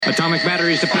Atomic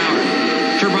batteries to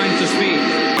power. Turbines to speed.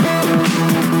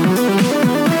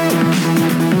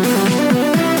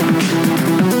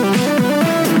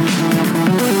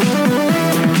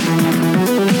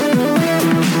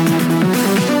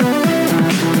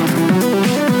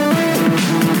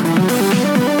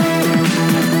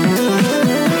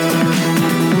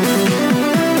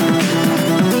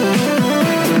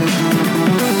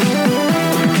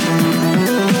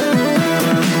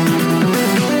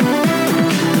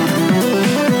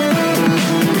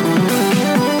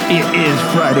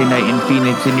 Friday night in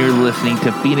Phoenix, and you're listening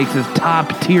to Phoenix's top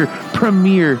tier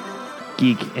premier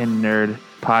geek and nerd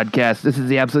podcast. This is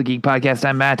the Absolute Geek Podcast.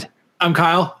 I'm Matt. I'm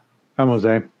Kyle. I'm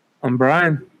Jose. I'm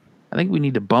Brian. I think we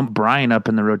need to bump Brian up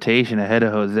in the rotation ahead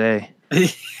of Jose.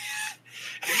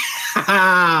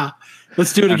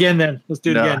 Let's do it again then. Let's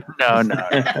do it again. No.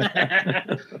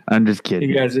 I'm just kidding.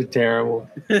 You guys are terrible.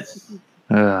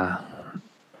 I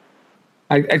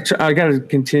got to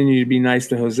continue to be nice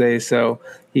to Jose so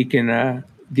he can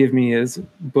give me his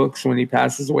books when he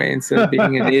passes away instead of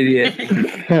being an idiot,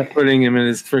 putting him in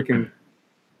his freaking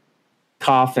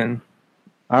coffin.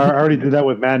 I already did that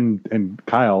with Matt and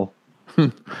Kyle.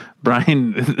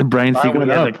 Brian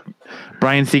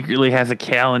secretly has a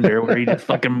calendar where he just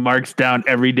fucking marks down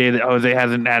every day that Jose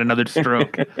hasn't had another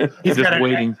stroke. He's just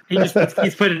waiting. He's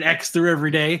put an X through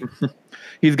every day.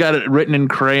 He's got it written in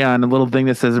crayon, a little thing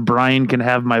that says Brian can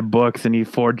have my books, and he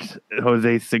forged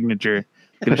Jose's signature.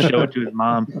 Gonna show it to his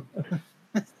mom.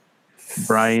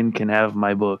 Brian can have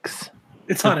my books.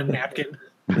 It's on a napkin.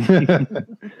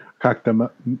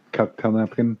 Cocktail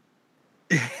napkin.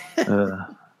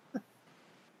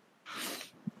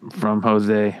 From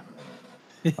Jose.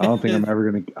 I don't think I'm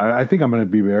ever gonna. I think I'm gonna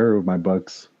be buried with my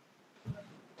books.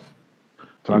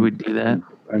 So you would do that?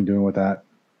 I'm doing with that.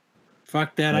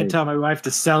 Fuck that! I tell my wife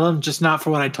to sell them, just not for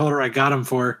what I told her I got them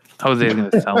for. Jose's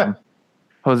gonna sell them.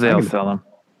 Jose will sell them.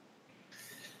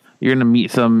 You're gonna meet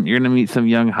some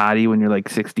young hottie when you're like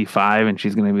 65, and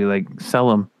she's gonna be like, "Sell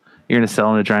them." You're gonna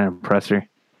sell them to try and impress her.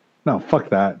 No,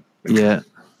 fuck that. Yeah.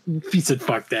 He said,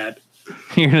 "Fuck that."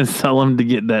 You're gonna sell them to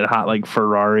get that hot like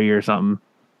Ferrari or something.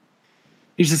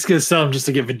 He's just gonna sell them just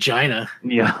to get vagina.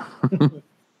 Yeah.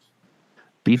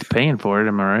 Beats paying for it.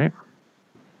 Am I right?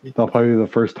 That'll probably be the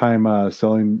first time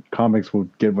selling comics will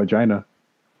get vagina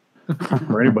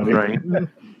for anybody. Right.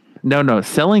 No.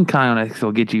 Selling comics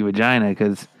will get you vagina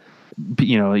because,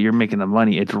 you're making the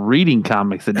money. It's reading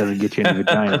comics that doesn't get you any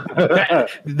vagina.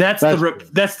 That's the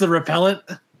repellent.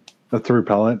 That's the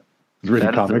repellent. It's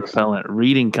reading comics. The repellent.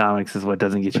 Reading comics is what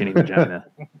doesn't get you any vagina.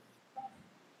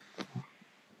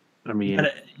 I mean,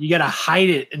 you gotta hide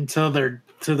it until they're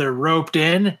roped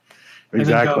in.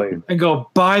 Exactly. And go,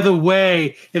 by the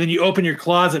way, and then you open your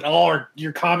closet, all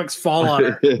your comics fall on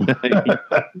her.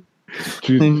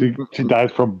 she dies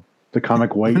from the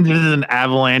comic weight. There's an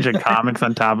avalanche of comics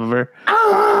on top of her.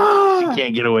 She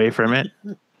can't get away from it.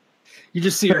 You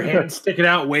just see her hand sticking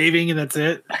out, waving, and that's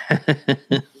it.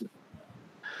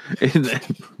 It's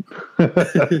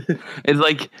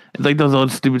like those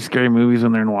old stupid scary movies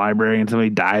when they're in the library and somebody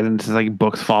dies and it's just like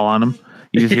books fall on them.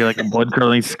 You just hear like a blood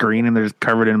curdling scream and they're just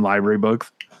covered in library books.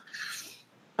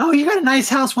 Oh, you got a nice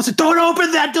house. What's it? Don't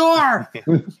open that door.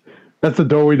 That's the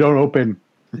door we don't open.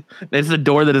 It's the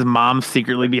door that his mom's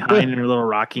secretly behind in her little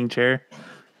rocking chair.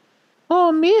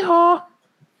 Oh, mijo.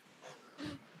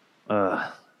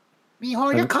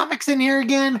 Mijo, your comics in here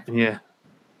again? Yeah.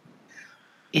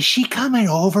 Is she coming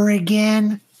over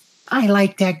again? I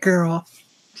like that girl.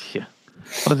 Yeah.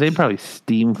 Well, they probably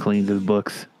steam cleaned his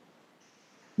books.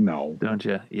 No. Don't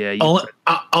you? Yeah.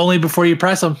 Only before you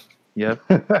press them. Yep.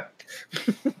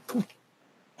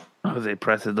 Jose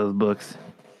presses those books.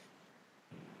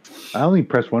 I only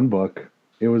pressed one book.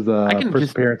 It was the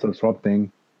first appearance of Swamp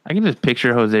Thing. I can just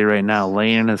picture Jose right now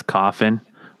laying in his coffin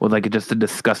with like just a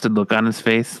disgusted look on his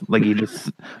face, like he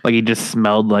just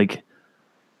smelled like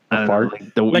a fart.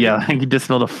 He just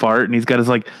smelled a fart, and he's got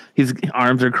his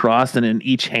arms are crossed, and in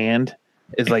each hand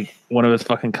is like one of his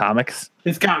fucking comics.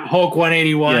 It's got Hulk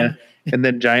 181, yeah. And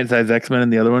then Giant Size X-Men in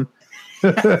the other one.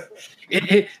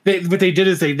 What they did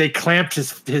is they clamped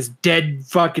his dead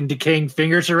fucking decaying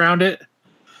fingers around it,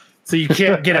 so you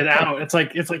can't get it out. It's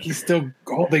like he's still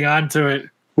holding on to it.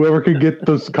 Whoever can get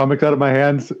those comics out of my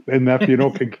hands in that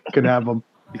funeral can have them.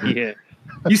 Yeah.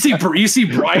 You see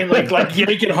Brian like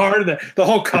yanking hard, and the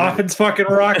whole coffin's fucking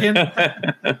rocking.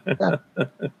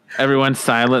 Everyone's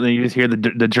silent, and you just hear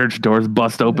the church doors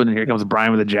bust open, and here comes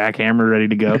Brian with a jackhammer ready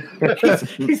to go.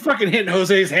 he's fucking hitting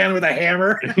Jose's hand with a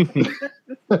hammer.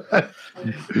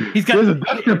 He's got There's a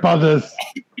doctor about this.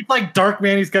 He's like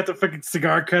Darkman. He's got the fucking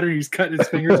cigar cutter. He's cutting his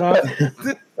fingers off.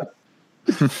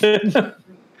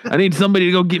 I need somebody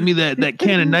to go get me that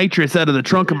can of nitrous out of the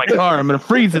trunk of my car. I'm gonna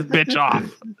freeze this bitch off.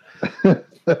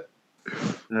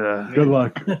 Good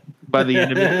luck. By the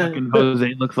end of it, fucking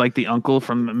Jose looks like the uncle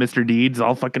from Mr. Deeds,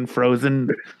 all fucking frozen,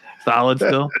 solid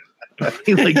still.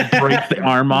 He like breaks the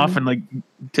arm off and like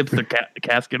tips the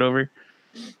casket over.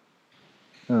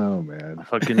 Oh man.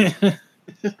 Fucking.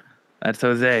 That's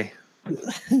Jose.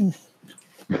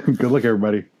 Good luck,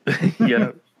 everybody.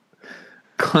 Yeah.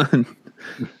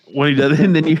 When he does it,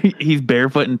 and then he's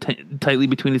barefoot and tightly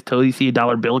between his toes, you see a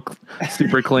dollar bill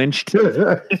super clenched.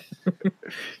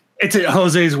 It's at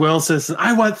Jose's will says,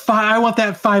 I want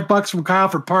that $5 from Kyle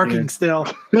for parking still.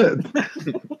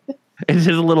 It's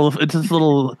just a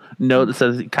little note that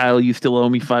says, Kyle, you still owe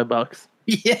me $5.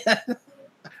 Yeah. And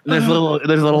there's a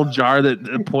little jar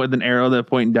that point an arrow that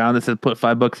pointing down that says put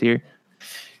 $5 here.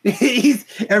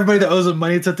 Everybody that owes him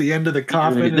money, it's at the end of the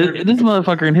coffin. This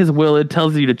motherfucker in his will, it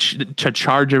tells you to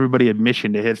charge everybody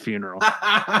admission to his funeral.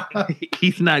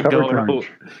 He's not going.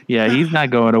 Yeah, he's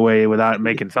not going away without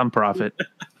making some profit.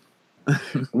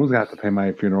 Someone's gonna have to pay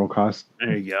my funeral costs.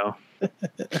 There you go.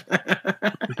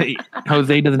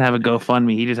 Jose doesn't have a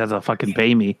GoFundMe. He just has a fucking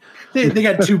pay me. They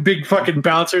got two big fucking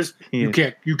bouncers. Yeah.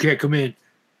 You can't come in.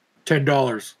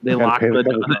 $10. They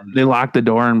locked the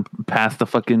door and passed the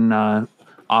fucking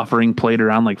offering plate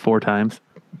around like 4 times.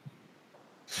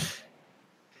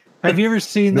 Have you ever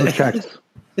seen No that? checks.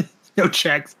 No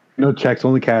checks. No checks,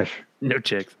 only cash. No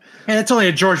chicks. And it's only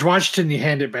a George Washington. You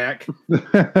hand it back.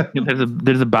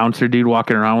 There's a bouncer dude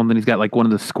walking around and then he's got like one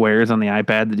of the squares on the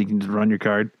iPad that you can just run your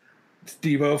card.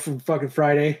 Steve-O from fucking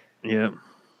Friday. Yeah.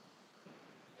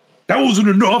 That wasn't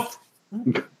enough.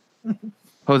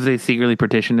 Jose secretly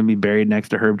petitioned to be buried next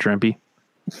to Herb Trimpe.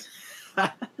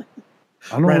 I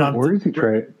don't know where is he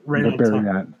buried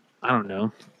at? I don't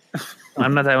know.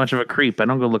 I'm not that much of a creep. I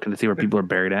don't go looking to see where people are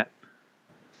buried at.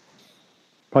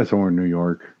 Probably somewhere in New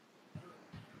York.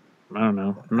 I don't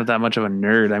know. I'm not that much of a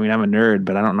nerd. I mean, I'm a nerd,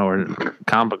 but I don't know where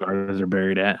comic book artists are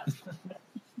buried at.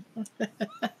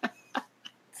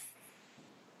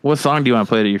 What song do you want to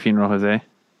play at your funeral, Jose?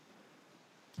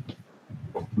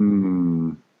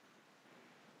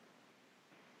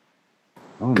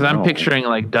 Because I'm picturing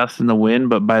like Dust in the Wind,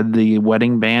 but by the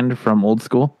wedding band from Old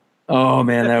School. Oh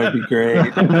man, that would be great.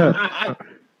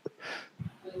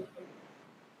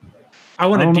 I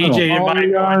want a DJ in my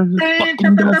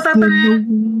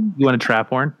You want a trap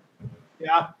horn?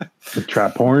 Yeah. The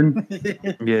trap horn?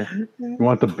 Yeah. You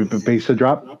want the bass to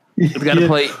drop? It's got to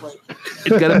play.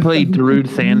 It's got to play Darude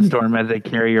Sandstorm as they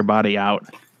carry your body out.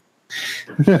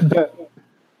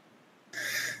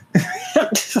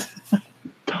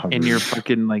 In your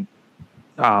fucking like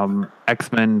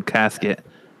X-Men casket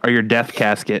or your death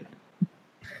casket.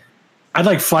 I'd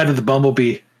like Flight of the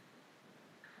Bumblebee.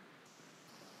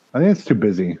 I think it's too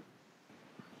busy.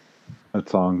 That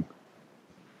song.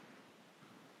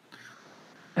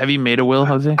 Have you made a will,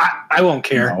 Jose? I won't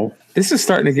care. No. This is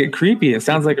starting to get creepy. It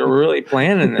sounds like we're really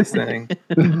planning this thing.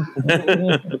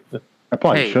 I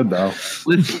probably should though.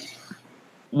 Listen,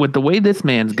 with the way this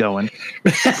man's going,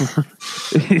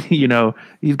 you know,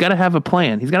 he's got to have a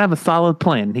plan. He's got to have a solid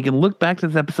plan. He can look back to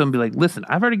this episode and be like, listen,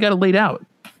 I've already got it laid out.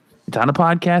 It's on a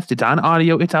podcast. It's on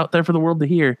audio. It's out there for the world to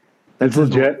hear. It's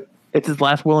legit. It's his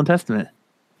last will and testament.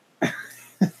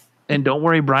 And don't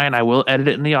worry, Brian, I will edit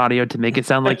it in the audio to make it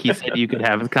sound like he said you could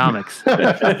have his comics.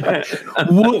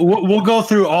 We'll go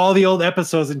through all the old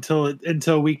episodes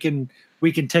until we can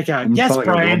take out. Yes, like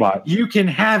Brian, you can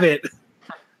have it.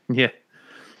 Yeah.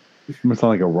 I'm gonna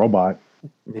sound like a robot.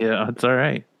 Yeah, it's all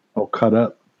right. All cut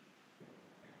up.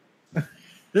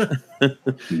 And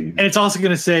it's also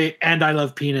going to say, and I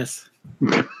love penis.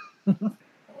 I don't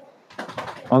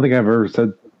think I've ever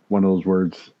said one of those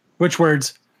words. Which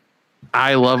words?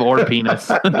 I love or penis.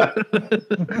 I'm not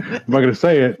gonna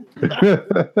say it.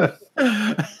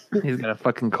 He's got a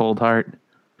fucking cold heart.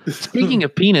 Speaking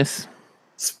of penis.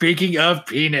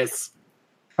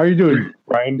 How are you doing,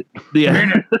 Brian?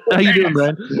 Yeah. How you doing,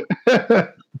 Brian?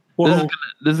 Whoa.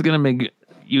 This is gonna make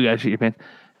you guys shit your pants.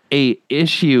 A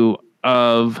issue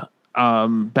of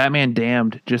Batman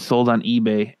Damned just sold on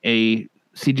eBay. A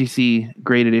CGC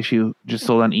graded issue just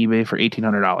sold on eBay for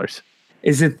 $1,800.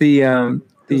 Is it the 10.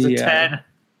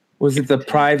 was it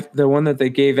the one that they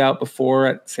gave out before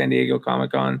at San Diego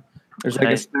Comic-Con? There's like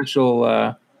a special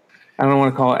I don't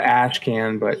want to call it ash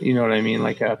can, but you know what I mean,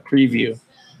 like a preview.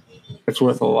 It's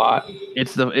worth a lot.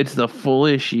 It's the full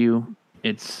issue.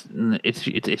 It's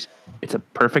a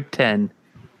perfect 10,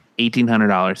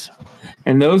 $1,800.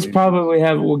 And those probably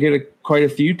will get quite a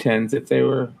few 10s if they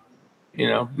were, you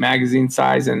know, magazine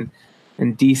size and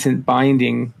decent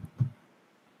binding.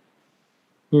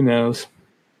 Who knows?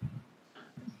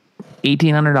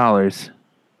 $1,800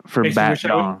 for Bat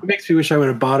Dong. It makes me wish I would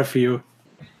have bought a few.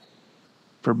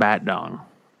 For Bat Dong.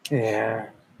 Yeah.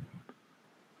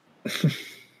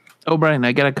 Oh, Brian,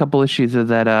 I got a couple issues of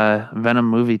that Venom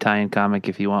movie tie-in comic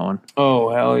if you want one. Oh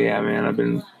hell yeah, man!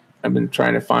 I've been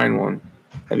trying to find one.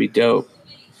 That'd be dope.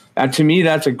 To me,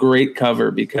 that's a great cover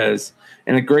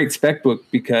and a great spec book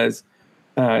because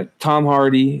Tom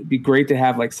Hardy. It'd be great to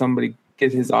have like somebody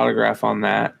get his autograph on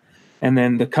that, and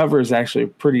then the cover is actually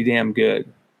pretty damn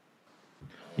good.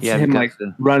 It's him like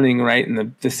running right, and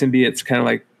the symbiote's kind of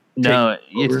like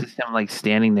it's just him like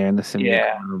standing there in the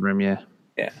symbiote room. Yeah.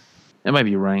 It might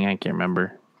be running. I can't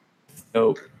remember.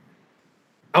 Dope.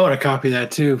 I want to copy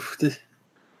that too.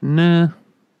 Nah.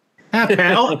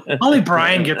 Only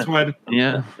Brian gets one.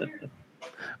 Yeah.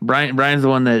 Brian's the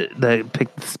one that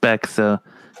picked the specs, so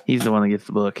he's the one that gets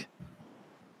the book.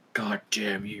 God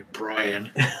damn you, Brian.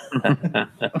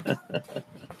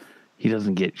 He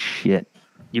doesn't get shit.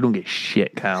 You don't get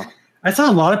shit, Kyle. I saw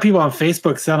a lot of people on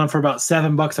Facebook selling for about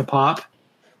 $7 a pop.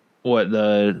 What,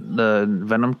 the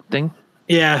Venom thing?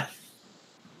 Yeah.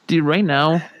 Dude, right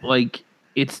now, like,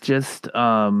 it's just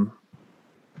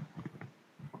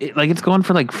it's going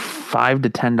for like $5 to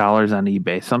 $10 on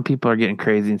eBay. Some people are getting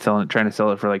crazy and trying to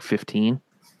sell it for like $15.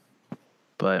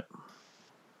 But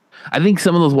I think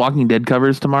some of those Walking Dead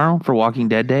covers tomorrow for Walking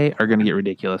Dead Day are going to get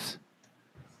ridiculous.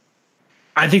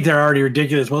 I think they're already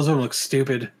ridiculous. Most of them look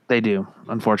stupid. They do,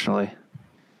 unfortunately.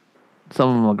 Some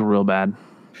of them look real bad.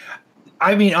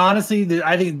 I mean, honestly,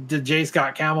 I think the J.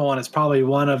 Scott Campbell one is probably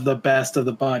one of the best of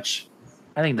the bunch.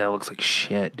 I think that looks like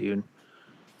shit, dude.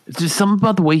 It's just something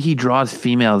about the way he draws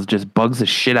females just bugs the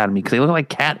shit out of me because they look like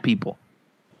cat people.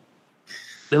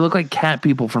 They look like cat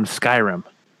people from Skyrim.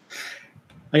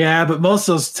 Yeah, but most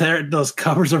of those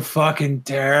covers are fucking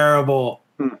terrible.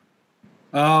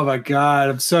 Oh my god,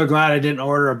 I'm so glad I didn't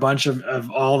order a bunch of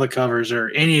all the covers or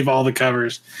any of all the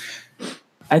covers.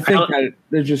 I think that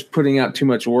they're just putting out too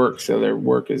much work, so their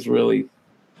work is really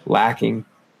lacking.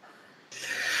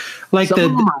 Like some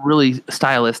of them are really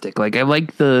stylistic. Like I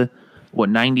like the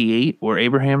 98 where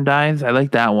Abraham dies. I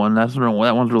like that one. That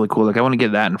one's really cool. Like I want to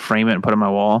get that and frame it and put it on my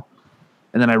wall.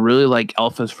 And then I really like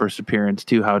Alpha's first appearance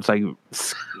too. How it's like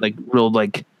real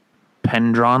like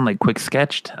pen drawn, like quick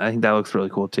sketched. I think that looks really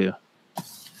cool too.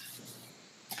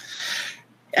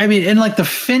 I mean, and like the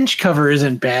Finch cover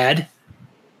isn't bad.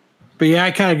 But yeah,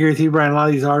 I kind of agree with you, Brian. A lot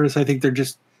of these artists, I think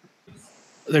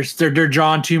they're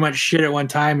drawing too much shit at one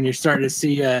time, and you're starting to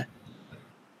see their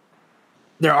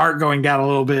art going down a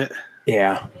little bit.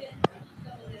 Yeah.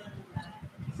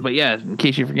 But yeah, in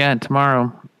case you forgot,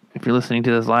 tomorrow, if you're listening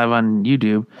to this live on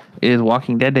YouTube, it is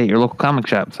Walking Dead Day at your local comic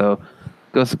shop. So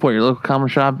go support your local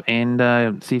comic shop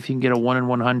and see if you can get a 1 in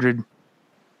 100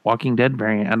 Walking Dead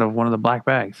variant out of one of the black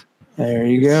bags. There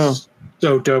you go.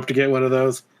 So dope to get one of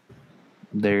those.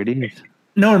 There it is.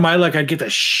 Knowing my luck, I'd get the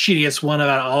shittiest one out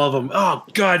of all of them. Oh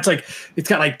god, it's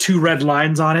got like 2 red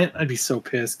lines on it. I'd be so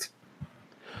pissed.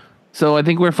 So I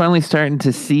think we're finally starting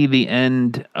to see the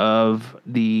end of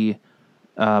the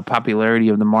popularity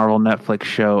of the Marvel Netflix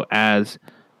show as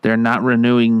they're not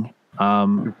renewing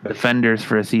Defenders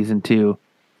for a season 2,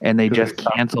 and they just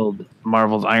canceled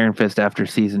Marvel's Iron Fist after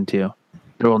season 2.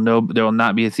 There will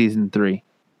not be a season 3.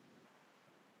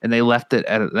 And they left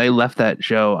that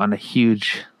show on a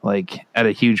huge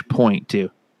point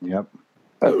too. Yep.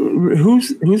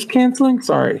 Who's canceling?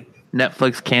 Sorry.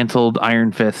 Netflix canceled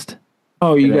Iron Fist.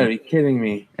 Oh, you gotta be kidding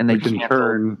me. And they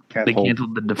canceled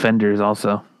the Defenders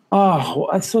also. Oh, well,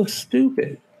 that's so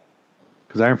stupid.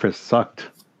 Because Iron Fist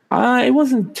sucked. It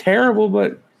wasn't terrible,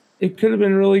 but it could have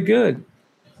been really good.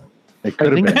 It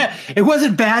could have been. It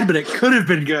wasn't bad, but it could have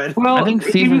been good. Well, I think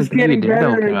season 3 of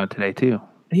Daredevil came out today too.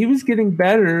 He was getting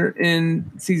better in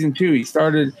season 2. He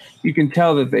started. You can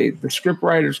tell that the script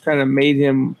writers kind of made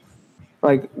him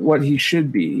like what he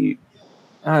should be.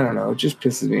 I don't know. It just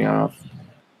pisses me off.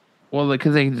 Well,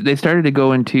 because they started to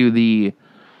go into the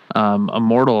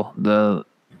Immortal, the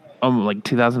like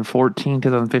 2014,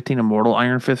 2015 Immortal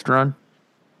Iron Fist run.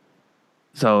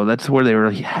 So that's where they were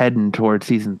heading towards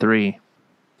season 3.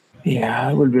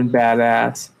 Yeah, it would have been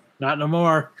badass. Not no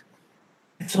more.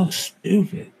 It's so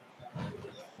stupid.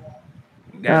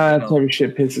 That type of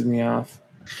shit pisses me off.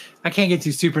 I can't get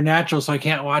to Supernatural, so I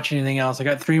can't watch anything else. I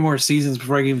got 3 more seasons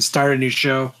before I can even start a new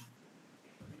show.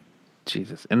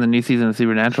 Jesus. And the new season of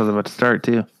Supernatural is about to start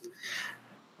too.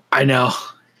 I know.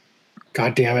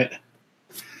 God damn it.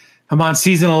 I'm on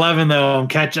season 11 though.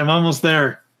 I'm almost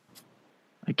there.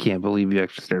 I can't believe you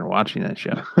actually started watching that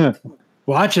show.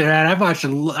 Watch it, man.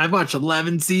 I've watched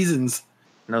 11 seasons.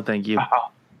 No, thank you.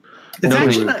 Wow. It's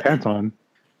actually pants on.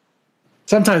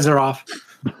 Sometimes they're off.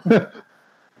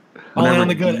 Only Whenever on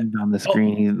the good. Dean's on the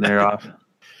screen, they're off.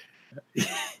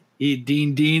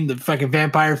 Dean, the fucking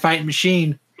vampire fighting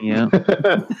machine. Yeah.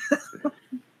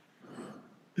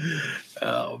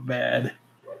 Oh man,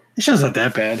 the show's not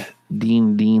that bad.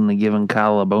 Dean, the giving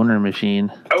Kyle a boner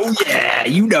machine. Oh yeah,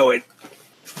 you know it.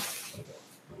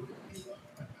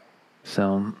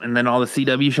 So, and then all the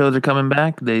CW shows are coming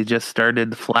back. They just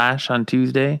started Flash on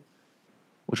Tuesday,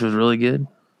 which was really good.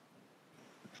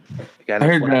 I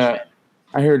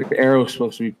heard Arrow's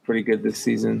supposed to be pretty good this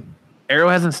season. Arrow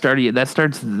hasn't started yet. That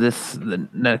starts the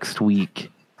next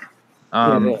week.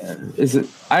 Is it?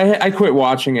 I quit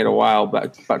watching it a while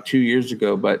back, about 2 years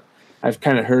ago, but I've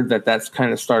kind of heard that's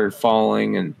kind of started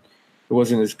falling, and it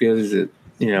wasn't as good as it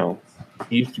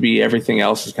used to be. Everything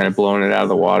else is kind of blowing it out of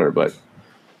the water, but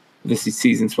this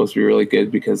season's supposed to be really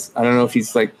good because I don't know if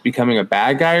he's like becoming a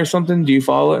bad guy or something. Do you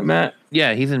follow it, Matt?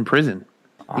 Yeah, he's in prison.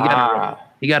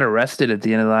 He got arrested at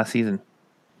the end of the last season.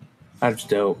 That's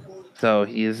dope. So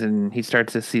he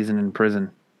starts this season in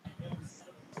prison.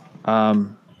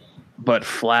 But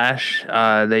Flash,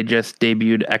 they just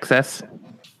debuted XS.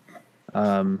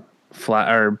 I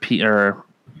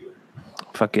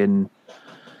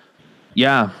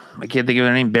can't think of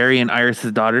her name. Barry and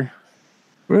Iris's daughter.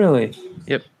 Really?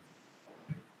 Yep.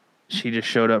 She just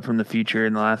showed up from the future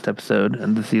in the last episode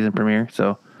of the season premiere,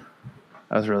 so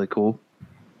that was really cool.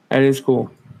 That is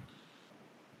cool.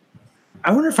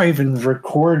 I wonder if I even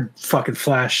record fucking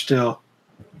Flash still.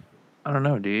 I don't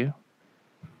know. Do you?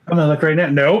 I'm gonna look right now.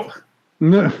 Nope.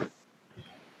 No.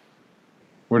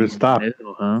 Where'd it stop?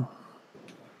 Huh?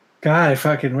 God,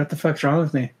 what the fuck's wrong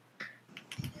with me?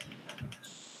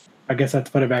 I guess I have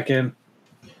to put it back in.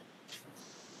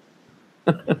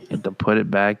 You have to put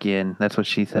it back in. That's what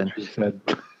she said. She said.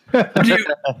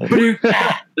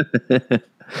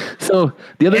 So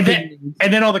the other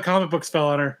and then all the comic books fell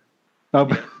on her.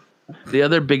 The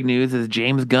other big news is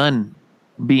James Gunn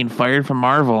being fired from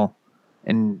Marvel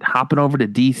and hopping over to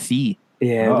DC.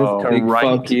 Yeah,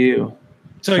 fuck you.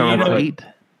 So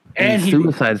and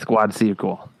Suicide Squad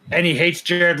sequel. And he hates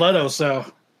Jared Leto, so.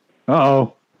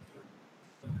 Uh-oh.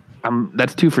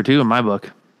 That's 2 for 2 in my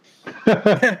book.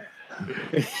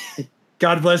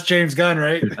 God bless James Gunn,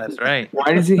 right? That's right.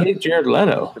 Why does he hate Jared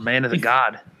Leto? The man is a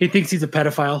god. He thinks he's a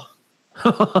pedophile.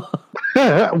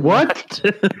 What?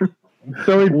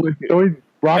 So he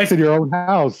rocks in your own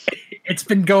house. It's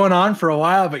been going on for a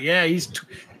while, but yeah,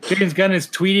 James Gunn has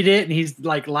tweeted it and he's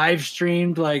like live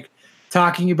streamed, like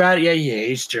talking about it. Yeah, he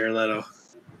hates Jared Leto.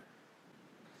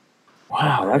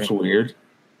 Wow, that's weird.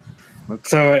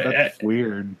 That's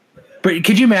weird. But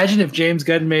could you imagine if James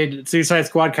Gunn made Suicide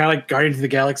Squad kind of like Guardians of the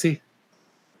Galaxy?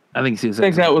 I think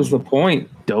that was the point.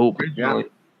 Dope. Yeah.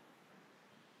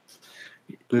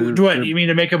 What you mean,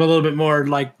 to make him a little bit more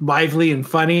like lively and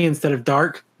funny instead of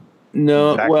dark?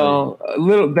 No, Exactly. well,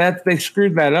 they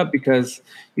screwed that up because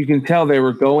you can tell they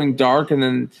were going dark, and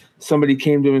then somebody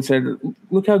came to him and said,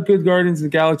 "Look how good Guardians of the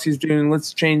Galaxy is doing.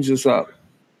 Let's change this up."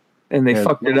 And they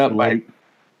fucked it up by.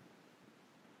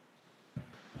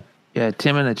 Yeah,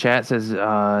 Tim in the chat says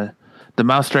the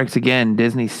mouse strikes again.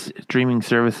 Disney's streaming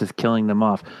service is killing them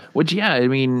off. Which, yeah, I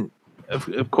mean,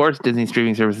 of course, Disney's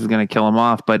streaming service is going to kill them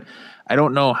off, but I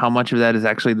don't know how much of that is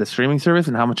actually the streaming service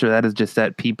and how much of that is just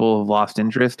that people have lost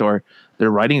interest or their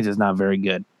writing is just not very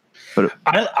good. But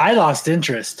I lost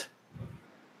interest.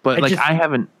 But I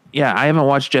haven't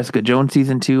watched Jessica Jones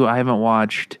season 2. I haven't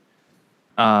watched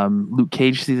Luke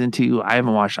Cage season 2. I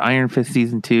haven't watched Iron Fist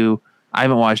season 2. I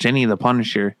haven't watched any of the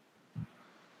Punisher.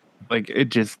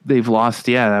 They've lost.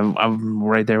 Yeah, I'm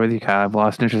right there with you, Kyle. I've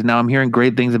lost interest. Now I'm hearing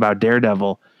great things about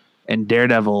Daredevil, and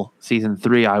Daredevil season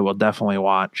 3 I will definitely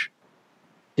watch.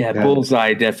 Yeah,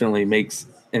 Bullseye definitely makes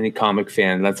any comic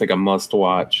fan. That's like a must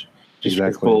watch. Just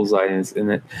because Bullseye is in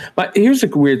it. But here's a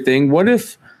weird thing. What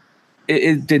if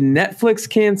did Netflix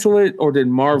cancel it or did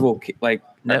Marvel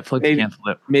Netflix cancel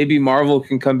it? Maybe Marvel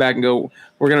can come back and go,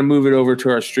 we're going to move it over to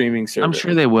our streaming service. I'm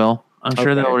sure they will. I'm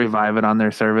sure they'll revive it on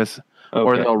their service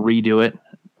or they'll redo it.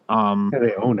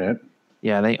 They own it.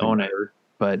 Yeah, they own it.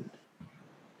 But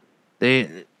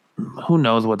who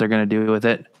knows what they're going to do with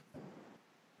it.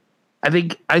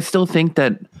 I still think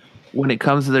that when it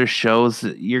comes to their shows,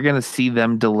 you're going to see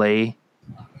them delay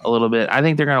a little bit. I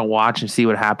think they're going to watch and see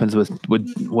what happens with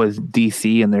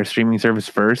DC and their streaming service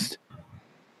first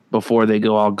before they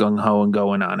go all gung-ho and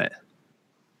going on it.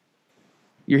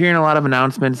 You're hearing a lot of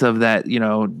announcements of that,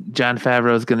 Jon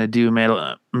Favreau is going to do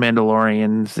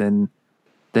Mandalorians, and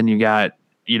then you got,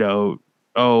 Taika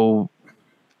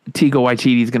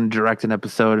Waititi is going to direct an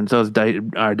episode, and so is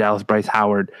Dallas Bryce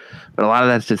Howard. But a lot of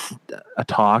that's just a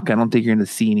talk. I don't think you're going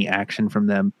to see any action from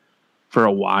them for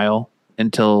a while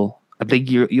until I think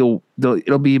it'll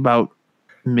be about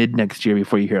mid next year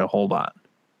before you hear a whole lot.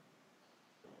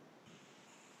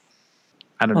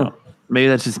 I don't know. Maybe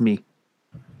that's just me.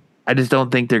 I just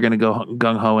don't think they're going to go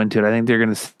gung-ho into it. I think they're going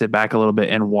to sit back a little bit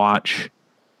and watch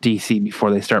DC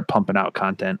before they start pumping out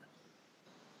content.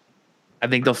 I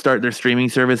think they'll start their streaming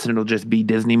service and it'll just be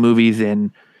Disney movies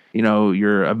and,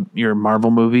 your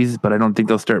Marvel movies, but I don't think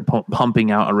they'll start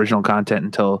pumping out original content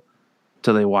until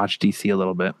they watch DC a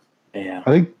little bit. Yeah.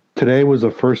 I think today was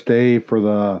the first day for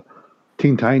the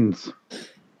Teen Titans.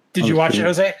 Did you watch it,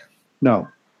 Jose? No.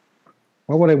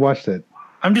 Why would I watch it?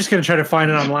 I'm just going to try to find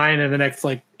it online in the next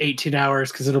 18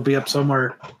 hours because it'll be up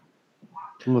somewhere.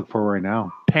 Look for right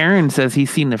now. Perrin says he's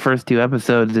seen the first 2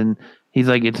 episodes and he's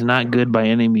like, it's not good by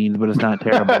any means, but it's not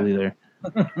terrible either.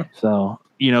 So,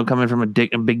 coming from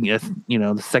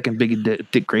the second big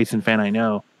Dick Grayson fan I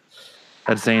know,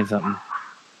 that's saying something.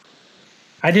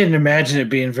 I didn't imagine it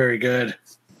being very good.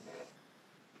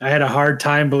 I had a hard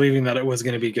time believing that it was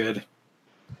going to be good.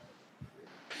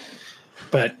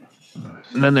 But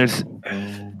and then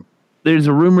there's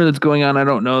a rumor that's going on. I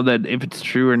don't know that if it's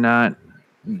true or not.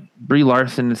 Brie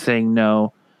Larson is saying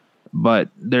no, but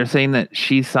they're saying that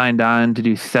she signed on to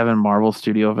do 7 Marvel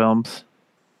studio films.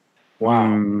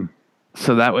 Wow.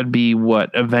 So that would be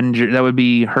Avengers. That would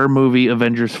be her movie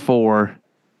Avengers 4,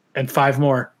 and 5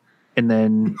 more. And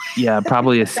then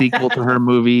probably a sequel to her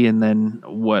movie, and then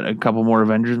a couple more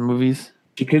Avengers movies.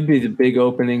 She could be the big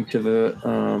opening to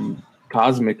the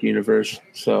cosmic universe,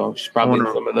 so she's probably in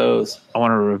some of those. I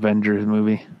want a Avengers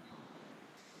movie.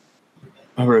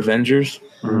 Avengers?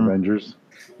 Avengers.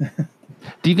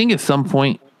 Do you think at some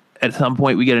point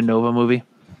we get a Nova movie?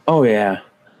 Oh yeah.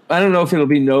 I don't know if it'll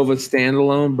be Nova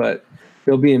standalone, but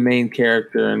there'll be a main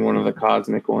character in one of the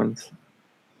cosmic ones.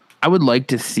 I would like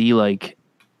to see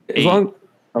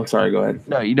Oh, sorry, go ahead.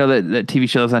 No, that TV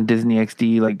show that's on Disney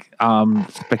XD,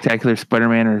 Spectacular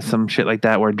Spider-Man or some shit like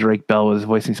that, where Drake Bell was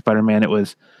voicing Spider-Man. It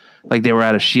was like they were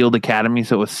at a S.H.I.E.L.D. Academy,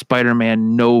 so it was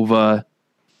Spider-Man, Nova.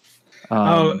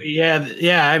 I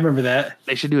remember that.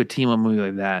 They should do a team-up movie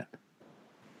like that.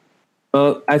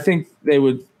 Well, I think they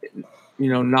would,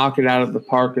 knock it out of the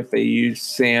park if they use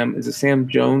Sam. Is it Sam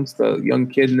Jones, the young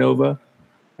kid Nova?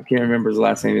 I can't remember his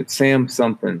last name. It's Sam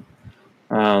something.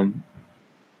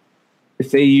 If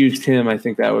they used him, I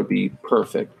think that would be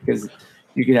perfect because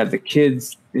you could have the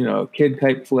kids, kid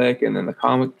type flick, and then the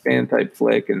comic fan type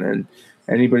flick, and then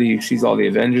anybody who sees all the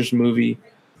Avengers movie.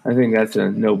 I think that's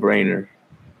a no-brainer.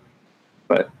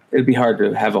 But it'd be hard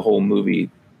to have a whole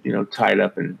movie, tied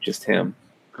up in just him.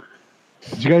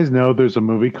 Did you guys know there's a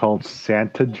movie called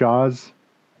Santa Jaws?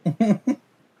 Trying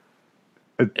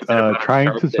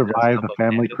to survive the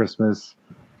family Christmas,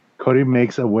 Cody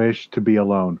makes a wish to be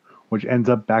alone, which ends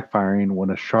up backfiring when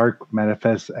a shark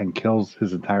manifests and kills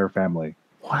his entire family.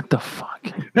 What the fuck?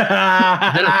 Is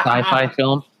that a sci-fi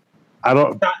film?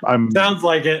 Sounds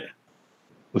like it.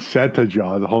 Santa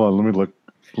Jaws. Hold on, let me look.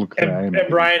 And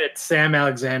Brian, it's Sam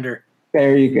Alexander.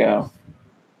 There you go.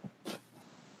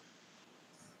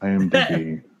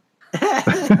 IMDb.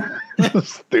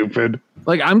 Stupid.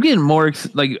 I'm getting more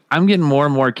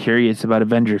and more curious about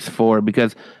Avengers 4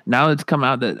 because now it's come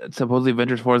out that supposedly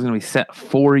Avengers 4 is going to be set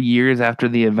 4 years after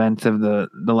the events of the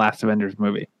last Avengers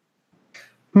movie.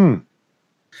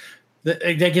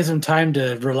 That gives them time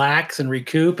to relax and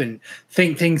recoup and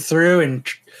think things through and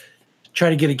try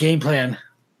to get a game plan.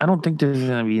 I don't think there's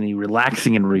going to be any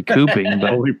relaxing and recouping.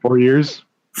 But only 4 years.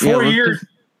 4 years.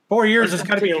 4 years. There's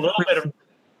got to be a little bit of.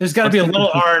 There's got to be a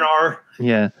little R&R.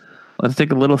 Yeah. Let's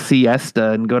take a little siesta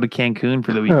and go to Cancun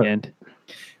for the weekend.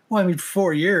 Well,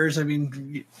 4 years. I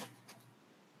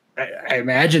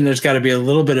imagine there's got to be a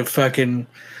little bit of fucking,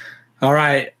 all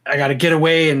right, I got to get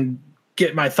away and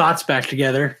get my thoughts back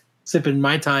together, sipping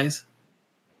Mai Tais.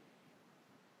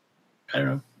 I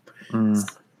don't know.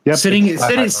 Yep,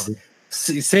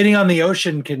 sitting on the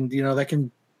ocean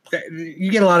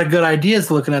you get a lot of good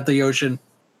ideas looking at the ocean.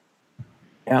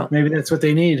 Yeah. Maybe that's what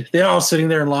they need. They're all sitting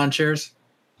there in lawn chairs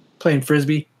playing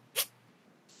Frisbee.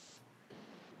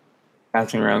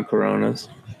 Passing around Coronas.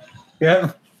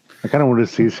 Yeah. I kind of want to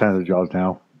see Santa Jaws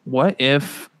now. What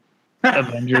if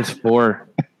Avengers 4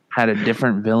 had a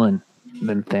different villain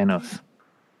than Thanos?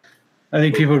 I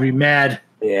think people would be mad.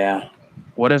 Yeah.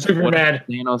 What if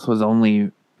Thanos was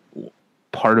only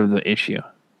part of the issue?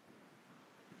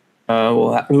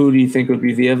 Well, who do you think would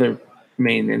be the other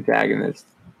main antagonist?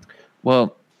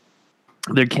 Well,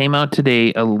 there came out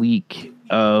today a leak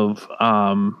of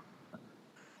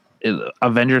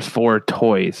Avengers 4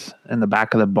 toys in the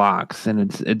back of the box, and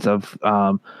it's of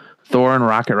Thor and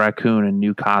Rocket Raccoon in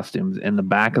new costumes, and the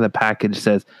back of the package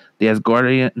says the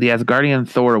Asgardian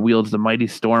Thor wields the mighty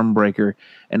Stormbreaker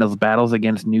and does battles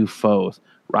against new foes.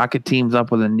 Rocket teams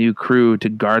up with a new crew to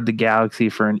guard the galaxy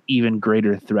for an even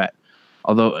greater threat.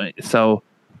 So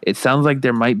it sounds like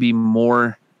there might be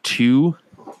more to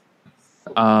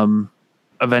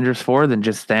Avengers 4 than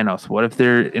just Thanos. What if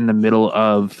they're in the middle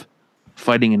of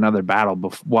fighting another battle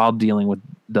while dealing with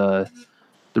the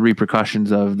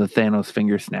repercussions of the Thanos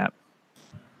finger snap?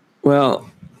 Well,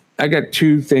 I got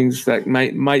two things that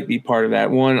might be part of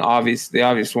that. One, the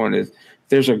obvious one is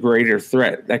there's a greater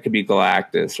threat. That could be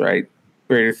Galactus, right?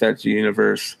 Greater threat to the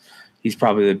universe. He's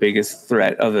probably the biggest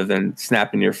threat other than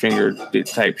snapping your finger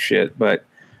type shit. But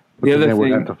the other thing,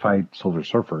 would have to fight Silver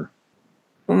Surfer.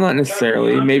 Well, not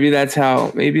necessarily. Maybe that's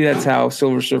how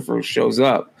Silver Surfer shows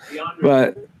up.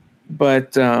 But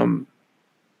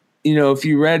if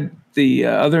you read the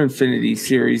other Infinity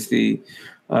series,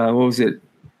 what was it?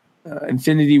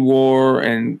 Infinity War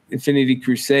and Infinity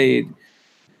Crusade,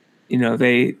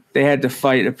 they had to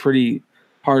fight a pretty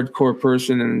hardcore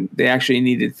person, and they actually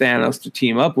needed Thanos to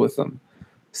team up with them.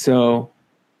 So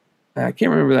I can't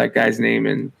remember that guy's name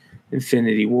in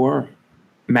Infinity War.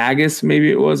 Magus,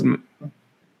 maybe it was,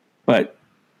 but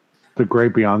the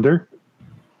Great Beyonder.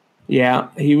 Yeah,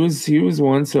 he was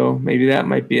one. So maybe that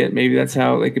might be it. Maybe that's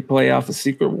how they could play off a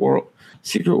Secret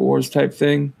Wars type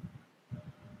thing.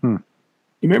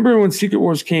 You remember when Secret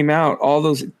Wars came out,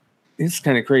 this is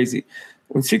kind of crazy.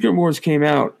 When Secret Wars came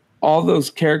out, all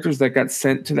those characters that got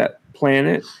sent to that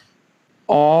planet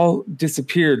all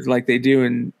disappeared like they do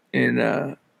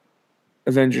in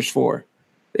Avengers 4.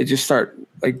 They just start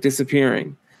like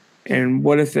disappearing. And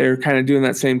what if they're kind of doing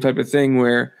that same type of thing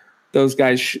where those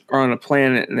guys are on a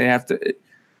planet and they have to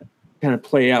kind of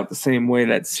play out the same way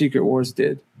that Secret Wars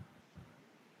did?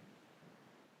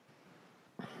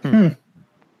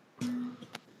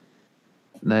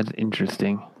 That's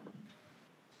interesting.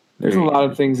 There's a lot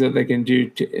of things that they can do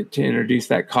to introduce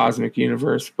that cosmic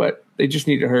universe, but they just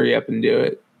need to hurry up and do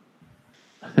it.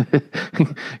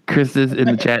 Chris is in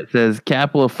the chat says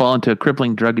Cap will fall into a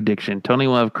crippling drug addiction. Tony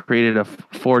will have created a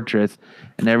fortress,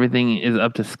 and everything is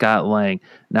up to Scott Lang.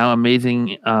 Now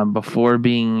amazing before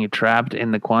being trapped in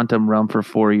the quantum realm for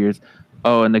 4 years.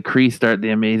 Oh, and the Kree start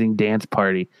the amazing dance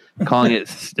party. Calling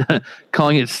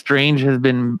it strange has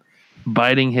been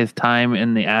biding his time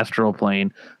in the astral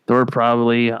plane. Thor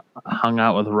probably hung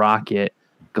out with Rocket.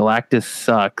 Galactus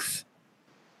sucks.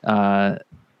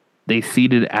 They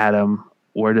seeded Adam.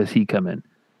 Where does he come in?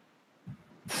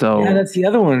 So yeah, that's the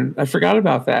other one. I forgot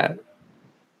about that.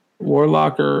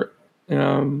 Warlocker.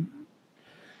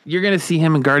 You're gonna see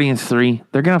him in Guardians 3.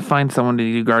 They're gonna find someone to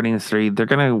do Guardians 3. They're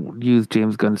gonna use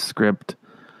James Gunn's script.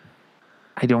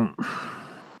 I think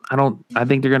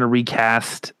they're gonna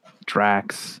recast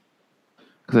Drax.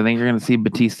 Because I think you're going to see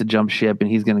Batista jump ship and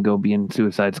he's going to go be in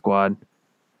Suicide Squad.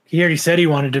 He already said he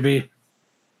wanted to be.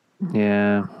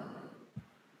 Yeah.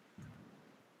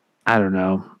 I don't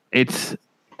know.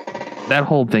 That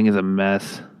whole thing is a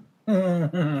mess.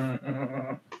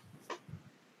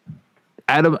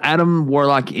 Adam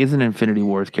Warlock is an Infinity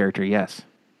Wars character, yes.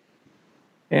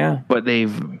 Yeah. But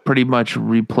they've pretty much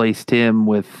replaced him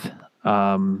with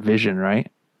Vision, right?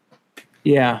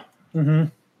 Yeah. Mm-hmm.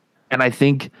 And I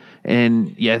think,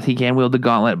 and yes, he can wield the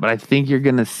gauntlet, but I think you're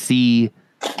gonna see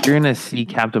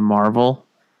Captain Marvel,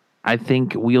 I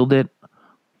think, wield it,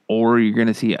 or you're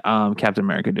gonna see Captain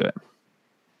America do it.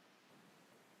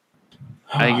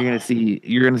 I think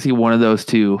you're gonna see one of those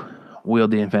two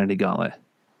wield the Infinity Gauntlet.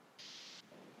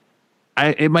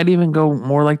 It might even go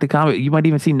more like the comic. You might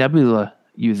even see Nebula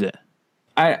use it.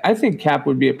 I think Cap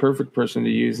would be a perfect person to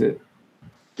use it.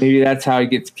 Maybe that's how he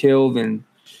gets killed, and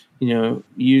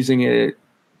using it,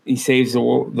 he saves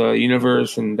the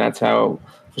universe, and that's how,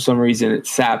 for some reason, it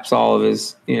saps all of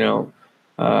his,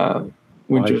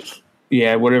 winters.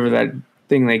 Yeah, whatever that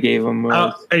thing they gave him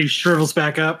was. And he shrivels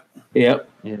back up. Yep.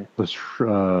 Yeah.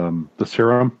 The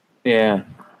serum. Yeah.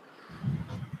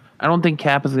 I don't think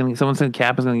Cap is going to... Someone said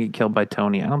Cap is going to get killed by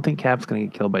Tony. I don't think Cap's going to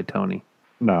get killed by Tony.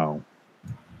 No.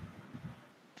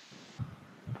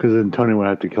 Because then Tony would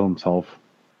have to kill himself.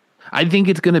 I think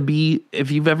it's going to be...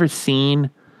 If you've ever seen...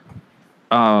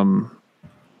 I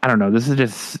don't know. This is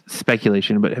just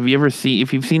speculation, but have you ever seen...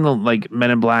 If you've seen the Men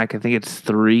in Black, I think it's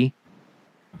 3,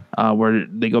 where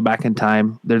they go back in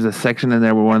time. There's a section in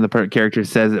there where one of the characters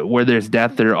says that where there's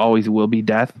death, there always will be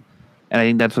death. And I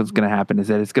think that's what's going to happen, is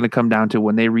that it's going to come down to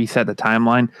when they reset the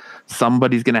timeline,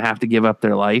 somebody's going to have to give up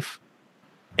their life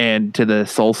and to the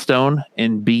Soul Stone,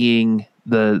 and being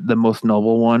the most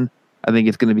noble one, I think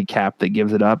it's going to be Cap that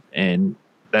gives it up, and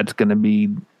that's going to be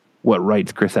what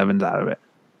writes Chris Evans out of it.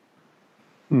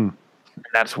 And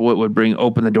that's what would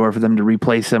open the door for them to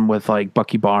replace him with like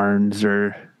Bucky Barnes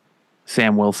or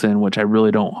Sam Wilson, which I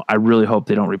really hope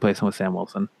they don't replace him with Sam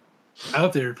Wilson. I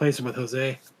hope they replace him with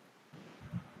Jose.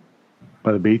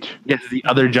 By the beach? Yes, the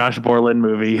other Josh Brolin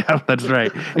movie. That's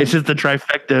right. It's just the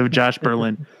trifecta of Josh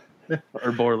Brolin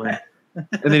or Borland. And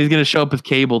then he's going to show up as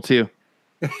Cable too.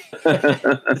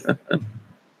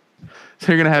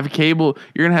 So you're gonna have Cable.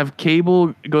 You're gonna have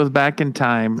Cable goes back in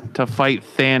time to fight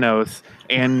Thanos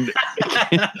and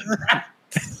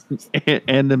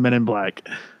and the Men in Black.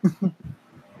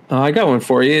 I got one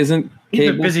for you. Isn't He's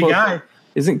Cable a busy guy.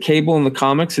 Isn't Cable in the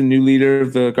comics a new leader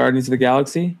of the Guardians of the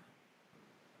Galaxy?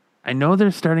 I know they're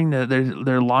starting to.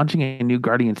 They're launching a new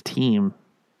Guardians team,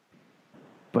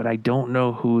 but I don't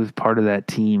know who is part of that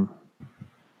team.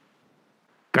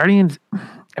 Guardians.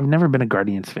 I've never been a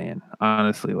Guardians fan,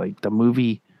 honestly. Like the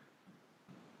movie,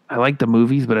 I like the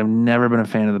movies, but I've never been a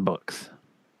fan of the books.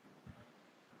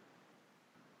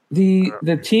 The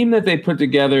team that they put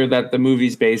together that the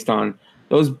movie's based on,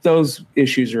 those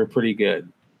issues are pretty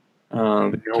good.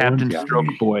 Captain Stroke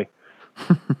Boy.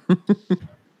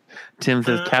 Tim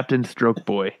says Captain Stroke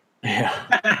Boy.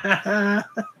 Yeah.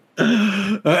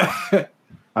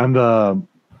 I'm the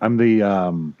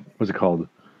what's it called?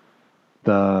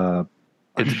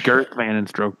 It's Girth Man and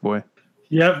Stroke Boy.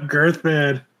 Yep, Girth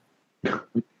Man. I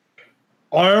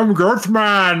am Girth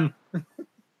Man.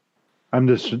 I'm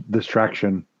this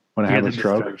distraction when I have a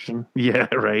stroke. Yeah,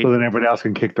 right. So then everybody else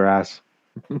can kick their ass.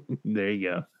 There you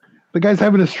go. The guy's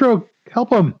having a stroke.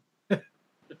 Help him.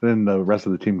 Then the rest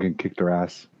of the team can kick their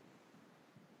ass.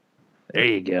 There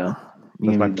you go.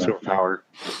 That's my superpower.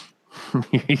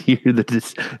 You're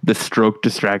the stroke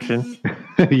distraction.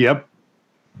 Yep.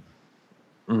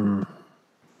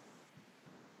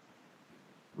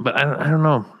 But I don't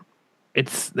know.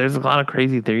 There's a lot of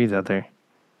crazy theories out there.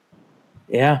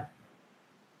 Yeah.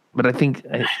 But I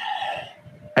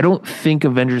don't think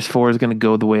Avengers 4 is going to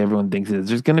go the way everyone thinks it is.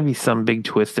 There's going to be some big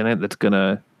twist in it that's going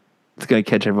to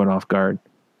catch everyone off guard.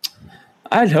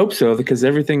 I'd hope so, because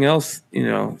everything else,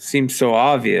 seems so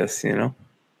obvious,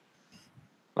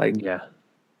 Like, yeah.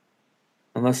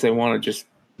 Unless they want to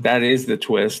that is the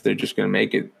twist, they're just going to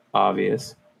make it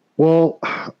obvious. Well,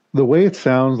 the way it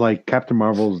sounds like Captain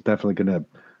Marvel is definitely going to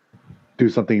do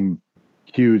something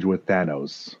huge with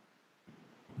Thanos.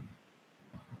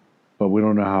 But we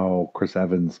don't know how Chris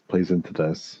Evans plays into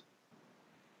this.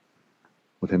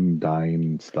 With him dying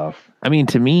and stuff. I mean,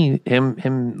 to me,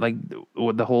 him like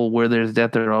with the whole where there's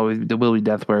death, there will be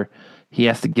death, where he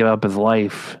has to give up his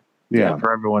life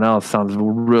for everyone else sounds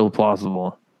real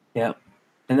plausible. Yeah.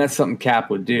 And that's something Cap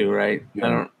would do, right?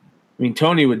 Yeah.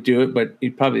 Tony would do it, but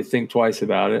he'd probably think twice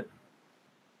about it.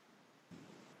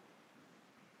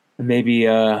 And maybe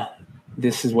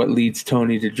this is what leads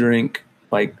Tony to drink,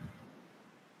 like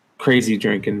crazy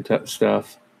drinking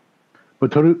stuff.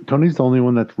 But Tony's the only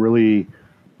one that's really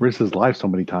risked his life so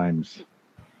many times.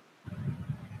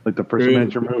 Like the first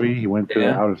Avenger movie, he went to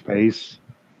outer space.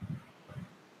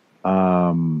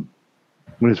 When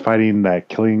he was fighting that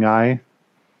killing guy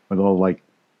with all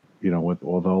with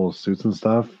all those suits and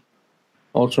stuff.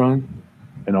 Ultron.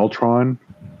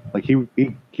 Like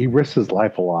he risked his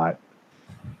life a lot.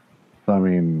 So, I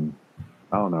mean,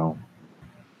 I don't know.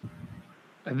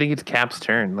 I think it's Cap's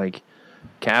turn. Like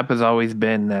Cap has always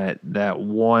been that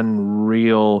one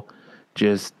real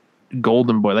just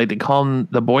golden boy. Like they call him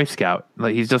the Boy Scout.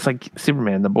 Like he's just like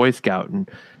Superman, the Boy Scout,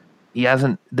 and he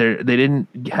hasn't. They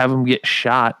didn't have him get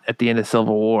shot at the end of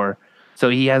Civil War, so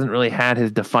he hasn't really had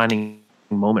his defining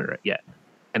moment yet.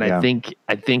 And I think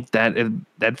that's a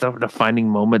defining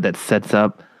moment that sets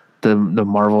up the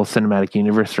Marvel Cinematic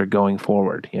Universe for going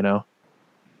forward.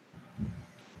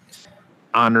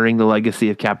 Honoring the legacy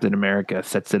of Captain America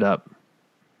sets it up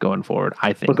going forward,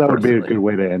 I think. But that would be a good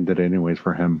way to end it anyways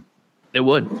for him. It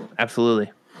would.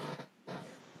 Absolutely.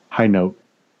 High note.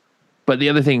 But the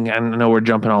other thing, I know we're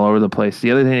jumping all over the place.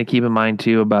 The other thing to keep in mind,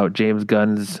 too, about James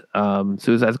Gunn's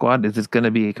Suicide Squad is it's going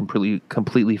to be a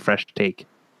completely fresh take.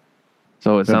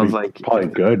 So it sounds like probably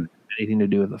good. Anything to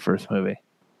do with the first movie.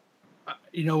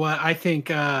 You know what? I think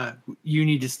you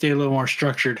need to stay a little more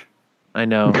structured. I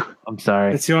know. I'm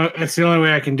sorry. It's the only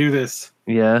way I can do this.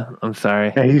 Yeah, I'm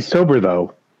sorry. Yeah, he's sober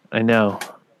though. I know.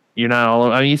 You're not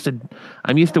all. I'm used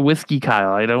to whiskey,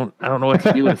 Kyle. I don't know what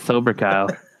to do with sober, Kyle.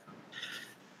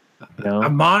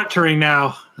 I'm monitoring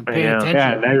now. I'm paying attention.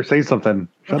 Yeah, now you're saying something.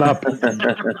 Shut up.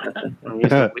 I'm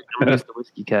used to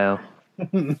whiskey, Kyle.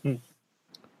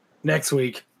 Next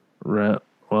week. Right.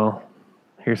 Well,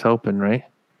 here's hoping, right?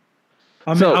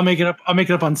 I'll make it up. I'll make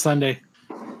it up on Sunday.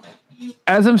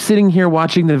 As I'm sitting here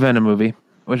watching the Venom movie,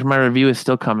 which my review is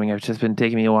still coming, it's just been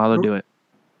taking me a while to do it.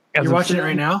 You're watching it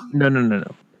right now? No.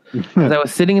 As I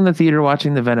was sitting in the theater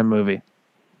watching the Venom movie,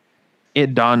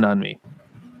 it dawned on me.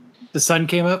 The sun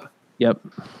came up? Yep.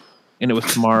 And it was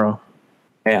tomorrow.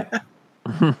 Yeah.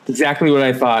 Exactly what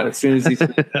I thought. As soon as he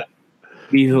said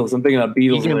Beatles, I'm thinking about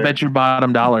Beatles. You can bet your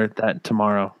bottom dollar that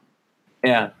tomorrow.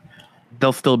 Yeah.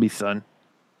 There'll still be sun.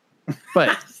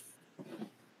 But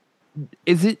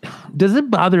does it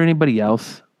bother anybody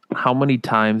else how many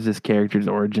times this character's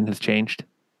origin has changed?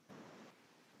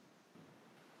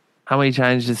 How many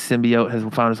times this symbiote has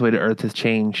found its way to Earth has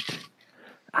changed?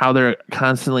 How they're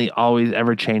constantly always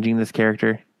ever changing this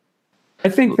character? I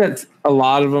think that a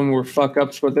lot of them were fuck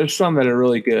ups, but there's some that are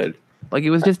really good. Like it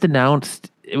was just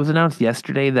announced. It was announced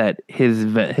yesterday that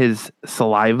his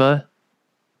saliva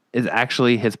is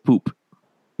actually his poop.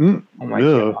 Oh my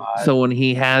God. So when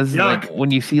he has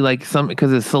when you see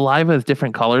because his saliva is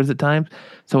different colors at times.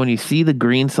 So when you see the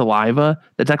green saliva,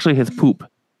 that's actually his poop.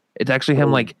 It's actually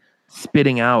him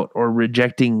spitting out or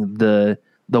rejecting the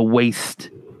waste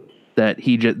that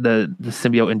the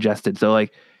symbiote ingested. So I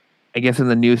guess in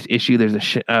the newest issue,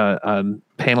 there's a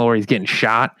panel where he's getting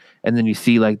shot, and then you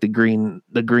see the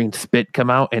green spit come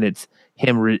out, and it's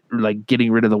him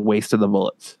getting rid of the waste of the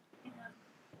bullets.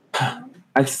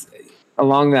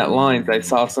 Along that line, I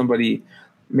saw somebody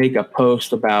make a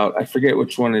post about, I forget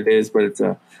which one it is, but it's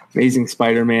a Amazing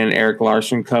Spider-Man Eric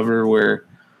Larson cover where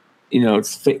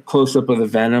it's close up of the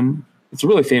Venom. It's a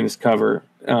really famous cover,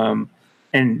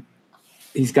 and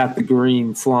he's got the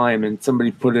green slime, and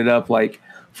somebody put it up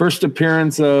first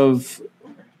appearance of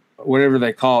whatever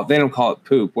they call it. They don't call it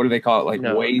poop. What do they call it?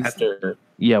 Waste or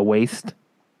waste.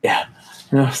 Yeah.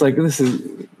 And I was like,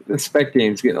 the spec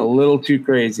game's getting a little too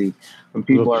crazy when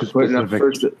people are putting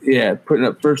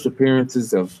up first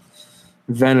appearances of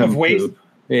Venom of waste. Poop.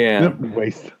 Yeah,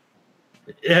 waste.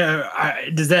 Yeah,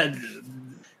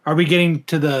 are we getting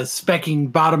to the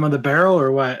specking bottom of the barrel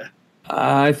or what?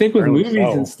 I think with movies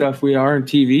and stuff, we are in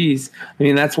TVs. I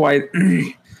mean, that's why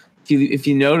if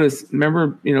you notice,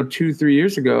 remember, 2-3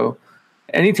 years ago,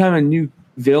 anytime a new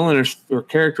villain or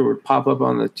character would pop up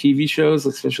on the TV shows,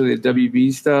 especially the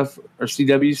WB stuff or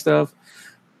CW stuff,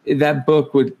 that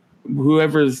book would,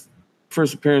 whoever's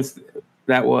first appearance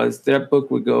that book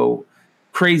would go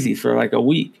crazy for a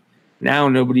week. Now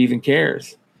nobody even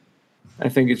cares. I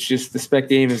think it's just the spec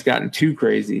game has gotten too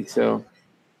crazy. So,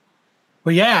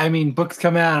 well, yeah, I mean, books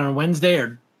come out on Wednesday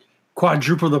or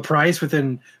quadruple the price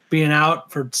within being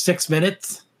out for 6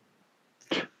 minutes.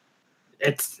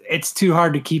 It's too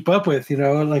hard to keep up with, we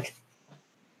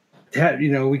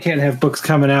can't have books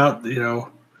coming out,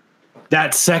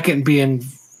 that second being,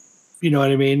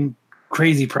 what I mean,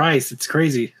 crazy price. It's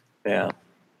crazy. Yeah.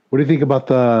 What do you think about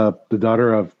the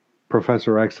daughter of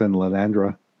Professor X and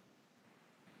Lilandra?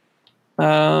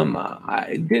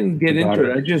 I didn't get into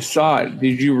it. I just saw it.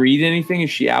 Did you read anything? Is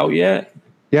she out yet?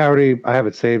 Yeah, I have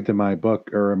it saved in my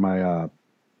book or in my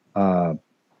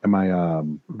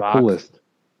pull list.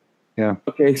 Yeah.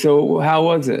 Okay, so how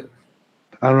was it?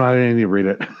 I don't know. I didn't need to read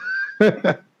it.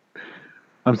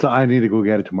 I need to go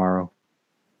get it tomorrow.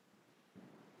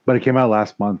 But it came out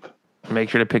last month. Make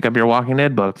sure to pick up your Walking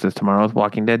Dead books, as tomorrow's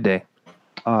Walking Dead Day.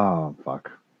 Oh,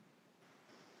 fuck.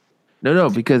 No,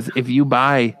 because if you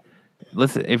buy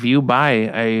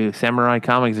a Samurai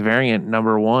Comics variant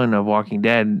 #1 of Walking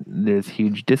Dead, there's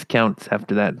huge discounts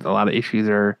after that. A lot of issues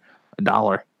are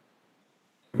 $1.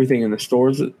 Everything in the store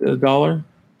is $1?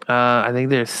 I think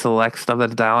there's select stuff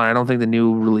that's $1. I don't think the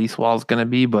new release wall is going to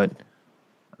be, but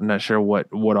I'm not sure what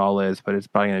all is, but it's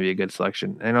probably going to be a good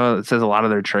selection. I know it says a lot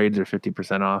of their trades are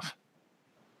 50% off.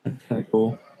 That's kind of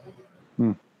cool.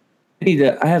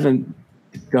 I haven't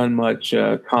done much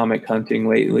comic hunting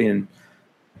lately, and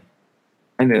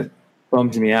kind of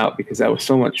bums me out because that was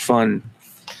so much fun,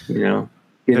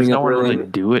 There's no one really to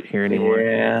do it here anymore.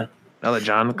 Yeah. Now that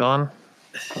John's gone.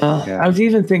 I was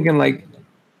even thinking like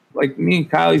me and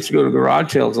Kyle used to go to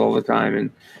garage sales all the time,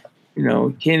 and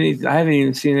I haven't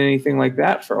even seen anything like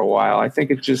that for a while. I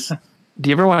think it's just. Do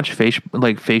you ever watch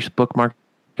Facebook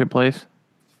Marketplace?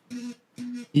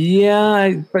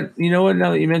 Yeah, but you know what?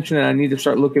 Now that you mention it, I need to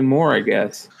start looking more, I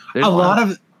guess. A lot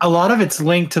of it's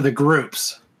linked to the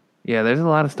groups. Yeah, there's a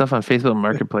lot of stuff on Facebook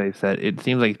Marketplace that it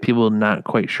seems like people are not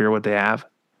quite sure what they have.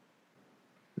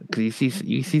 Because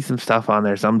you see some stuff on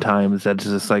there sometimes that's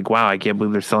just like, wow, I can't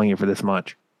believe they're selling it for this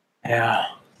much. Yeah.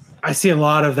 I see a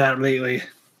lot of that lately.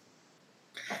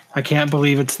 I can't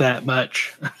believe it's that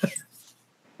much.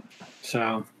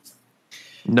 So.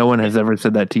 No one has ever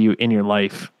said that to you in your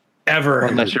life. Ever.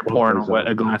 Unless you're pouring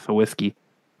a glass of whiskey.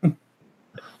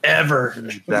 Ever.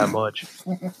 That much.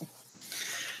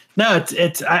 No,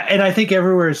 and I think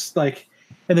everywhere's like,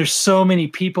 And there's so many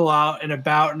people out and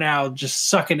about now just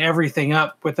sucking everything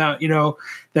up without,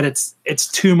 that it's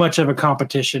too much of a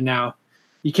competition now.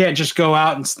 You can't just go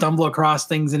out and stumble across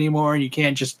things anymore. And you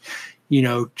can't just,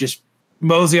 just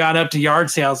mosey on up to yard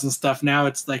sales and stuff. Now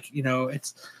it's like,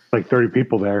 it's like 30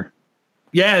 people there.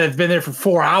 Yeah, they've been there for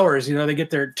 4 hours. They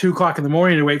get there at 2:00 in the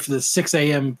morning to wait for the 6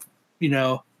 a.m.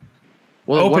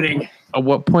 Opening. At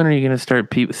what point are you going to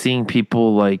start seeing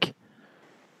people like,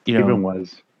 Even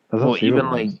was.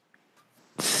 Like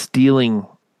stealing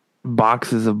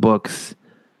boxes of books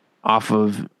off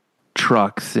of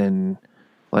trucks and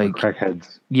like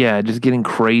crackheads. Yeah, just getting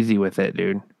crazy with it,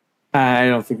 dude. I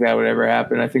don't think that would ever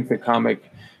happen. I think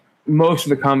most of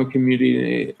the comic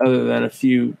community, other than a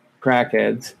few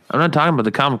crackheads. I'm not talking about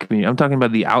the comic community. I'm talking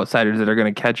about the outsiders that are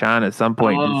going to catch on at some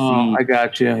point to see. I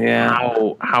got you.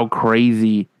 Yeah. How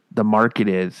crazy the market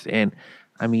is, and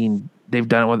I mean, they've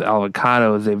done it with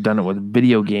avocados. They've done it with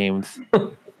video games.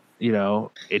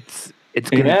 It's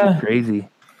going to be crazy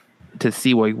to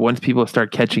see once people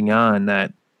start catching on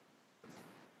that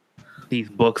these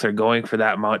books are going for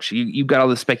that much. You've got all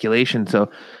the speculation, so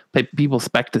people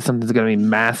spec that something's going to be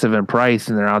massive in price,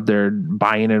 and they're out there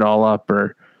buying it all up,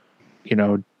 or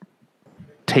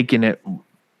taking it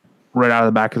right out of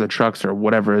the back of the trucks or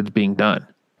whatever it's being done.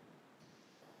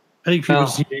 I think people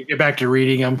just need to get back to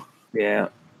reading them. Yeah.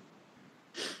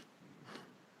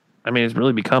 I mean, it's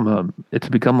really become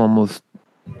almost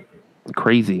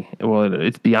crazy. Well,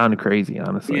 it's beyond crazy,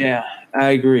 honestly. Yeah, I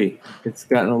agree. It's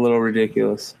gotten a little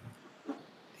ridiculous.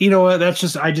 You know what? That's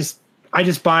just I just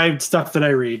buy stuff that I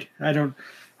read. I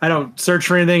don't search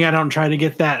for anything. I don't try to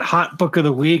get that hot book of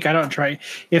the week. I don't try.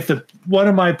 If one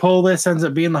of my poll lists ends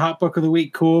up being the hot book of the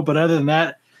week, cool. But other than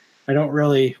that, I don't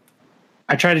really.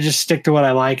 I try to just stick to what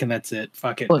I like, and that's it.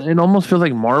 Fuck it. Well, it almost feels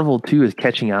like Marvel too is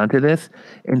catching on to this,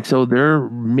 and so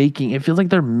it feels like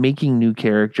they're making new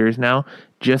characters now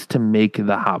just to make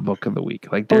the hot book of the week.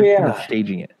 Like they're kind of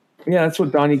staging it. Yeah, that's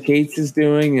what Donny Cates is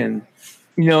doing, and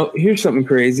here's something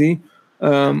crazy.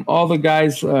 All the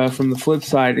guys from the flip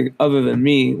side, other than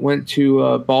me, went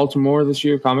to Baltimore this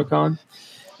year, Comic-Con,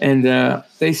 and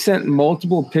they sent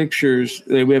multiple pictures.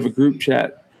 We have a group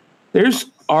chat. There's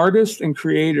artists and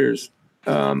creators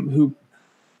who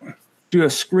do a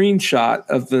screenshot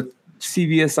of the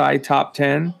CVSI top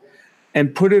 10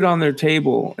 and put it on their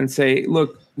table and say,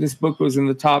 look, this book was in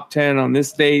the top 10 on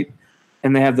this date,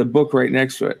 and they have the book right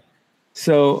next to it.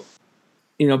 So,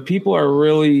 people are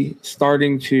really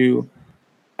starting to,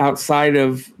 outside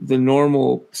of the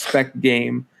normal spec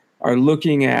game, are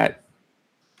looking at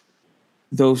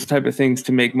those type of things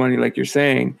to make money, like you're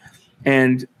saying.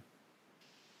 And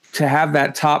to have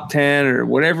that top 10 or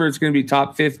whatever it's going to be,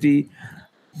 top 50,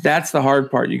 that's the hard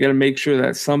part. You got to make sure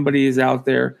that somebody is out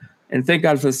there. And thank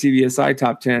God for the CVSI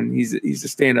top 10. He's a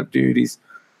stand-up dude. He's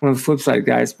one of the flip side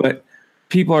guys. But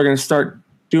people are going to start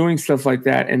doing stuff like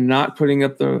that and not putting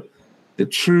up the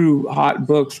true hot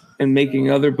books and making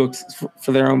other books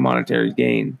for their own monetary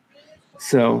gain.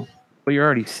 So, well, you're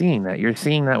already seeing that. You're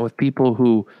seeing that with people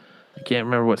who, I can't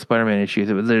remember what Spider-Man issue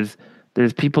it was.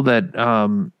 There's people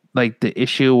that like the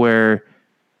issue where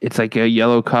it's like a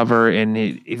yellow cover and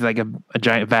it's like a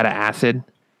giant vat of acid.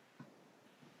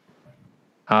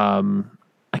 I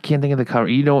can't think of the cover.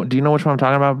 Do you know which one I'm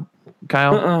talking about,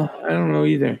 Kyle? I don't know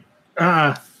either.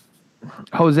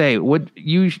 Jose, what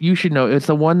you should know. It's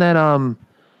the one that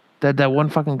that one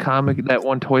fucking comic, that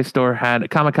one toy store had.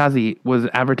 Kamikaze was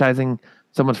advertising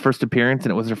someone's first appearance,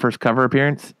 and it was their first cover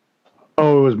appearance.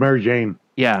 Oh, it was Mary Jane.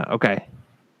 Yeah. Okay.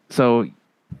 So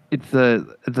it's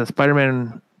the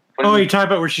Spider-Man. Oh, you're talking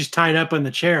about where she's tied up on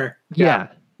the chair. Yeah.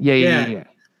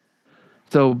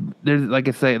 So there's, like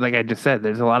I just said,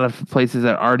 there's a lot of places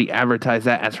that already advertise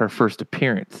that as her first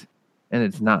appearance, and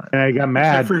it's not. And I got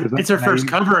mad. It's her first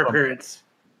cover appearance.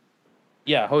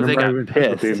 Yeah, Jose got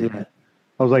pissed. Yeah.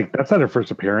 I was like, that's not her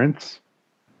first appearance.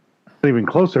 Not even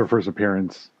close to her first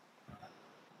appearance.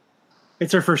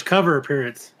 It's her first cover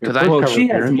appearance.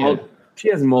 She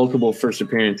has multiple first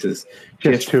appearances. She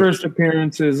has first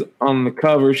appearances on the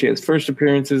cover. She has first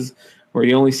appearances where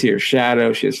you only see her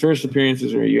shadow. She has first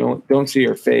appearances where you don't see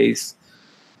her face.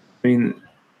 I mean,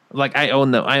 like I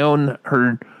own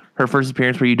her first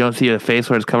appearance where you don't see her face,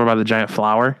 where it's covered by the giant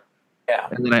flower. Yeah,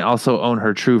 and then I also own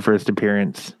her true first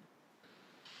appearance,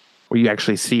 where you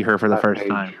actually see her for the first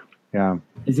time. Yeah,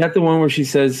 is that the one where she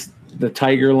says the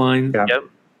tiger line? Yeah. Yep.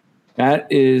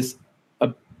 That is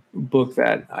a book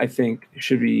that I think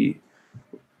should be.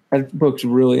 That book's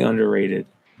really underrated.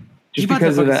 Just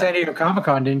because of that. San Diego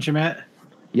Comic-Con, didn't you, Matt?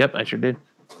 Yep, I sure did.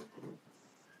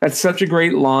 That's such a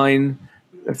great line.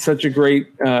 That's such a great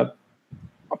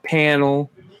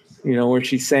panel. where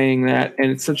she's saying that,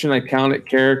 and it's such an iconic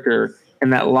character,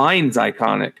 and that line's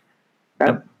iconic.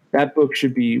 That book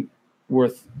should be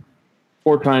worth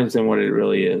 4 times than what it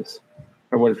really is,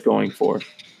 or what it's going for.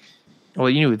 Well,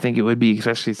 you would think it would be,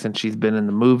 especially since she's been in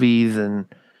the movies and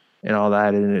all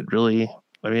that, and it really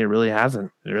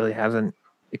hasn't. It really hasn't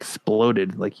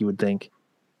exploded like you would think.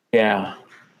 Yeah.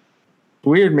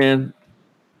 Weird, man.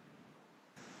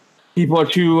 People are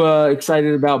too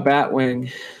excited about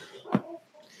Batwing.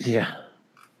 Yeah.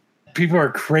 People are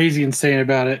crazy insane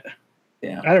about it.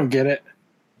 Yeah. I don't get it.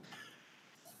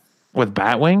 With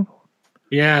Batwing?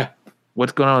 Yeah.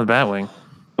 What's going on with Batwing?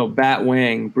 Oh,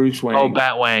 Batwing, Bruce Wayne. Oh,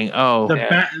 Batwing. Oh, The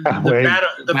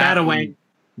Batawang.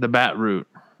 The Bat Root.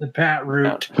 The Bat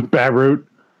Root. The Bat Root.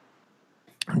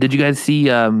 Did you guys see?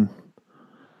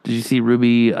 Did you see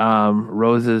Ruby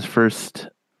Rose's first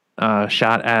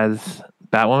shot as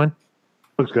Batwoman?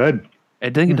 Looks good. I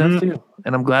think it does too,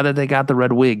 and I'm glad that they got the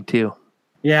red wig too.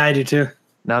 Yeah, I do too.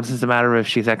 Now it's just a matter of if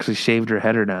she's actually shaved her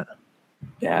head or not.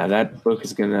 Yeah, that book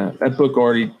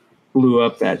already blew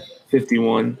up that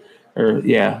 51 or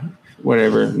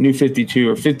whatever, New 52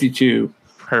 or 52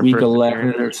 Her week first 11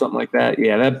 appearance. or something like that.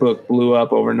 Yeah, that book blew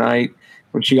up overnight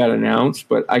when she got announced,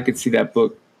 but I could see that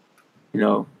book,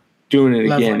 doing it again.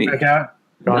 Leveling back out.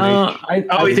 I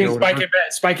You think think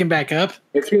spiking back up?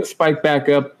 it's going to spike back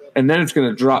up, and then it's going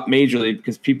to drop majorly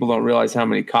because people don't realize how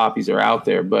many copies are out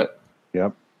there. But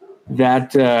Yep.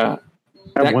 that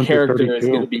one through character is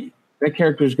 32.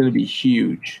 going to be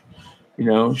huge.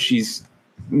 She's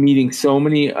meeting so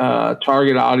many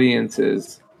target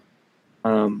audiences.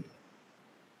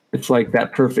 It's like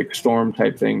that perfect storm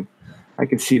type thing. I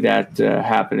can see that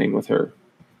happening with her.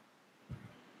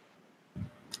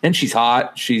 And she's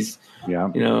hot. She's,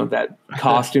 that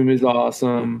costume is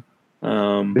awesome. They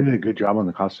did a good job on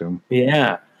the costume.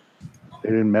 Yeah. They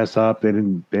didn't mess up. They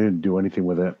didn't do anything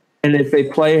with it. And if they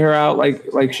play her out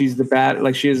like she's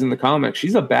like she is in the comics,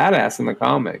 she's a badass in the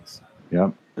comics.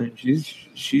 Yep. I mean,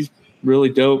 she's really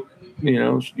dope. You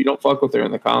don't fuck with her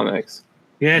in the comics.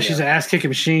 Yeah, she's an ass kicking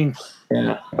machine.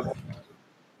 Yeah.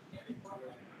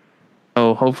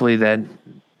 Oh, hopefully that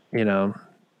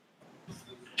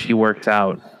she works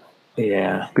out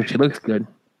Yeah. because she looks good.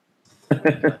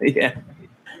 Yeah.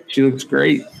 She looks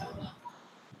great.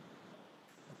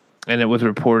 And it was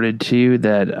reported too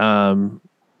that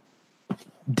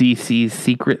DC's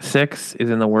Secret Six is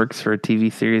in the works for a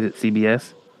TV series at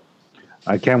CBS.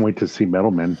 I can't wait to see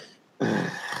Metalman.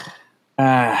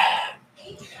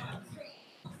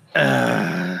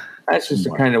 That's just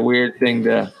a kind of weird thing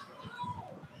to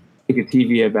make a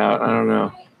TV about. I don't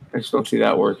know. I just don't see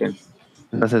that working.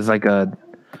 This is like I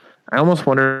almost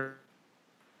wonder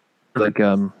like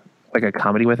a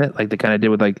comedy with it, like they kind of did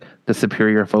with like the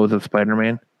Superior Foes of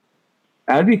Spider-Man.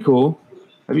 That'd be cool.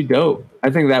 That'd be dope. I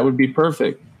think that would be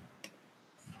perfect.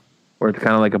 Where it's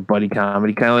kind of like a buddy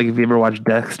comedy, kind of like if you ever watched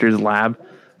Dexter's Lab,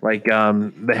 like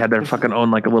they had their fucking own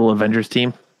like a little Avengers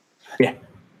team. Yeah.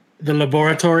 The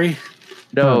laboratory.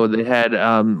 No, they had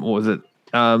what was it?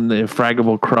 The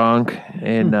Fraggable Kronk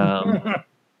and I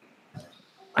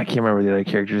can't remember the other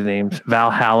characters' names.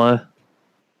 Valhalla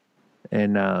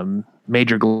and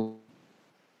Major.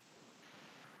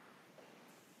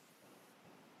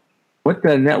 What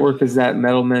the network is that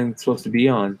Metalman supposed to be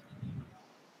on?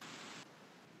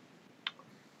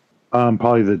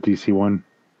 Probably the DC one.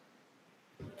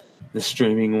 The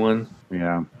streaming one.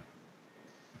 Yeah.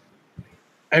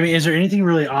 I mean, is there anything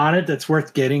really on it that's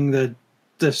worth getting the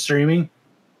streaming?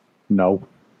 No.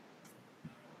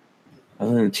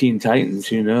 Other than Teen Titans,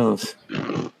 who knows?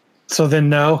 So then,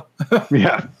 no.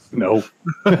 Yeah. No.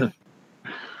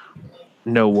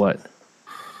 No what?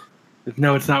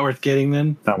 No, it's not worth getting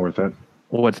then. Not worth it.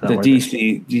 What's not The worth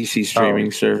it? DC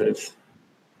streaming service.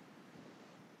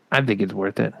 I think it's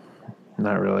worth it.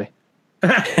 Not really.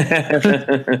 Yeah,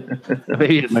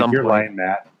 Maybe at Like some you're point. lying,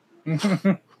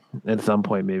 Matt. At some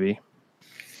point, maybe.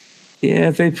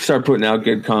 if they start putting out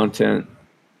good content,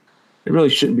 it really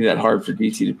shouldn't be that hard for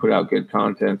DC to put out good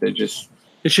content. They just,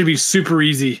 It should be super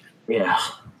easy. yeah.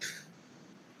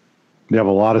 They have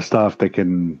a lot of stuff they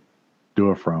can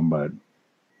do it from, but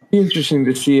Interesting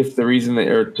to see if the reason they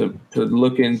are to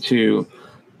look into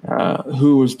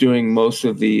who was doing most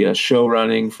of the show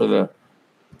running for the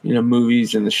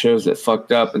movies and the shows that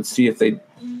fucked up, and see if they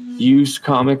used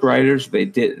comic writers. They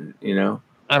didn't,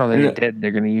 I don't think they did.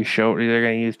 They're going to use They're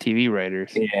going to use TV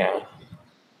writers. Yeah.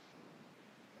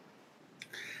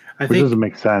 I which think doesn't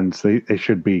make sense. They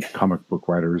should be comic book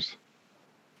writers.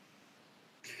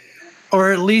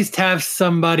 or at least have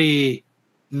somebody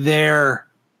there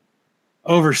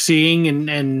overseeing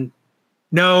and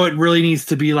no, it really needs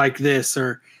to be like this,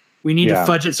 or We need to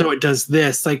fudge it so it does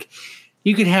this. Like,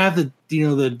 you could have the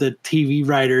TV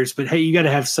writers, but hey, you got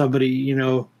to have somebody,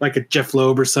 like a Jeff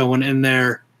Loeb or someone in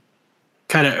there,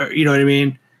 kind of, you know what I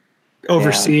mean,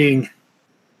 overseeing.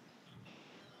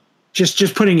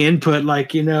 Just putting input,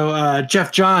 like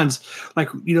Jeff Johns, like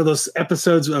those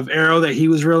episodes of Arrow that he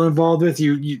was real involved with.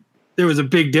 You there was a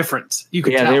big difference. You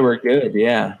could tell. They were good.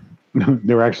 Yeah,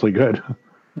 they were actually good.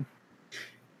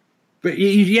 But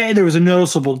there was a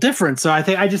noticeable difference. So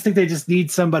I just think they just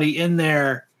need somebody in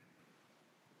there.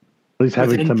 At least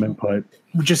having some input.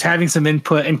 Just having some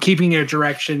input and keeping their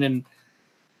direction and,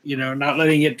 not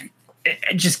letting it,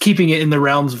 just keeping it in the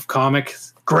realms of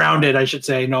comics. Grounded, I should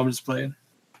say. No, I'm just playing.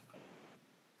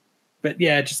 But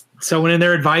yeah, just someone in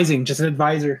there advising, just an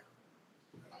advisor.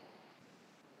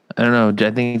 I don't know. I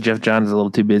think Jeff Johns is a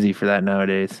little too busy for that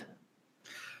nowadays.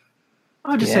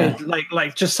 I'll just say,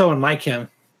 like just someone like him.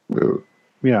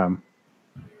 Yeah.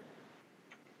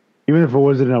 Even if it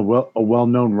wasn't a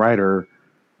well-known writer,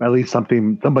 at least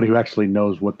somebody who actually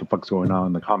knows what the fuck's going on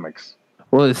in the comics.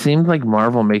 Well, it seems like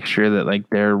Marvel makes sure that like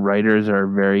their writers are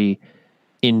very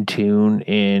in tune,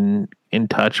 in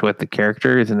touch with the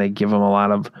characters, and they give them a lot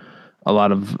of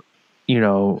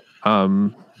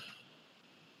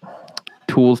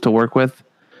tools to work with,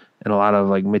 and a lot of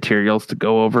like materials to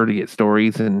go over to get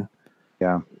stories and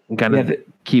kind of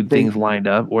keep things lined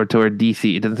up. Or to where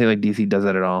DC, it doesn't seem like DC does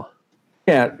that at all.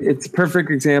 Yeah, it's a perfect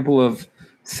example of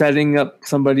setting up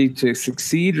somebody to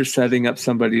succeed or setting up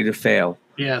somebody to fail.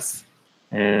 Yes.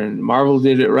 And Marvel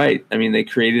did it right. I mean, they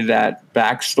created that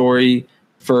backstory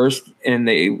first, and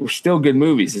they were still good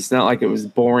movies. It's not like it was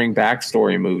boring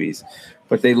backstory movies,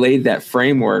 but they laid that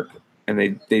framework, and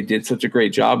they did such a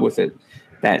great job with it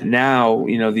that now,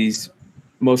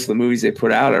 most of the movies they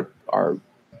put out are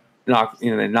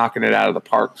they're knocking it out of the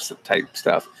park type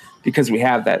stuff, because we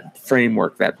have that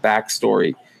framework, that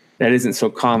backstory that isn't so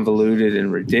convoluted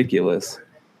and ridiculous.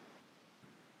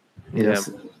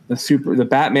 The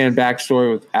Batman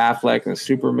backstory with Affleck and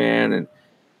Superman, and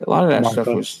a lot of that stuff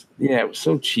was it was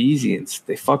so cheesy, and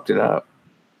they fucked it up.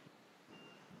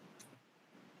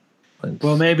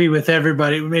 Well, maybe with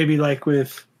everybody, maybe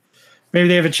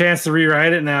they have a chance to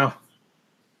rewrite it now.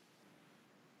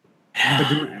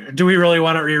 But do we really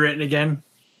want it rewritten again?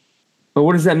 But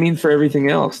what does that mean for everything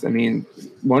else? I mean,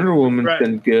 Wonder Woman's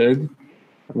been good.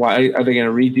 Why are they going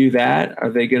to redo that? Are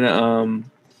they going to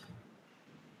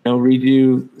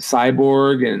redo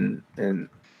Cyborg and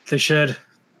they should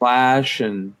Flash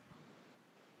and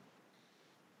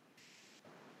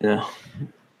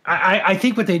I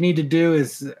think what they need to do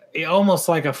is almost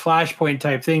like a Flashpoint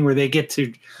type thing where they get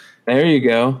to there you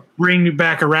go bring you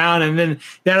back around, and then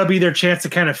that'll be their chance to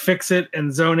kind of fix it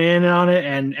and zone in on it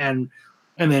and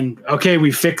then okay,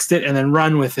 we fixed it, and then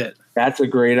run with it. That's a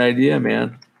great idea,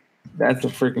 man. That's a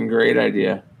freaking great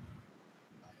idea.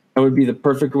 That would be the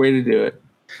perfect way to do it.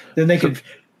 Then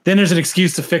then there's an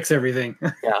excuse to fix everything.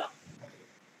 Yeah.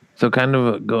 So kind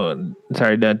of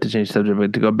sorry not to change the subject,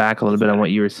 but to go back a little bit on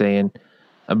what you were saying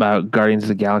about Guardians of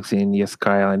the Galaxy, and yes,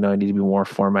 Kyle, I know I need to be more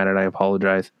formatted. I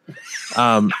apologize.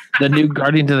 The new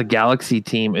Guardians of the Galaxy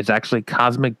team is actually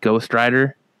Cosmic Ghost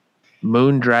Rider,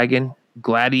 Moon Dragon,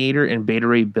 Gladiator, and Beta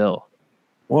Ray Bill.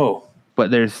 Whoa. But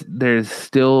there's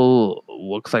still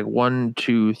looks like 1,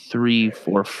 2, 3,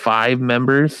 4, 5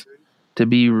 members to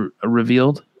be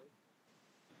revealed.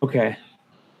 Okay.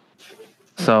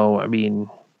 So I mean,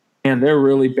 and they're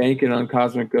really banking on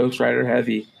Cosmic Ghost Rider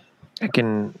heavy. I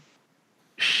can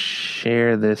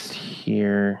share this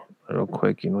here real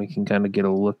quick, and we can kind of get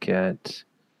a look at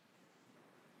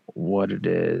what it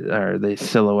is, or the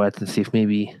silhouettes, and see if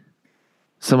maybe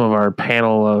some of our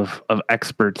panel of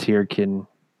experts here can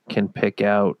pick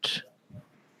out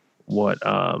what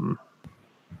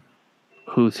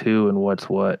who's who and what's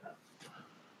what.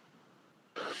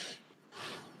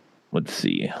 Let's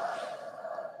see.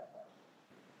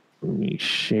 Let me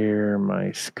share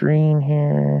my screen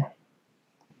here.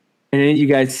 And then you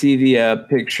guys see the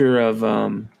picture of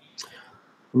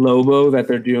Lobo that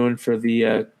they're doing for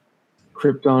the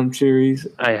Krypton series?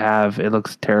 I have. It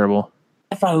looks terrible.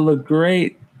 I thought it looked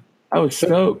great. I was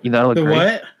stoked. You thought it looked great?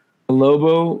 What? The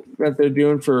Lobo that they're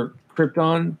doing for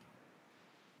Krypton.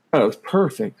 Oh, it was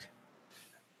perfect.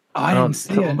 Oh, I didn't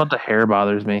see something it. about the hair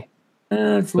bothers me.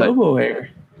 It's Lobo hair.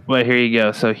 But here you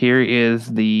go. So here is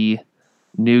the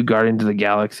new Guardians of the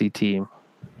Galaxy team.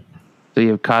 So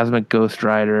you have Cosmic Ghost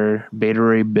Rider, Beta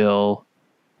Ray Bill.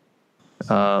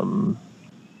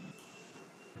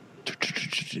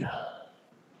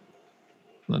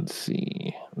 Let's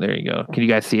see. There you go. Can you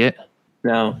guys see it?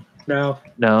 No.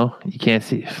 No, you can't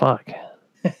see it. Fuck.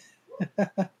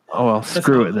 Oh well,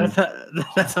 screw it then.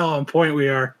 That's how on point we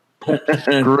are.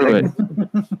 Screw it.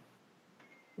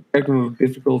 Technical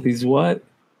difficulties, what?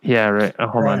 Yeah, right. Oh,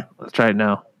 hold on. Let's try it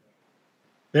now.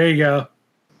 There you go.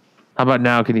 How about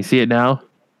now? Can you see it now?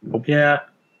 Yeah.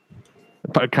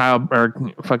 But Kyle or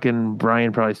fucking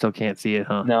Brian probably still can't see it,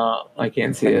 huh? No, I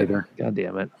can't see it. Either. God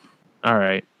damn it. All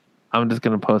right. I'm just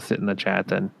going to post it in the chat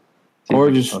then. See Or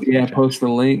if I can just, post it in the chat. post the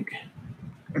link.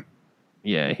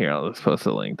 Yeah, here, I'll just post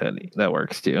a link. That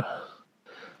works too.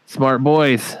 Smart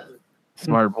boys.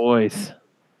 Smart boys.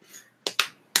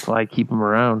 That's why I keep them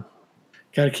around.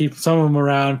 Got to keep some of them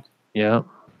around. Yeah.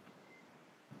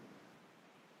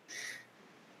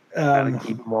 Gotta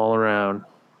keep them all around.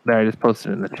 There, I just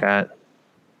posted it in the chat.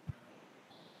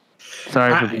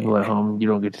 Sorry for people at home. You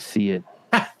don't get to see it.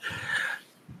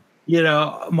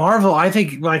 Marvel, I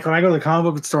think, like, when I go to the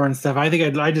comic book store and stuff, I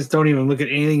think I just don't even look at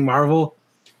anything Marvel.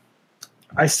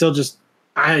 I still just,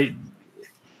 I'm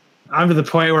to the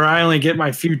point where I only get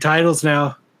my few titles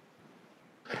now.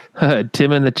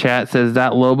 Tim in the chat says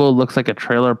that Lobo looks like a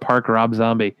trailer park Rob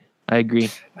Zombie. I agree.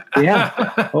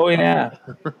 Yeah. Oh, yeah.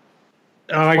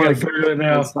 I got to figure it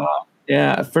now.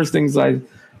 Yeah. One of the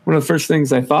first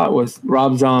things I thought was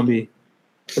Rob Zombie.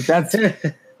 But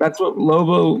that's what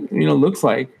Lobo, looks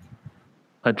like.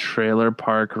 A trailer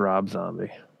park Rob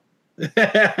Zombie.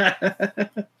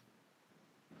 That's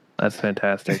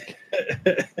fantastic.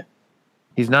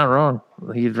 He's not wrong.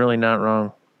 He's really not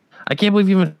wrong. I can't believe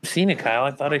you haven't seen it, Kyle.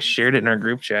 I thought I shared it in our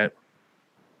group chat.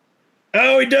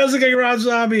 Oh, he does look like Rob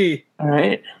Zombie. All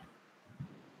right.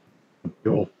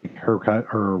 Cool. Haircut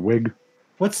or wig.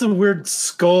 What's the weird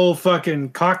skull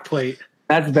fucking cockplate?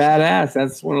 That's badass.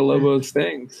 That's one of Lobo's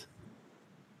things.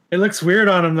 It looks weird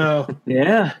on him, though.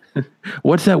 Yeah.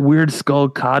 What's that weird skull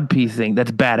codpiece thing?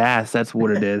 That's badass. That's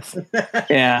what it is.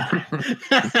 Yeah.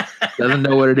 Doesn't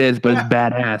know what it is, but it's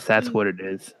badass. That's what it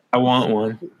is. I want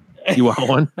one. You want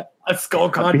one? A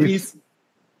skull codpiece?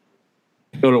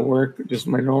 Go to work, just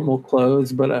my normal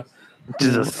clothes, but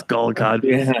Just a skull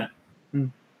codpiece. yeah.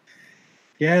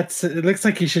 Yeah, it looks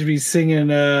like he should be singing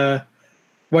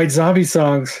White Zombie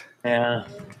songs. Yeah.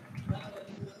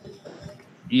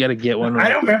 You got to get one. I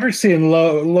don't remember seeing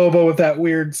Lobo with that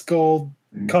weird skull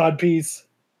codpiece.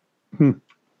 I'm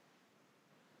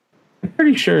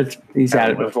pretty sure he's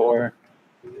had it before.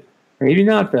 Maybe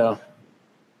not, though.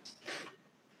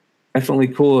 Definitely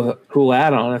cool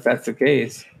add-on if that's the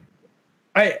case.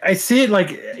 I see it like,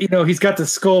 he's got the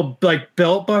skull like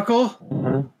belt buckle.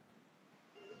 Uh-huh.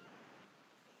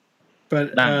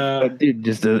 But dude,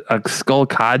 just a skull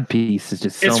cod piece is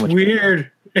just so it's much weird.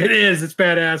 It is. It's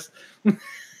badass.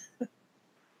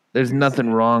 There's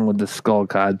nothing wrong with the skull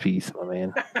cod piece, my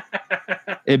man.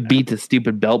 It beats a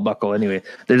stupid belt buckle anyway.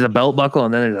 There's a belt buckle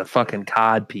and then there's a fucking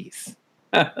cod piece.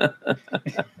 Both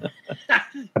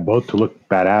to look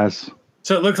badass.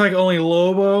 So it looks like only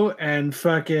Lobo and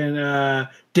fucking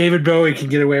David Bowie can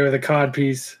get away with a cod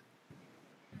piece.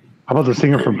 How about the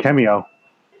singer from Cameo?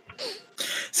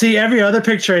 See, every other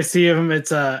picture I see of him,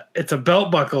 it's a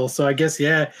belt buckle. So I guess,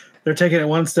 yeah, they're taking it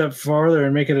one step farther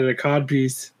and making it a cod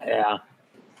piece. Yeah.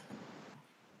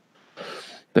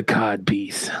 The cod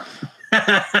piece.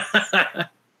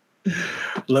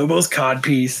 Lobo's cod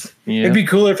piece. Yeah. It'd be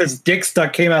cooler if his dick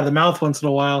came out of the mouth once in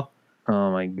a while.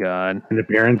 Oh my god. An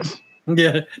appearance.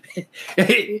 Yeah.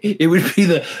 It would be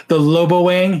the Lobo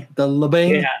Wang. The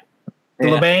Labang. Yeah. The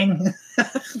Labang.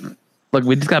 Look,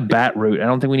 we just got bat root. I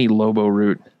don't think we need Lobo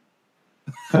root.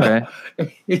 Okay.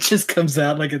 It just comes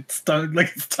out like its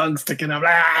tongue sticking out.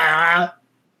 Ah!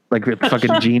 Like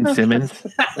fucking Gene Simmons.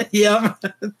 Yep.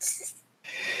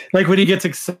 Like when he gets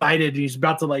excited and he's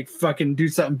about to like fucking do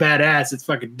something badass, his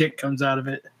fucking dick comes out of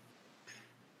it.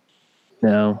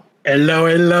 No.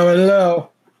 Hello.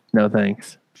 No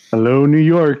thanks. Hello, New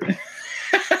York.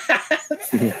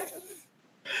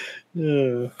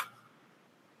 Yeah.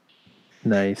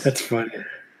 Nice. That's funny.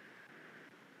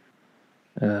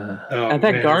 At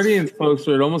that Guardians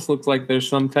poster, it almost looks like there's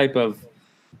some type of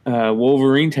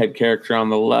Wolverine type character on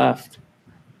the left.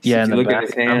 Yeah, So in if the you look at back.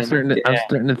 his hand, I'm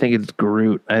starting to think it's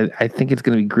Groot. I think it's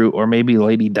going to be Groot or maybe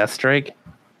Lady Deathstrike.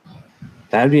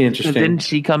 That'd be So interesting. didn't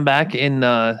she come back in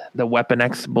the Weapon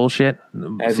X bullshit I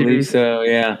believe series? so,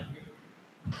 yeah.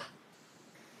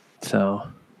 So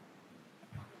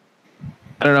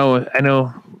I don't know. I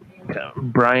know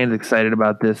Brian's excited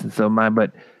about this, and so am I.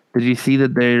 But did you see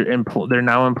that they're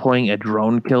now employing a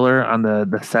drone killer on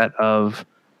the set of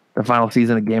the final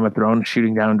season of Game of Thrones,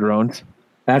 shooting down drones?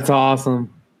 That's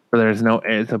awesome. So there's no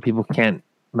so people can't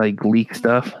like leak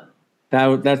stuff.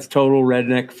 That's total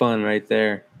redneck fun right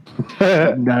there.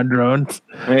 Not drones.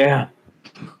 Yeah.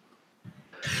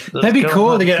 That'd be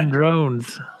cool to get some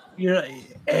drones.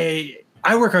 a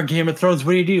I work on Game of Thrones.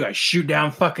 What do? I shoot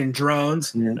down fucking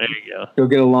drones. Yeah. There you go. Go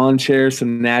get a lawn chair,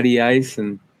 some natty ice,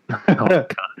 and Oh, God.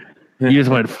 You just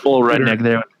went full redneck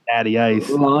there with natty ice.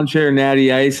 a lawn chair,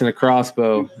 natty ice, and a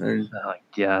crossbow, and Oh, my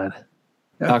God.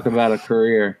 talk about a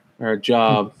career or a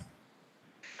job.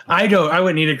 I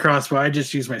wouldn't need a crossbow. I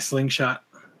just use my slingshot.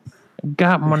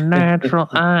 Got my natural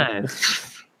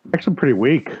eyes. Actually, pretty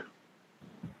weak.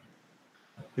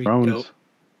 Drones.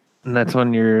 And that's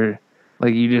when you're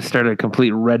like, you just start a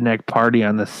complete redneck party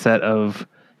on the set of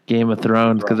Game of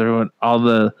Thrones because everyone, all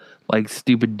the like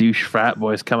stupid douche frat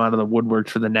boys come out of the woodworks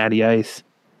for the natty ice.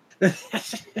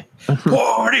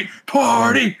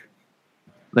 Party!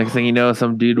 Next thing you know,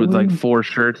 some dude with like 4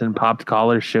 shirts and popped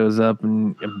collars shows up,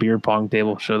 and a beer pong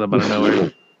table shows up out of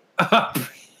nowhere.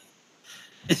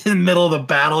 In the middle of the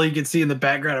battle, you can see in the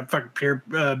background a fucking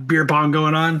beer pong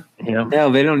going on. Yeah.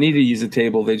 No, they don't need to use a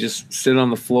table. They just sit on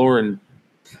the floor and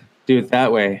do it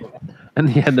that way.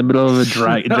 And in the middle of a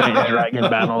giant dragon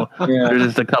battle, there's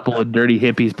just a couple of dirty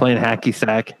hippies playing hacky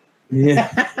sack. Yeah.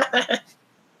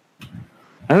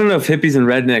 I don't know if hippies and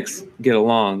rednecks get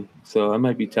along, so that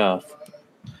might be tough.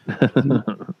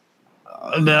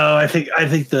 No, I think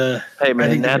the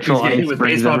natural ice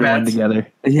brings everyone together.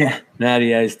 Yeah,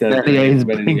 natty ice does. Natty ice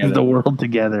brings the world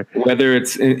together. Whether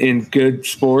it's in good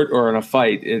sport or in a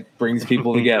fight, it brings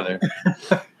people together.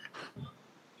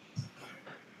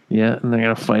 Yeah, and they're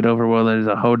gonna fight over whether there's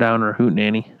a hoedown or a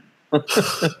hootenanny.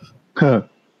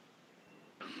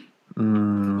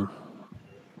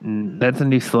 That's a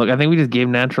new slogan. I think we just gave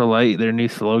Natural Light their new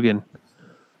slogan.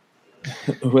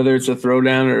 Whether it's a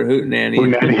throwdown or a hootenanny.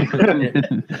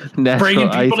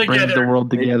 Natural ice brings the world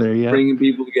together. Yeah, bringing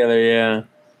people together. Yeah.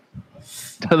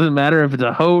 Doesn't matter if it's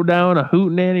a hoedown, a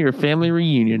hootenanny, or a family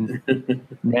reunion.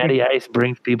 Natty Ice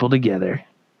brings people together.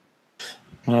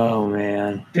 Oh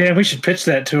man. Yeah, we should pitch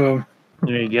that to him.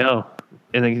 There you go.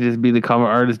 And it can just be the cover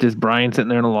artist, just Brian sitting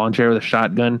there in a lawn chair with a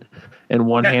shotgun, and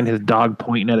one hand his dog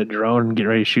pointing at a drone and getting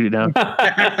ready to shoot it down.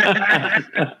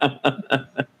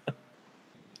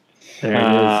 There it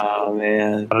is. Oh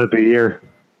man. Out of the year.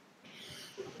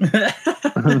 There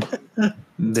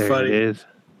funny. it is.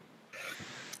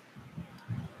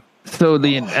 So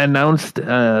they announced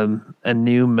a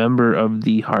new member of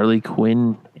the Harley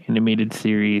Quinn animated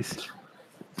series.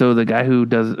 So the guy who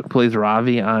plays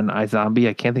Ravi on iZombie,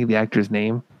 I can't think of the actor's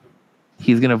name.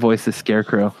 He's gonna voice the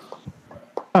Scarecrow.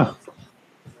 Huh.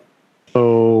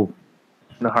 So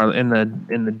In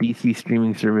the DC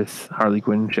streaming service Harley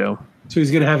Quinn show. So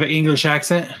he's gonna have an English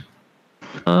accent.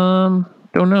 Don't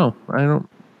know.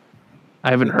 I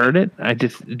haven't heard it. I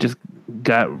just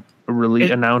got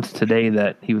announced today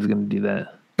that he was going to do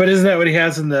that. But isn't that what he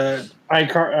has in the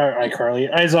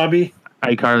iCarly, iZombie?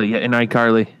 iCarly, yeah, in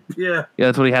iCarly. Yeah. Yeah,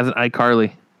 that's what he has in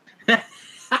iCarly. You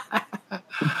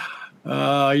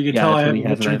can tell I haven't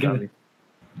been drinking.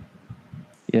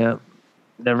 Yeah.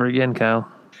 Never again,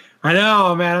 Kyle. I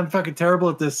know, man. I'm fucking terrible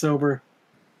at this sober.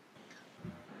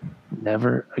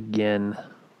 Never again.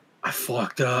 I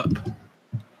fucked up.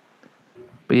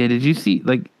 But yeah, did you see,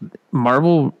 like,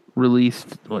 Marvel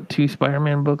released, 2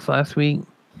 Spider-Man books last week?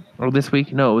 Or this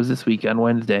week? No, it was this week on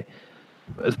Wednesday.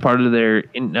 As part of their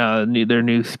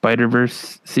new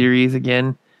Spider-Verse series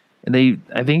again. And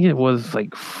I think it was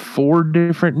like 4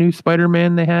 different new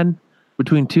Spider-Man they had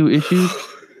between 2 issues.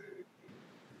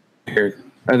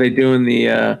 Are they doing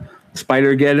the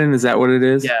Spider-Geddon? Is that what it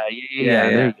is? Yeah.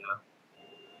 There you go.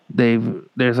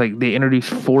 They introduced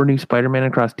 4 new Spider-Man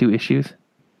across 2 issues.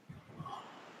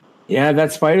 Yeah,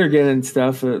 that Spider-Geddon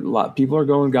stuff. A lot of people are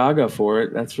going gaga for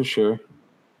it. That's for sure.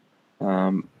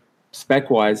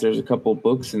 Spec-wise, there's a couple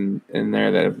books in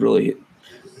there that have really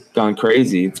gone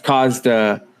crazy. It's caused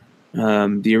the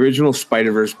original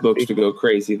Spider-Verse books to go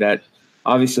crazy. That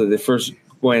obviously the first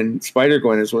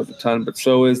Spider-Gwen is worth a ton, but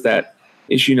so is that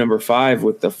issue number 5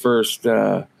 with the first.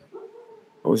 What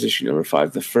was issue number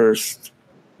 5? The first.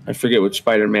 I forget which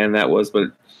Spider-Man that was,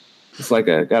 but it's like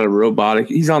got a robotic.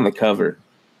 He's on the cover.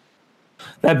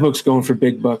 That book's going for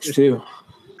big bucks too.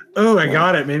 Oh, I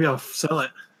got it. Maybe I'll sell it.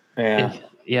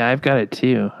 Yeah, I've got it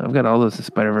too. I've got all those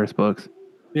Spider-Verse books.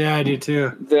 Yeah, I do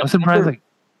too. I'm surprised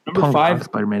number 5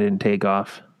 Spider-Man didn't take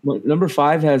off. Number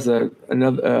 5 has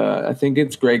another. I think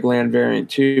it's Greg Land variant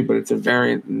too, but it's a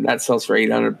variant and that sells for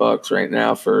 $800 right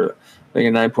now. For like a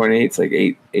 9.8, it's like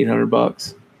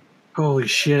 $800. Holy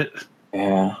shit!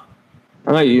 Yeah,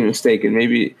 I might be mistaken.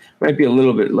 Maybe it might be a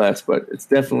little bit less, but it's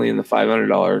definitely in the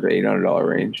 $500 to $800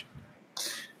 range.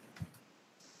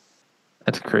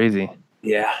 That's crazy.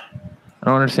 Yeah, I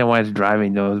don't understand why it's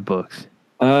driving those books.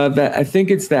 I think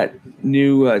it's that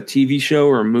new TV show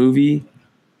or movie.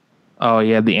 Oh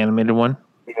yeah, the animated one.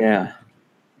 Yeah.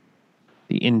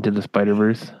 The Into the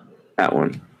Spider-Verse. That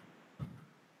one.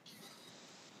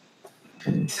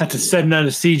 Have to send out a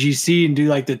CGC and do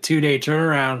like the 2-day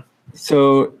turnaround.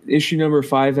 So issue number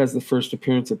 5 has the first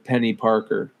appearance of Penny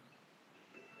Parker.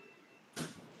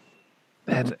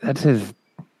 That's his.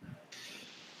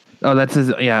 Oh, that's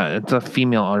his. Yeah, it's a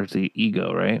female alter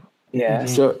ego, right? Yeah.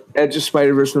 So Edge of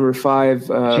Spider-Verse number 5.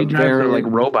 She drives a like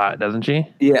robot, doesn't she?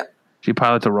 Yeah. She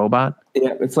pilots a robot.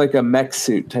 Yeah, it's like a mech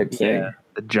suit type thing. Yeah,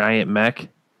 the giant mech.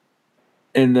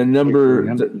 And the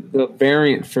the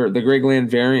variant for the Greg Land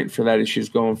variant for that issue is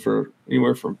going for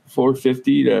anywhere from $450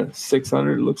 to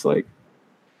 $600. It looks like.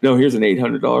 No, here's an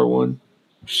 $800 one.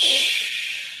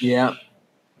 Yeah.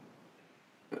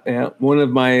 Yeah. One of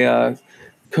my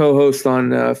co-hosts on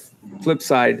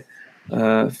Flipside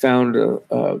found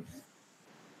a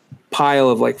pile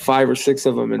of like 5 or 6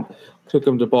 of them and took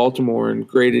them to Baltimore and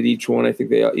graded each one. I think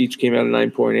they each came out at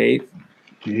 9.8.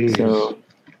 Jeez. So,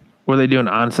 were they doing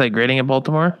on-site grading in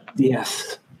Baltimore?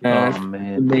 yes. Oh,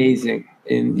 man. Amazing.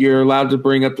 And you're allowed to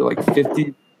bring up to like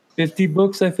 50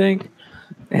 books, I think.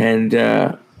 And,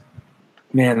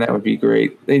 man, that would be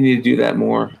great. They need to do that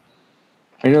more.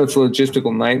 I know it's a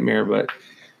logistical nightmare, but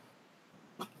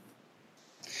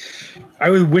I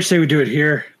would wish they would do it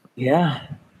here. yeah.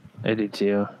 I do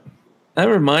too. That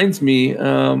reminds me,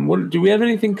 do we have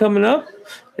anything coming up?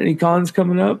 Any cons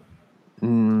coming up?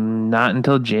 Not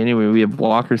until January. We have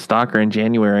Walker Stalker in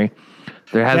January.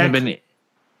 There hasn't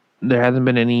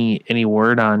been any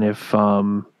word on if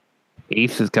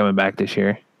Ace is coming back this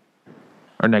year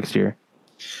or next year.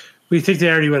 We think they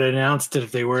already would have announced it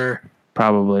if they were.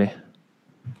 Probably.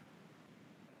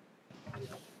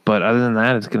 But other than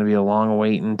that, it's going to be a long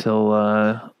wait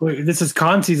until. This is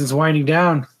con season's winding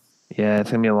down. Yeah,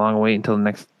 it's going to be a long wait until the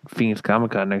next Phoenix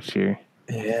Comic-Con next year.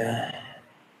 Yeah.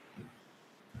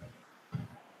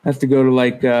 Have to go to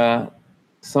like what's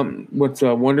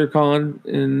WonderCon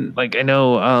in like I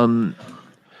know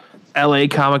LA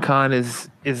Comic-Con is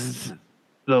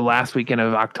the last weekend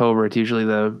of October. It's usually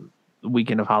the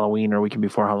weekend of Halloween or weekend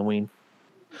before Halloween.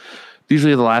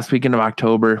 Usually the last weekend of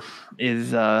October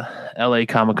is LA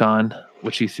Comic-Con,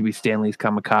 which used to be Stanley's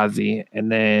Kamikaze. And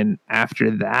then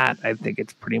after that, I think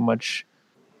it's pretty much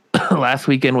last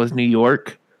weekend was New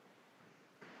York.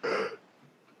 And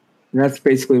that's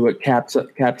basically what caps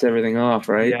everything off,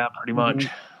 right? Yeah, pretty much.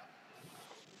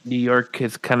 New York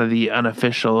is kind of the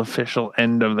official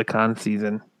end of the con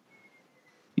season.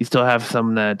 You still have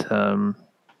some that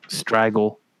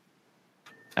straggle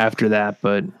after that,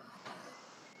 but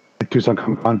Tucson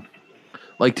Comic Con.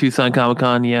 Like Tucson Comic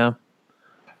Con, yeah.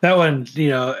 That one,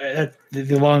 the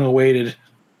long awaited.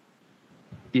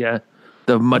 Yeah,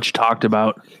 the much talked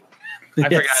about.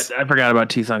 Yes. I forgot about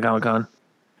Tucson Comic Con.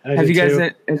 Have you guys?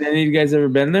 Has any of you guys ever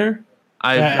been there?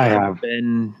 I have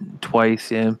been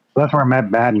twice. Yeah. That's where I met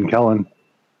Matt and Kellen.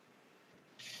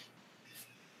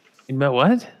 You met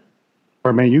what?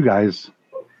 Where I met you guys.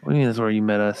 What do you mean? That's where you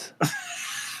met us?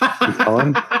 With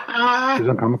Kellen.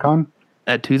 Tucson Comic Con.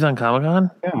 At Tucson Comic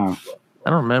Con? Yeah. I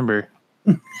don't remember.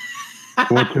 We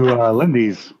went to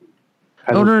Lindy's.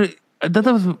 Oh no! I thought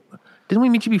that was. Didn't we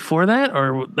meet you before that,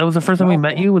 or that was the first time we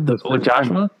met you with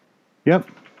Joshua? Yep.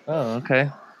 Oh, okay.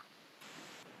 I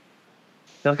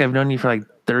feel like I've known you for like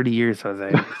 30 years,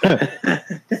 Jose.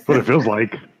 That's what it feels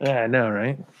like. Yeah, I know,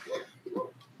 right?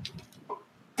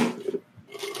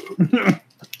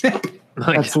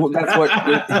 That's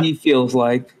what he feels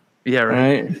like. Yeah,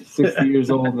 right. 60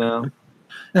 years old now.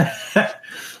 Yeah,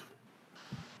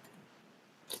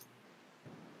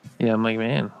 I'm like,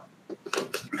 man.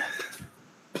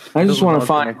 I just want to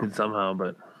find somehow,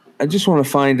 but I just want to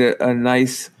find a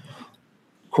nice,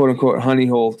 quote unquote, honey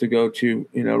hole to go to.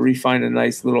 Refine a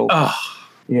nice little.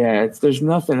 Yeah, there's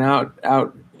nothing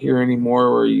out here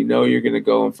anymore where you're going to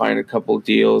go and find a couple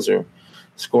deals or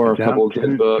score a couple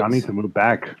good books. I need to move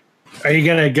back. Are you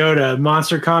going to go to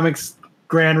Monster Comics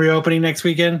grand reopening next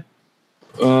weekend?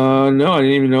 No, I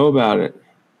didn't even know about it.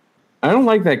 I don't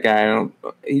like that guy.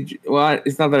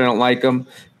 It's not that I don't like him.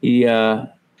 He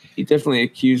definitely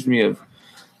accused me of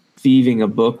thieving a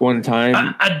book one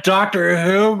time. A Doctor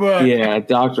Who book? Yeah, a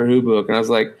Doctor Who book. And I was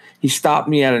like, he stopped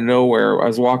me out of nowhere. I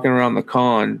was walking around the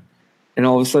con, and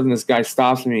all of a sudden this guy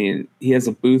stops me, and he has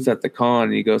a booth at the con,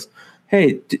 and he goes,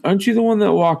 "Hey, aren't you the one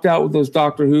that walked out with those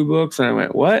Doctor Who books?" And I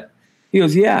went, "What?" He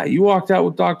goes, "Yeah, you walked out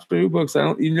with Doctor Who books.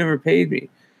 You never paid me."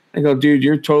 I go, "Dude,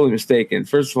 you're totally mistaken.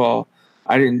 First of all,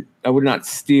 I would not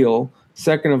steal.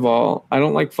 Second of all, I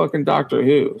don't like fucking Doctor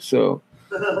Who." So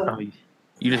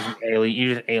you just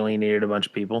alienated a bunch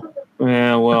of people.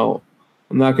 Yeah, well,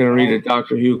 I'm not going to read a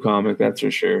Doctor Who comic, that's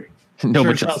for sure. No,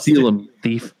 but you'll steal them,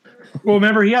 thief. Well,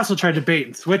 remember, he also tried to bait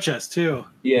and switch us too.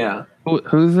 Yeah.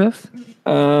 Who's this?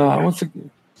 What's it?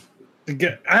 I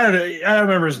don't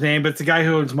remember his name, but it's the guy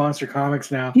who owns Monster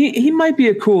Comics now. He might be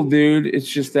a cool dude. It's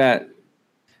just that,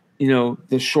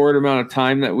 the short amount of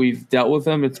time that we've dealt with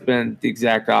him, it's been the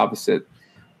exact opposite.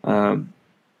 The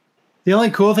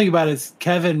only cool thing about it is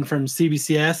Kevin from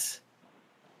CBCS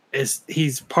is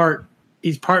he's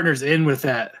partners in with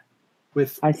that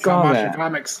with I saw Monster that.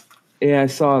 Comics. Yeah, I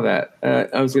saw that.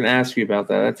 I was going to ask you about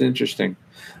that. That's interesting.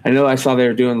 I know I saw they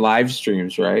were doing live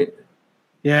streams, right?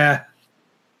 Yeah.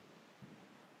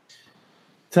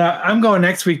 So I'm going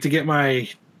next week to get my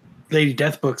Lady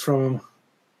Death books from him.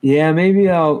 Yeah, maybe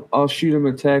I'll shoot him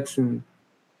a text and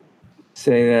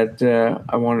say that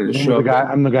I wanted to show up.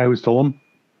 I'm the guy who stole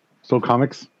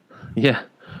comics. Yeah.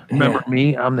 Remember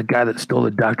me? I'm the guy that stole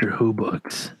the Doctor Who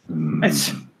books.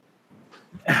 That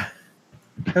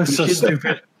was so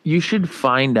stupid. You should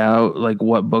find out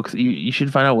what books you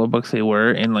should find out what books they were,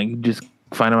 and just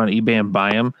find them on eBay and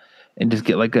buy them, and just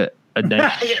get a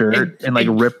nice shirt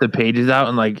and rip the pages out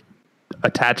and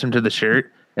attach them to the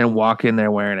shirt and walk in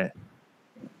there wearing it.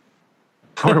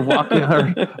 Or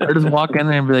or just walk in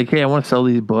there and be like, "Hey, I want to sell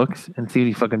these books," and see what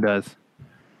he fucking does.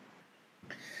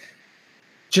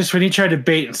 Just when he tried to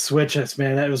bait and switch us,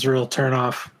 man, that was a real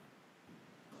turnoff.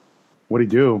 What'd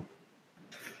he do?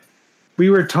 We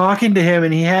were talking to him,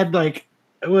 and he had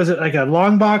was it a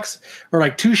long box or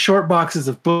two short boxes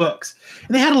of books,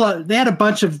 and they had a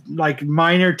bunch of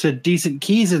minor to decent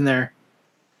keys in there,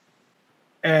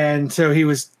 and so he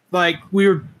was he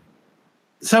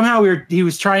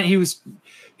was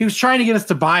trying to get us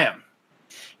to buy them,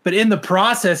 but in the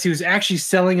process he was actually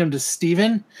selling them to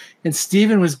Steven, and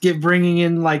Steven was bringing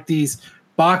in these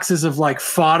boxes of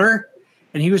fodder,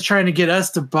 and he was trying to get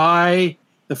us to buy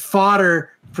the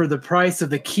fodder for the price of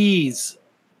the keys.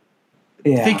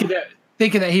 Yeah.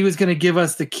 Thinking that he was going to give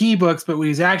us the key books, but what he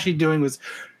was actually doing was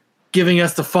giving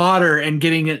us the fodder and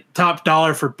getting it top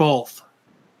dollar for both.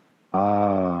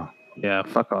 Yeah,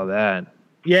 fuck all that.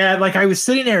 Yeah, I was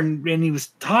sitting there and he was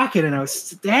talking, and I was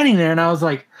standing there, and I was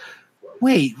like,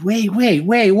 wait,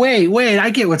 I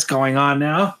get what's going on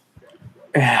now.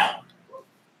 Yeah,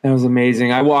 that was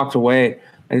amazing. I walked away.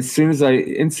 As soon as I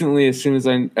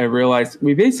realized,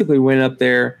 we basically went up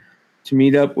there to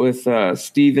meet up with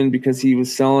Steven because he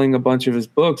was selling a bunch of his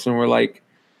books, and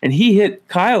and he hit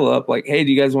Kyle up hey,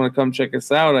 do you guys want to come check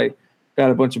us out? I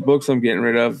got a bunch of books I'm getting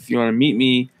rid of. If you want to meet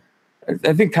me,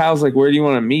 I think Kyle's where do you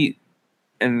want to meet?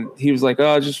 And he was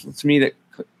just let's meet at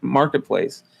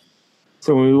Marketplace.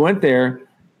 So when we went there,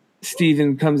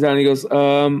 Steven comes down and he goes,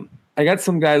 I got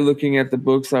some guy looking at the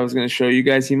books I was going to show you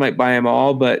guys. He might buy them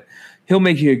all, but he'll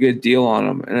make you a good deal on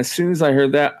them. And as soon as I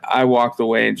heard that, I walked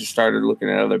away and just started looking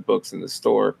at other books in the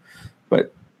store.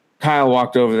 But Kyle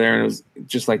walked over there, and it was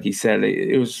just like he said,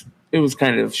 it was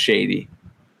kind of shady.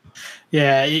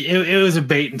 Yeah, it was a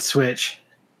bait and switch.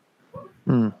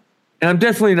 And I'm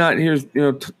definitely not here,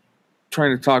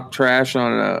 trying to talk trash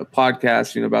on a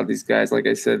podcast, about these guys. Like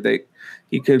I said,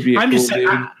 he could be. I'm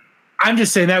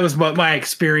just saying that was what my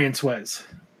experience was.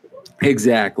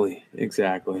 Exactly.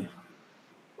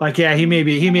 Yeah, he may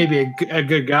be a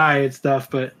good guy and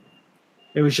stuff, but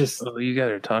it was just. Oh, you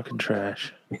guys are talking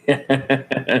trash.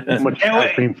 Much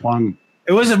being flung.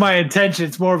 It wasn't my intention.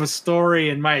 It's more of a story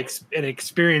and an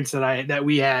experience that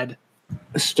we had.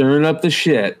 Stirring up the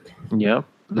shit. Yep,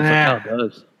 that's how it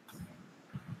does.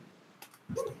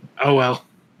 Oh well.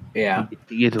 Yeah.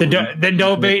 Then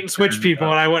don't bait and switch people,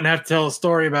 and I wouldn't have to tell a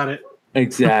story about it.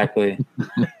 Exactly.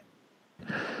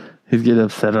 He's getting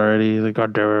upset already. He's like,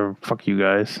 God damn, fuck you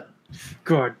guys.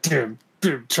 God damn,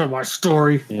 tell my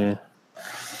story. Yeah.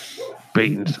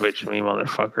 Bait and switch me,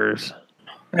 motherfuckers.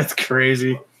 That's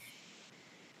crazy.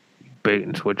 Bait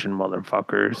and switching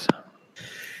motherfuckers.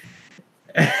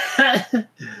 I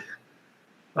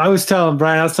was telling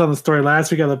the story last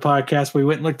week on the podcast. We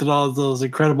went and looked at all of those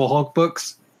Incredible Hulk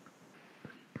books.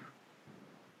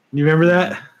 You remember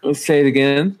that? Let's say it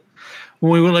again.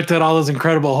 When we went and looked at all those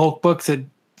Incredible Hulk books,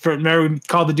 remember we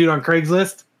called the dude on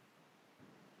Craigslist?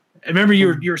 I remember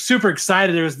you were super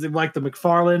excited. There was the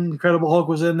McFarlane Incredible Hulk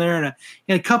was in there, and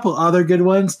a couple other good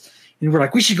ones. And we're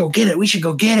like, we should go get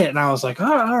it. And I was like, oh,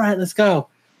 all right, let's go.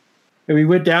 And we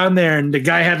went down there, and the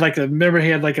guy had remember he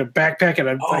had a backpack and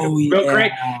a milk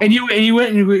crate. And you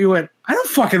went, I don't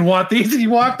fucking want these. And you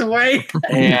walked away.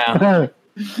 Yeah.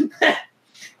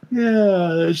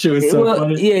 Yeah, that shit was so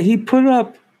funny. Yeah, he put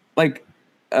up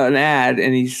an ad,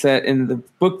 and he said, in the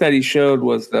book that he showed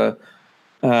was the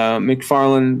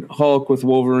McFarlane Hulk with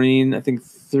Wolverine, I think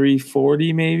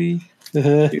 340 maybe.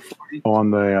 340.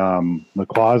 On the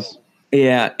claws.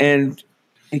 Yeah, and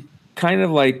kind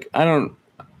of like I don't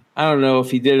know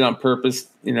if he did it on purpose,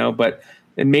 but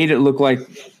it made it look like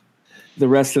the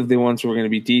rest of the ones were going to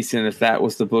be decent if that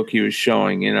was the book he was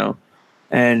showing,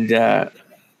 and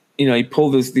he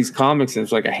pulled these comics and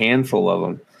it's like a handful of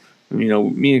them.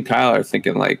 Me and Kyle are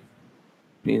thinking like,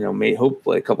 may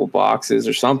hopefully a couple boxes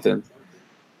or something.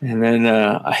 And then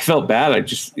I felt bad. I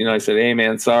just, I said, "Hey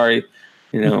man, sorry.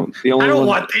 The only I don't one,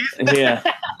 want these." Yeah.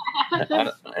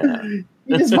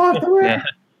 You just walked away. Yeah.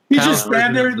 You just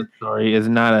stand there. The story is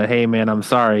not a "Hey man, I'm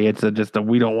sorry." It's just a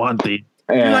 "We don't want these."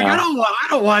 You're like, I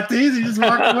don't want these. You just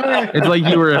walked away. It's like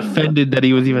you were offended that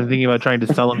he was even thinking about trying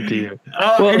to sell them to you.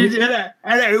 Oh, and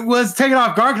it was taken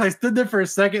off guard because I stood there for a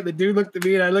second. The dude looked at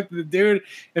me, and I looked at the dude,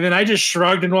 and then I just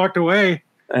shrugged and walked away.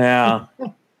 Yeah.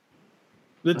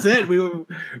 That's it.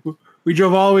 We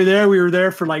drove all the way there. We were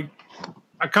there for like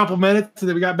a couple minutes, and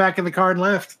then we got back in the car and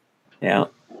left. Yeah.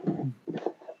 Oh,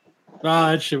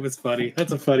 that shit was funny.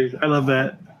 That's funny. I love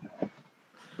that.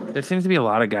 There seems to be a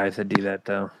lot of guys that do that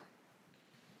though.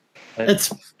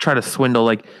 It's Try to swindle,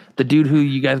 like the dude who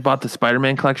you guys bought the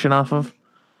Spider-Man collection off of.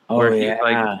 Oh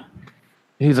yeah.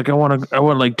 He's like, I want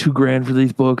like $2,000 for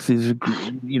these books. These are,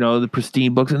 the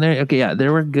pristine books in there. Okay, yeah,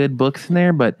 there were good books in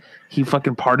there, but he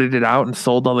fucking parted it out and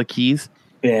sold all the keys.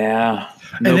 Yeah.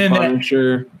 And then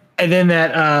Punisher. And then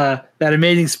that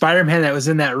Amazing Spider-Man that was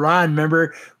in that run,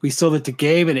 remember, we sold it to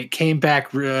Gabe and it came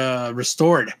back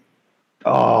restored.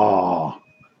 Oh.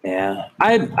 Yeah.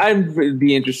 I'd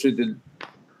be interested to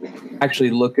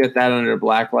actually look at that under a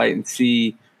black light and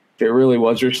see if it really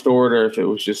was restored or if it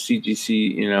was just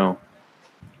CGC,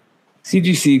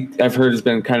 CGC, I've heard, has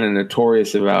been kind of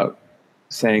notorious about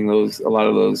saying a lot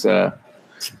of those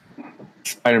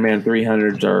Spider-Man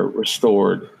 300s are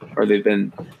restored or they've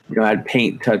been, had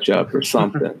paint touch up or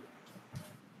something.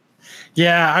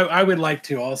 Yeah, I would like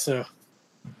to also.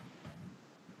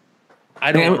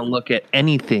 I don't want to look at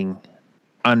anything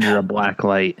under a black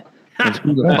light.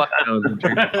 Who the fuck knows what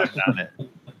you're gonna find on it?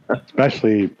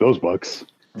 Especially those books.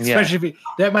 Especially if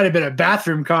that might have been a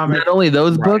bathroom comic. Not only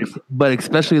those books, but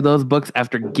especially those books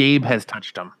after Gabe has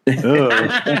touched them.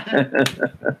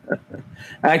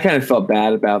 I kind of felt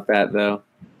bad about that, though.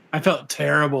 I felt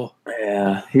terrible.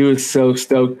 Yeah, he was so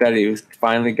stoked that he was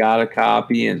finally got a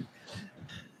copy and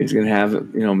he was going to have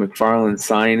McFarlane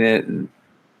sign it. And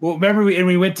well, remember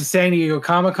we went to San Diego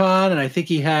Comic-Con and I think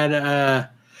he had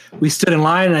we stood in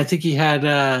line and I think he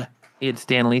had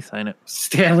Stan Lee sign it.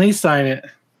 Stan Lee sign it.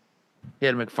 He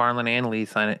had McFarlane and Lee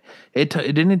sign it. It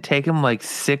didn't take him like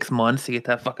 6 months to get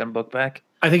that fucking book back.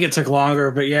 I think it took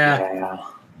longer, but yeah.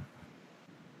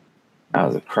 That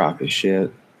was a crock of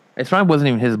shit. It probably wasn't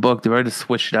even his book. They already just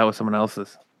switched it out with someone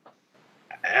else's.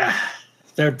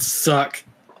 That suck.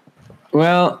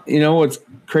 Well, what's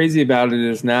crazy about it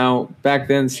is now, back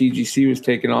then CGC was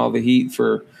taking all the heat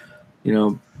for,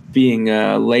 being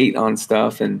late on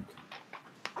stuff, and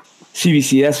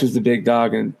CBCS was the big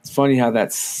dog, and it's funny how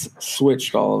that's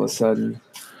switched all of a sudden.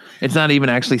 It's not even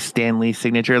actually Stan Lee's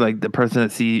signature. Like the person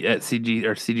at CG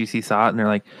or CGC saw it, and they're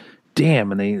like,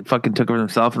 "Damn!" And they fucking took it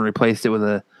themselves and replaced it with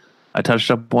a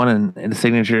touched up one, and the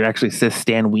signature actually says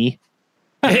Stan Wee.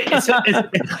 It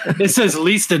says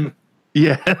Leaston.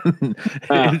 Yeah.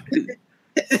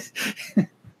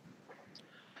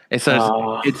 It says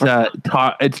it's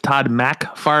Todd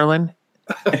McFarlane.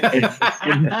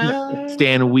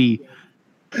 Stan Wee.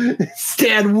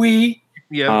 Stan Wee.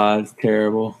 Yeah. It's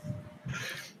terrible.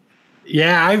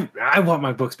 Yeah, I want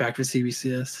my books back for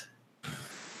CBCS.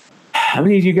 How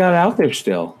many have you got out there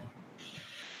still?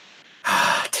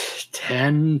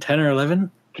 10 or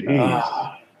 11.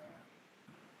 Jeez.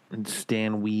 And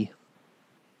Stan Wee.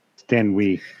 Stan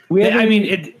Wee. I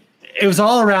mean, it was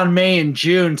all around May and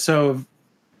June, so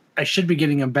I should be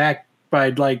getting them back by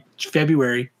like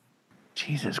February.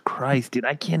 Jesus Christ, dude!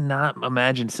 I cannot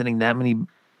imagine sitting that many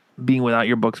being without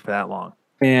your books for that long.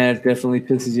 Yeah, it definitely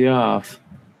pisses you off.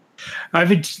 I've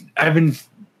been.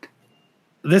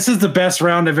 This is the best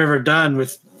round I've ever done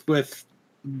with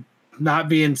not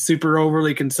being super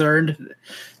overly concerned.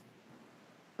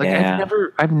 Like yeah.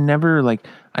 I've never like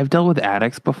I've dealt with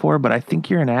addicts before, but I think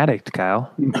you're an addict,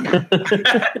 Kyle. And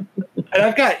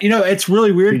I've got it's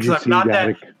really weird because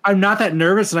I'm not that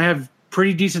nervous, and I have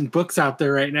pretty decent books out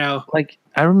there right now. Like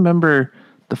I remember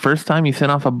the first time you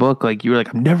sent off a book, like you were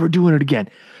like, "I'm never doing it again.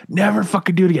 Never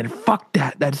fucking do it again. Fuck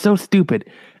that. That's so stupid."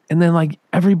 And then like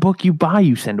every book you buy,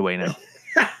 you send away now.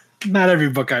 Not every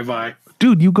book I buy.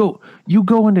 Dude, you go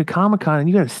into Comic-Con and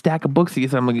you got a stack of books.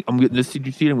 I'm getting this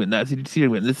CGC, I'm getting that CGC,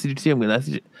 I'm getting this CGC, I'm getting that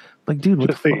CGC. Like, dude,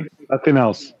 what the fuck? Nothing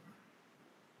else.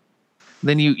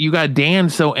 Then you got Dan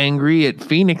so angry at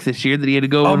Phoenix this year that he had to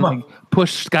go and like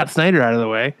pushed Scott Snyder out of the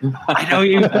way. I know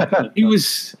he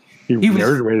was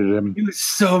irritated him. He was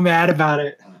so mad about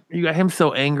it. You got him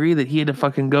so angry that he had to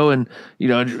fucking go and,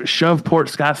 shove poor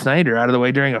Scott Snyder out of the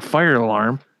way during a fire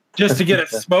alarm. Just to get a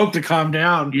smoke to calm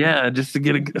down. Yeah, just to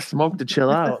get a smoke to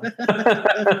chill out.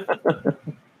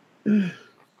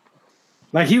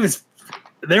 Like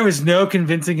there was no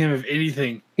convincing him of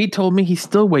anything. He told me he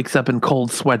still wakes up in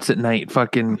cold sweats at night,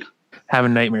 fucking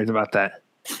having nightmares about that.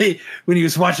 When he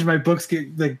was watching my books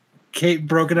get the cape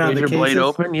broken out of the cases. Blade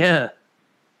open, yeah.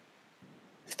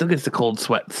 Still gets the cold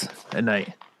sweats at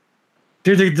night.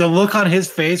 Dude, the look on his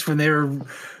face when they were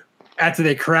after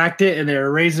they cracked it and they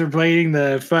were razor blading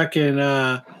the fucking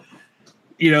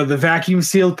the vacuum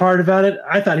sealed part about it,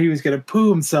 I thought he was gonna poo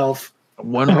himself.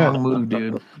 One wrong move,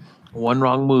 dude. One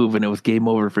wrong move and it was game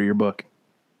over for your book.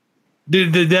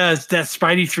 Dude, that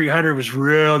Spidey 300 was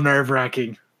real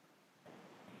nerve-wracking.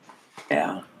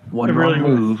 Yeah. One wrong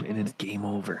move and it's game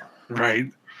over.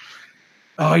 Right.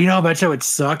 Oh, I bet you it would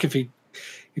suck if he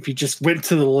just went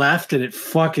to the left and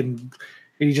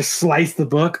he just sliced the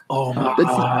book. Oh my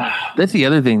God. That's the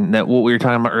other thing that what we were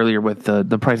talking about earlier with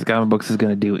the price of comic books is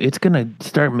going to do. It's going to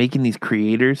start making these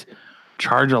creators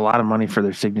charge a lot of money for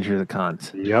their signatures at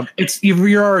cons. Yep.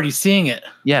 You're already seeing it.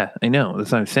 Yeah, I know.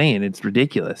 That's what I'm saying. It's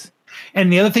ridiculous.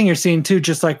 And the other thing you're seeing too,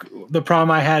 just like the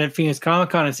problem I had at Phoenix Comic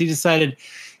Con, is he decided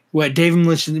David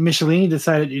Michelini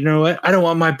decided, you know what? I don't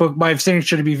want my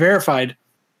signature to be verified.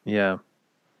 Yeah.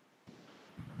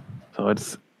 So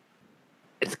it's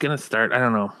gonna start. I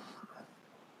don't know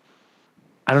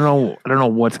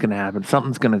what's gonna happen.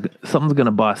 Something's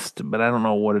gonna bust, but I don't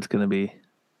know what it's gonna be.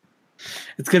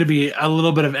 It's gonna be a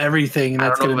little bit of everything, and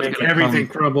that's gonna make everything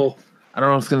crumble. I don't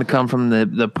know if it's gonna come from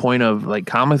the point of like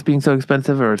comics being so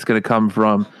expensive, or it's gonna come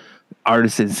from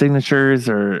artists' signatures,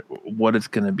 or what it's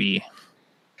gonna be.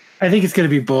 I think it's gonna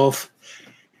be both.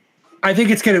 I think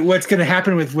what's going to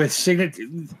happen with what's going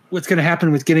to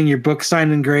happen with getting your book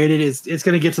signed and graded is it's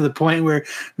going to get to the point where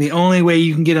the only way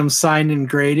you can get them signed and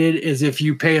graded is if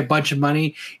you pay a bunch of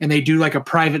money and they do like a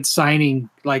private signing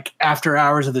like after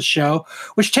hours of the show,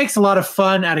 which takes a lot of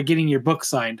fun out of getting your book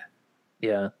signed.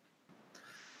 Yeah.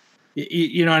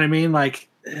 You know what I mean? Like,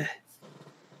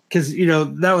 because,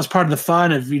 that was part of the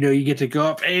fun of, you get to go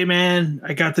up, hey man,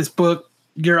 I got this book.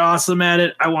 You're awesome at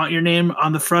it. I want your name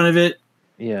on the front of it.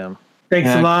 Yeah. Thanks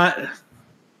a lot.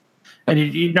 And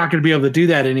you're not going to be able to do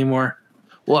that anymore.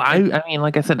 Well, I mean,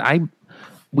 like I said,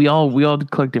 we all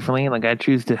click differently. Like I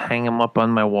choose to hang them up on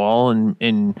my wall and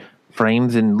in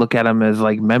frames and look at them as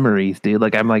like memories, dude.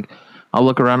 Like I'll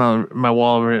look around on my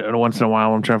wall once in a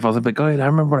while when I'm trying to fall asleep. Like, oh, I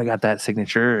remember when I got that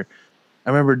signature. I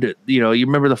remember, you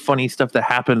remember the funny stuff that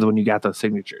happens when you got those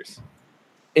signatures.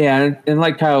 Yeah, and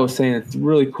like Kyle was saying, it's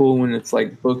really cool when it's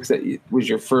like books that was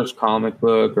your first comic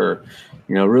book, or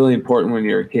really important when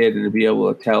you're a kid, and to be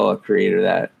able to tell a creator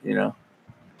that,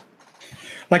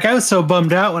 Like I was so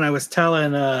bummed out when I was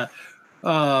telling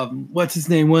what's his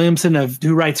name, Williamson,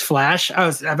 who writes Flash. I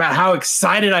was about how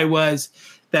excited I was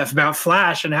about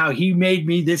Flash and how he made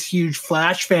me this huge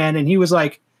Flash fan, and he was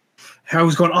like, I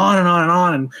was going on and on and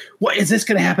on, and what is this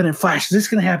going to happen in Flash? Is this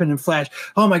going to happen in Flash?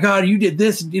 Oh my God, you did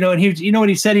this, and he, what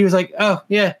he said? He was like, oh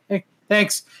yeah, hey,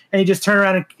 thanks, and he just turned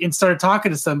around and started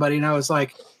talking to somebody, and I was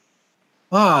like,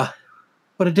 what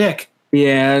a dick.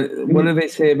 Yeah, what do they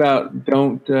say about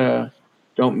don't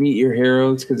meet your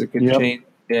heroes because it could change?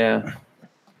 Yeah,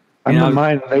 I'm not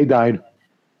mine. They died.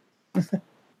 But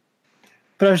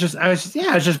I was just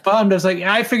bummed. I was like,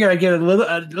 I figured I'd get a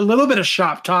little bit of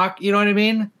shop talk. You know what I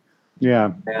mean?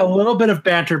 Yeah. A little bit of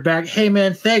banter back. Hey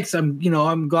man, thanks.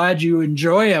 I'm glad you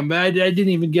enjoy them. I didn't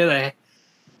even get a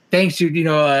thanks.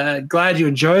 Glad you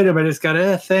enjoyed them. I just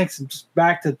got thanks. And just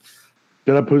back to.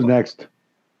 Shut up. Who's next?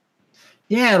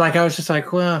 Yeah, like I was just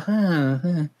like, well,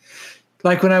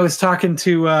 like when I was talking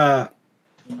to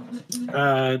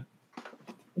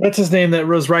what's his name that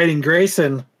was writing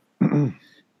Grayson. I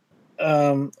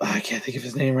can't think of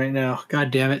his name right now.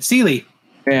 God damn it, Seeley.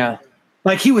 Yeah.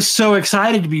 Like he was so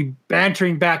excited to be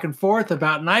bantering back and forth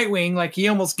about Nightwing, like he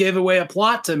almost gave away a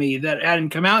plot to me that hadn't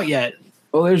come out yet.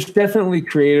 Well, there's definitely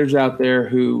creators out there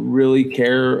who really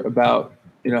care about,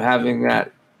 having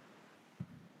that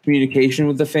communication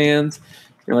with the fans.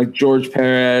 Like George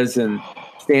Perez and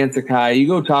Stan Sakai. You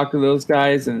go talk to those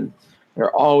guys and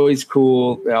they're always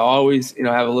cool. They always,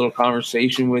 have a little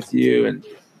conversation with you. And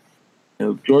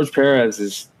George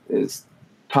Perez is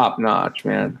top notch,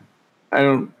 man.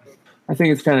 I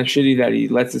think it's kind of shitty that he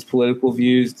lets his political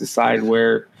views decide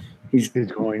where he's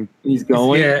going.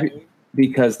 Yeah.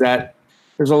 Because there's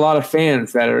a lot of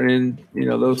fans that are in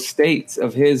those states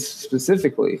of his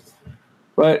specifically.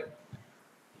 But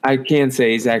I can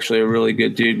say he's actually a really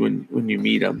good dude when you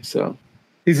meet him. So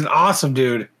he's an awesome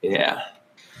dude. Yeah.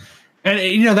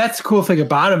 And that's the cool thing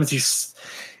about him is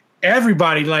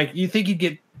everybody, like, you think he'd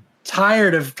get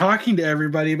tired of talking to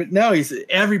everybody, but no, he's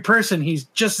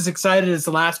just as excited as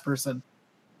the last person.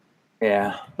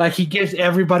 Yeah. Like, he gives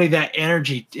everybody that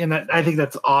energy, and I think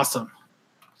that's awesome.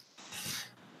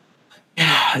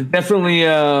 Yeah, it definitely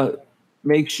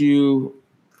makes you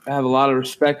have a lot of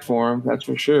respect for him, that's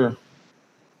for sure.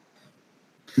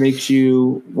 Makes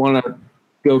you want to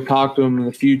go talk to him in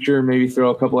the future, maybe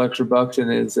throw a couple extra bucks in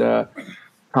his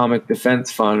comic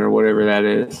defense fund or whatever that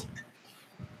is.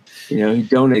 He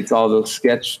donates all those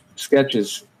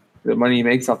sketches, the money he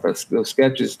makes off those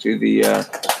sketches to the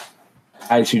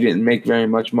guys who didn't make very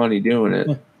much money doing it.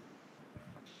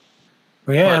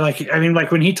 Well, yeah,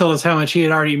 like when he told us how much he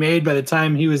had already made by the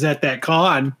time he was at that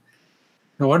con.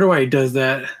 No wonder why he does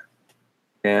that.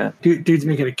 Yeah. Dude's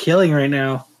making a killing right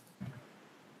now.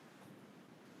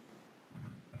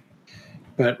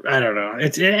 But I don't know.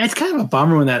 It's kind of a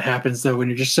bummer when that happens, though, when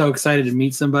you're just so excited to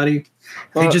meet somebody.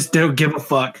 They just don't give a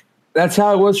fuck. That's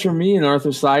how it was for me in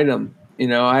Arthur Sidem.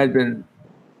 I had been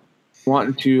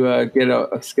wanting to get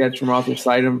a sketch from Arthur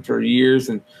Sidem for years,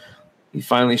 and he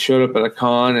finally showed up at a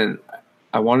con, and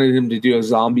I wanted him to do a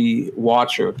zombie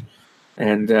watcher.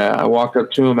 And I walked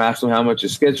up to him, asked him how much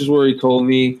his sketches were. He told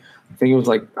me, I think it was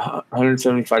like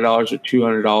 $175 or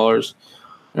 $200.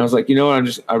 And I was like, you know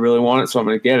what? I really want it, so I'm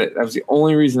going to get it. That was the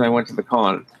only reason I went to the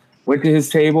con. Went to his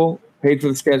table, paid for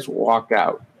the sketch, walked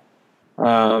out.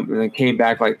 And then came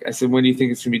back. Like I said, when do you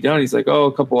think it's going to be done? He's like,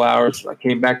 a couple hours. I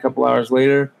came back a couple hours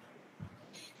later.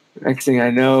 Next thing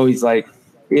I know, he's like,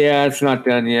 yeah, it's not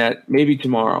done yet. Maybe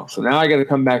tomorrow. So now I got to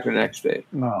come back the next day.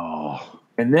 Oh.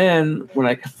 And then when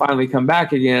I finally come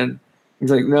back again, he's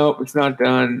like, nope, it's not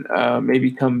done. Maybe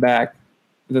come back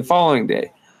the following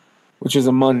day, which is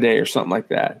a Monday or something like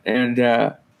that. And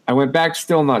I went back,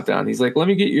 still not done. He's like, let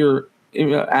me get your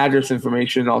address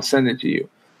information. I'll send it to you.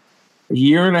 A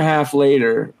year and a half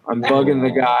later, I'm bugging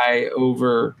the guy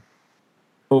over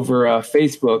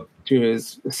Facebook to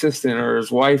his assistant or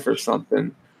his wife or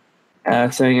something,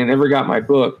 saying I never got my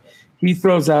book. He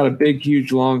throws out a big,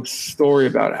 huge, long story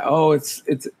about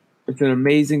it's an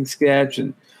amazing sketch,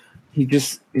 and he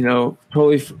just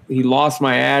totally he lost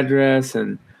my address,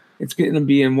 and it's getting to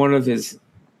be in one of his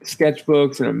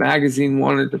sketchbooks, and a magazine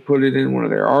wanted to put it in one of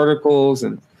their articles,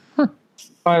 and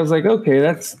I was like, okay,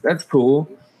 that's cool.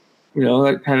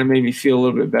 That kind of made me feel a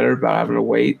little bit better about having to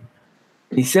wait.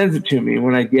 And he sends it to me.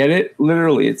 When I get it,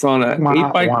 literally, it's on a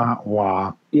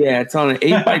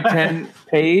 8x10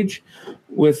 page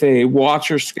with a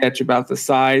Watcher sketch about the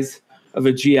size of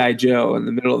a G.I. Joe in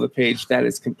the middle of the page. That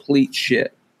is complete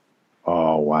shit.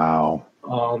 Oh, wow.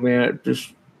 Oh, man.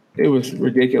 It was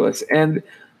ridiculous. And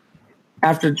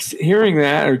after hearing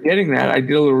that or getting that, I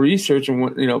did a little research and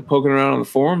went, poking around on the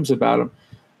forums about him.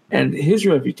 And his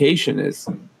reputation is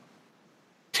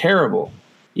terrible.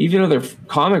 Even other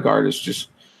comic artists just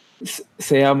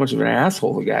say how much of an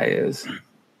asshole the guy is.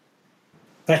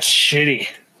 That's shitty.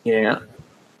 Yeah.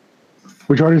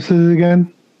 Which artist is it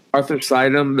again? Arthur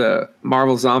Sidem, the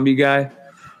Marvel zombie guy.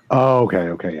 Oh,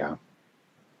 okay, yeah.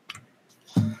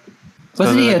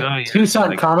 Wasn't he at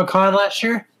Tucson Comic Con last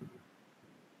year?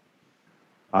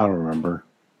 I don't remember.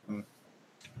 I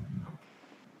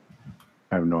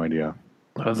have no idea.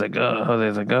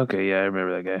 Jose's like, okay, yeah, I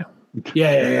remember that guy.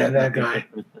 Yeah, that guy.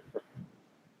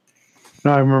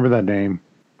 No, I remember that name.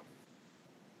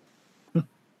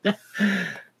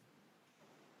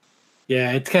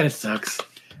 Yeah, it kind of sucks.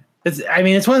 It's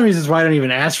one of the reasons why I don't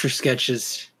even ask for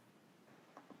sketches.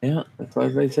 Yeah, that's why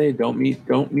they say don't meet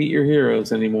your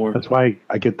heroes anymore. That's why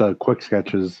I get the quick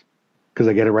sketches, because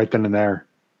I get it right then and there.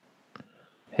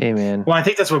 Hey, man. Well, I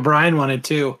think that's what Brian wanted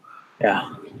too.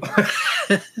 Yeah.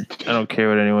 I don't care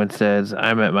what anyone says.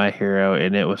 I met my hero,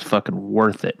 and it was fucking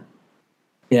worth it.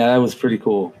 Yeah, that was pretty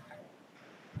cool.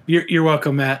 You're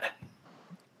welcome, Matt.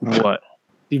 What?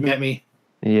 You met me.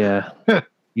 Yeah.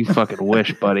 You fucking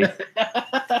wish, buddy.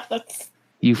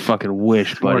 You fucking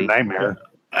wish, buddy. More nightmare.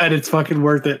 And it's fucking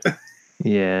worth it.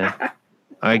 Yeah.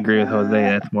 I agree with Jose.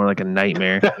 That's more like a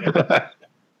nightmare.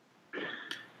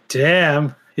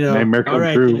 Damn. Nightmare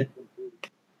come true.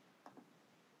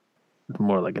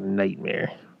 More like a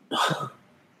nightmare.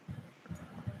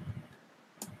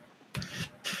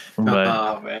 Oh,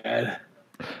 man.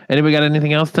 Anybody got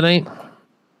anything else tonight?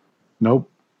 Nope.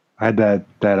 I had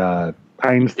that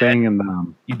Times thing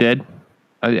and you did?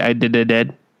 I did.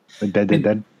 Dead.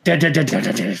 Did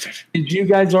you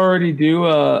guys already do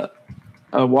a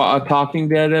Talking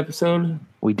Dead episode?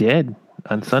 We did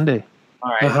on Sunday.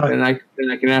 All right,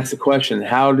 then I can ask the question: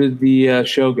 how did the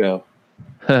show go?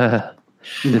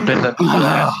 Depends on who you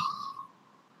ask.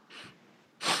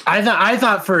 I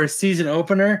thought for a season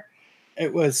opener,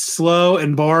 it was slow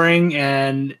and boring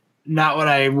and not what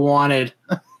I wanted.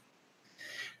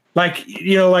 Like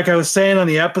I was saying on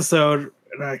the episode,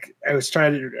 like I was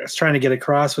trying to get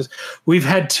across was we've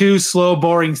had 2 slow,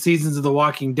 boring seasons of The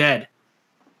Walking Dead,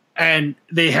 and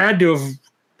they had to have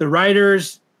the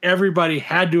writers. Everybody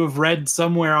had to have read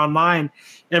somewhere online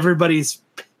everybody's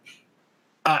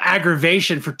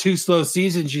aggravation for 2 slow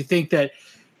seasons. You think that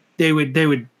they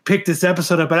would pick this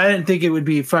episode up, but I didn't think it would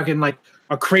be fucking like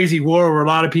a crazy war where a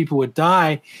lot of people would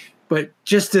die. But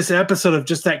just this episode of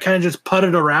just that kind of just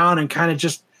putted around and kind of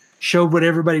just showed what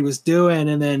everybody was doing.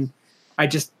 And then I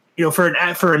just, for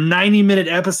a 90-minute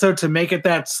episode to make it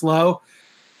that slow,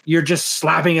 you're just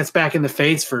slapping us back in the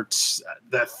face for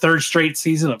the 3rd straight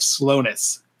season of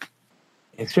slowness.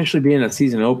 Especially being a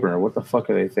season opener. What the fuck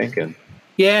are they thinking?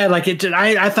 Yeah, like it.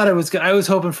 I thought it was good. I was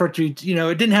hoping for it to, it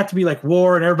didn't have to be like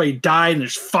war and everybody died and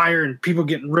there's fire and people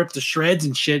getting ripped to shreds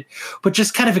and shit, but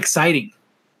just kind of exciting.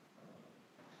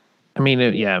 I mean,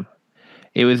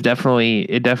 it was definitely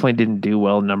didn't do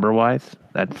well number wise.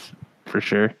 That's for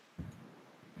sure.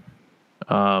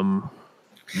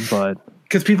 But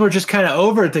because people are just kind of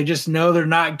over it. They just know they're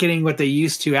not getting what they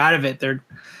used to out of it. They're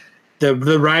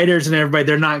the writers and everybody.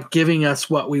 They're not giving us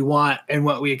what we want and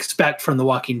what we expect from The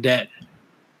Walking Dead.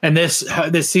 And this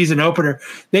season opener,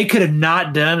 they could have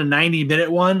not done a 90-minute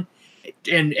one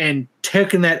and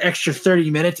taken that extra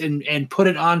 30 minutes and put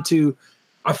it onto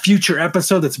a future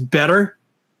episode that's better.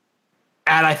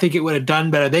 And I think it would have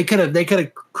done better. They could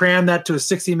have crammed that to a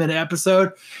 60-minute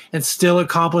episode and still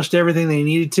accomplished everything they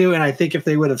needed to. And I think if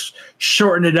they would have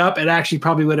shortened it up, it actually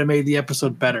probably would have made the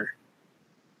episode better.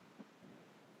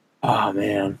 Oh,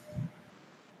 man.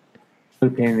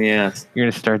 What a pain in the ass. You're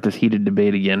going to start this heated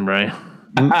debate again, Brian.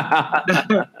 That's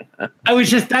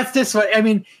this way. I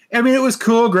mean, it was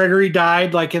cool. Gregory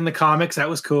died like in the comics. That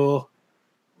was cool.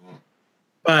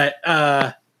 But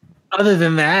other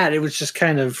than that, it was just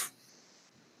kind of,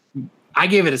 I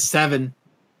gave it a 7.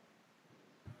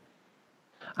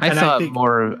 I saw it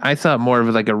more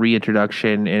of like a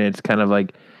reintroduction, and it's kind of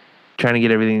like trying to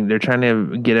get everything. They're trying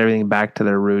to get everything back to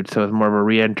their roots. So it's more of a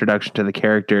reintroduction to the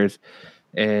characters,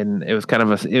 and it was kind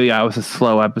of it was a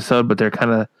slow episode, but they're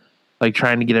kind of like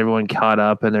trying to get everyone caught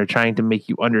up, and they're trying to make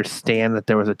you understand that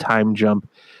there was a time jump,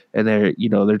 and they're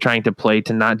trying to play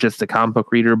to not just the comic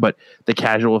book reader, but the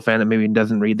casual fan that maybe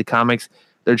doesn't read the comics.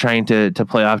 They're trying to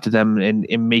play off to them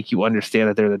and make you understand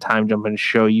that there's a time jump and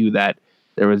show you that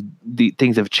there was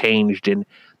things have changed and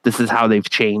this is how they've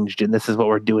changed and this is what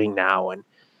we're doing now. And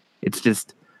it's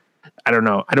just, I don't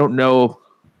know.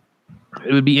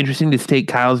 It would be interesting to take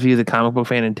Kyle's view as a comic book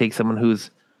fan and take someone who's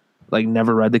like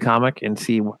never read the comic and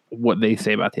see what they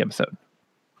say about the episode.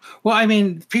 Well, I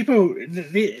mean, people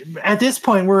at this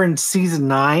point, we're in season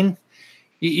 9.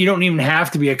 You don't even have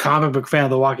to be a comic book fan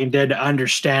of The Walking Dead to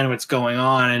understand what's going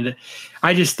on. And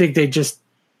I just think I just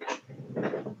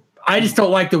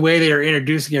don't like the way they are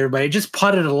introducing everybody. Just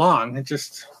put it along. It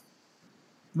just,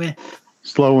 meh.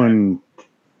 Slow and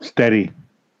steady.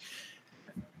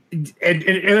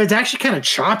 It was actually kind of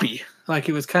choppy. Like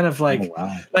it was kind of like,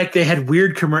 like they had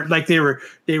weird like they were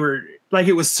like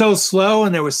it was so slow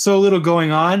and there was so little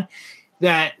going on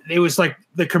that it was like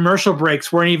the commercial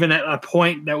breaks weren't even at a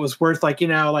point that was worth like,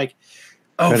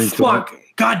 oh fuck,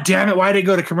 god damn it, why did it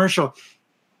go to commercial?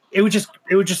 It was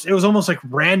almost like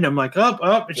random, like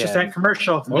it's just that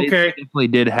commercial. Okay. It definitely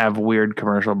did have weird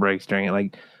commercial breaks during it.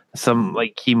 Like some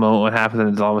like chemo would happen and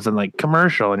it's all of a sudden like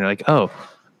commercial and you're like, oh,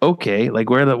 okay. Like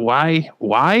where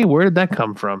did that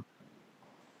come from?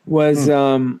 Was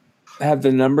have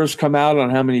the numbers come out on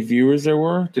how many viewers there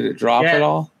were? Did it drop at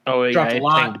all? Oh yeah, it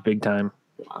tanked big time.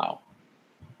 Wow.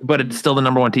 But it's still the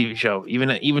number 1 TV show.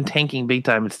 Even tanking big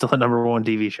time, it's still a number 1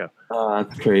 TV show. Oh,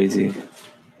 that's crazy.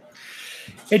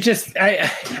 It just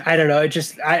I don't know. It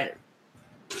just and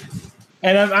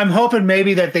I'm hoping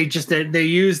maybe that they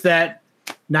use that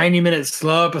 90-minute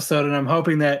slow episode, and I'm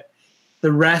hoping that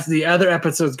the other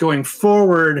episodes going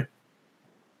forward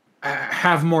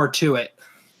have more to it,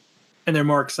 and they're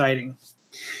more exciting.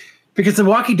 Because The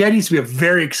Walking Dead used to be a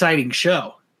very exciting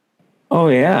show. Oh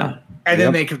yeah. And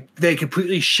then they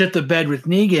completely shit the bed with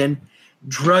Negan,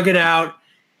 drug it out,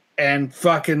 and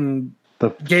fucking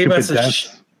gave us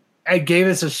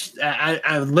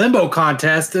a limbo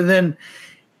contest. And then,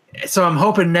 so I'm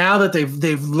hoping now that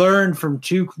they've learned from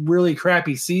 2 really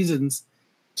crappy seasons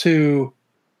to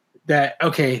that.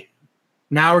 Okay,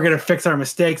 now we're gonna fix our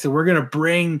mistakes and we're gonna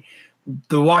bring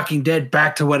The Walking Dead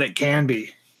back to what it can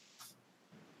be.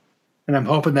 And I'm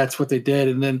hoping that's what they did.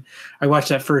 And then I watched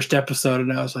that first episode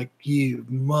and I was like, you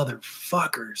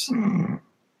motherfuckers.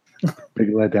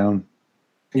 Big letdown.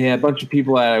 Yeah, a bunch of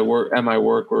people at my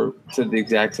work said the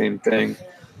exact same thing.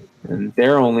 And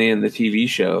they're only in the TV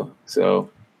show. So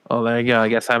there you go. I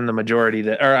guess I'm the majority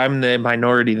or I'm the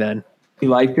minority then. You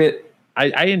liked it?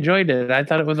 I enjoyed it. I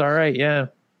thought it was all right, yeah.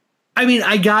 I mean,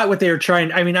 I got what they were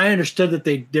trying. I mean, I understood that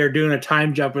they're doing a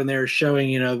time jump and they were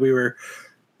showing,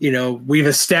 we've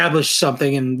established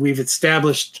something and we've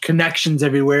established connections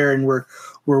everywhere and we're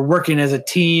working as a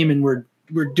team and we're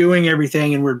doing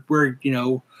everything and we're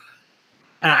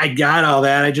I got all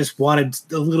that. I just wanted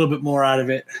a little bit more out of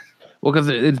it. Well, because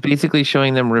it's basically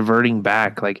showing them reverting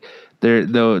back. Like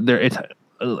it's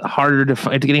harder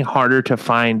to it's getting harder to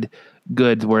find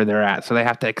goods where they're at, so they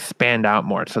have to expand out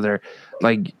more. So they're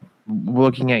like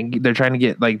they're trying to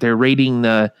get they're raiding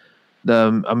a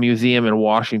museum in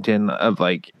Washington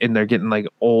and they're getting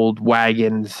old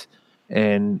wagons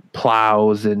and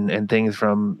plows and things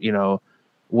from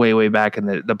way back in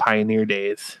the pioneer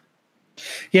days.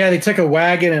 Yeah, they took a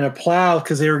wagon and a plow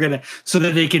because they were so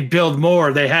that they could build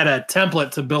more. They had a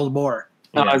template to build more.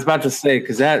 Yeah. I was about to say,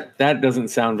 because that doesn't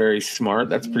sound very smart.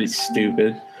 That's pretty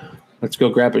stupid. Let's go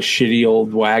grab a shitty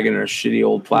old wagon or a shitty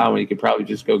old plow, and you could probably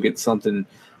just go get something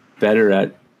better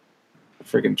at a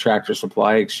freaking Tractor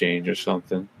Supply Exchange or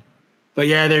something. But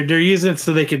yeah, they're using it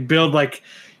so they could build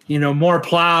more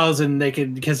plows, and they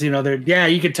could because you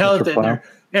could tell that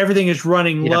everything is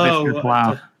running low. Mr.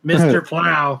 Plow. Mr.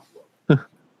 Plow.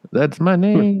 That's my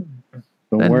name.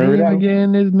 Don't worry name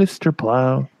again is Mr.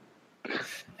 Plow.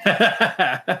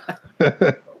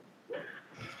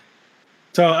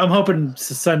 So I'm hoping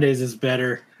Sundays is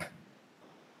better.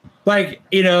 I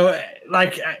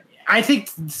think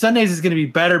Sundays is going to be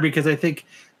better because I think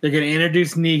they're going to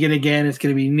introduce Negan again. It's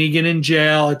going to be Negan in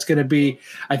jail. It's going to be,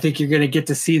 I think you're going to get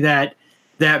to see that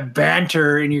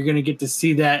banter, and you're going to get to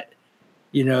see that,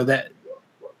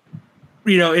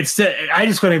 I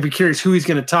just want to be curious who he's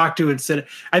going to talk to I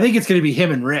think it's going to be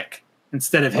him and Rick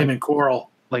instead of him and Coral.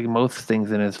 Like most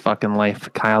things in his fucking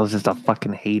life, Kyle's just a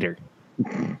fucking hater.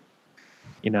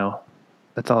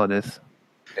 That's all it is.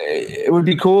 It would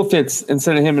be cool if it's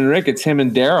instead of him and Rick, it's him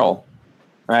and Daryl,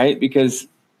 right? Because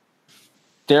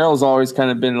Daryl's always kind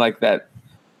of been like that,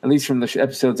 at least from the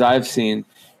episodes I've seen,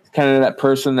 kind of that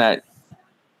person that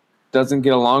doesn't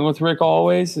get along with Rick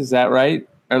always. Is that right?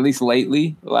 Or at least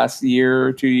lately, the last year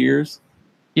or 2 years?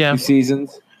 Yeah. 2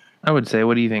 seasons? I would say.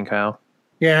 What do you think, Kyle?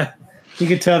 Yeah. You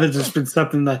can tell that there's been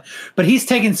something but he's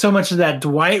taken so much of that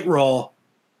Dwight role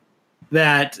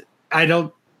that I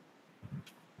don't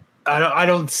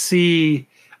see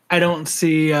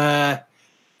Daryl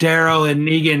and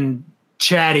Negan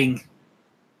chatting.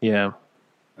 Yeah.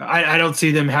 I don't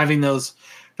see them having those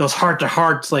heart to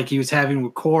hearts like he was having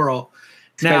with Coral.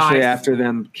 Especially after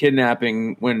them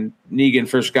kidnapping when Negan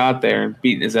first got there and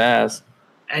beating his ass.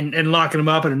 And locking him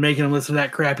up and making him listen to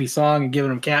that crappy song and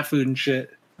giving him cat food and shit.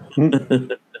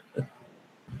 Giving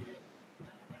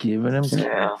him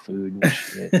cat food and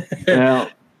shit. Well,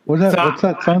 what's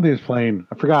that song they was playing?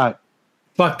 I forgot.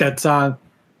 Fuck that song.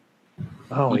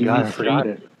 Oh my god, I forgot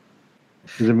it.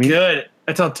 Is it me? Good.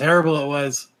 That's how terrible it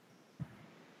was.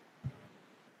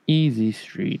 Easy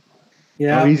Street.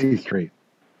 Yeah. Oh, Easy Street.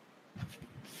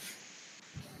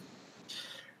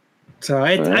 So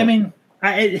it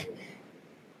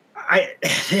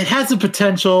has the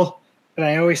potential, and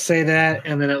I always say that,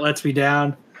 and then it lets me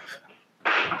down.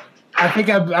 I think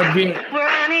I'm being.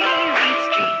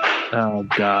 Oh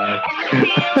God.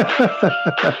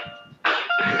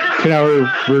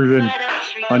 10-hour version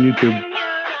on YouTube.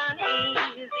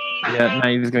 Yeah, now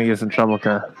you're just gonna get some trouble,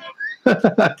 Kyle.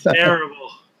 Terrible.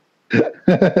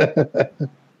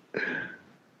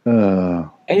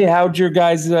 Hey, how'd your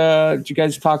guys? Did you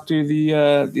guys talk to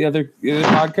the other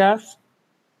podcast?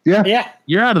 Yeah.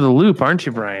 You're out of the loop, aren't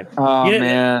you, Brian? Oh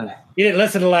man, you didn't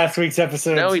listen to last week's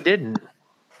episode. No, he didn't.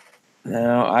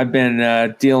 No, I've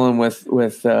been dealing with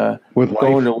going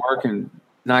to work and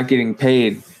not getting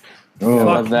paid. Oh, I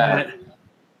love that.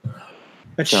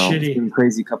 That's so, shitty. It's been a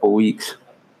crazy couple weeks.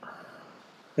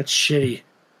 That's shitty.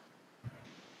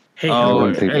 Hey,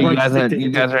 you guys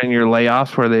are in your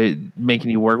layoffs where they making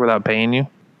you work without paying you?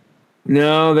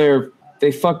 No,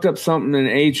 they fucked up something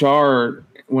in HR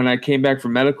when I came back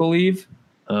from medical leave.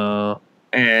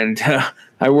 And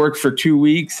I worked for 2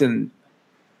 weeks, and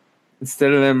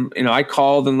instead of them, I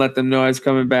called and let them know I was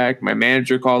coming back. My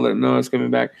manager called, let them know I was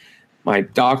coming back. My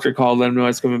doctor called, let them know I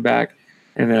was coming back.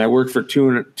 And then I worked for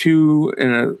 2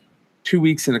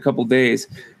 weeks and a couple days.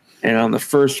 And on the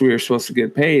first, we were supposed to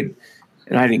get paid,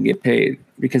 and I didn't get paid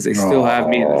because they still have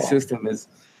me in the system as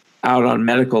out on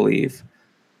medical leave,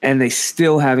 and they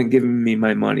still haven't given me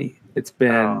my money. It's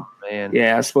been, Oh, man.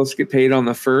 I was supposed to get paid on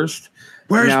the 1st.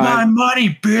 Where's my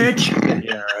money, bitch?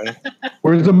 Yeah, right.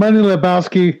 Where's the money,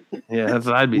 Lebowski? Yeah, that's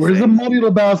what I'd be Where's the saying. money,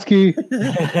 Lebowski?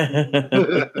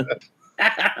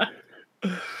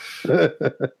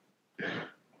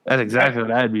 That's exactly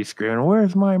what I'd be screaming.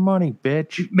 Where's my money,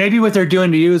 bitch? Maybe what they're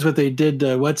doing to you is what they did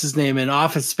to what's his name in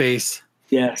Office Space.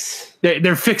 Yes.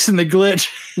 They're fixing the glitch.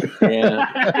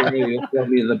 Yeah. They'll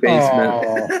be in the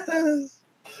basement.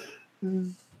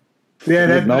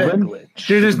 Yeah, Melvin?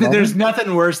 there's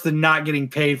nothing worse than not getting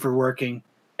paid for working.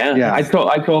 Yeah. I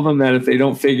told them that if they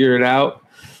don't figure it out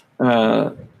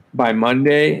by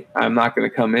Monday, I'm not going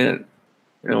to come in.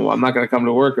 I'm not going to come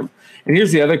to work. And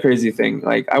here's the other crazy thing.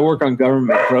 Like, I work on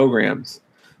government programs.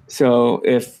 So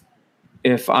if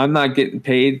I'm not getting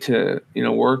paid to,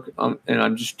 work and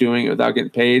I'm just doing it without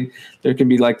getting paid, there can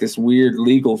be like this weird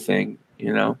legal thing,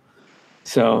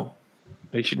 So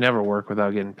They should never work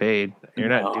without getting paid. You're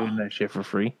not doing that shit for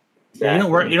free. Yeah,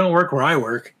 you don't work where I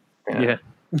work. Yeah.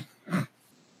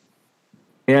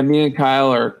 Yeah, me and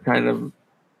Kyle are kind of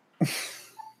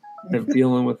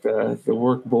dealing with the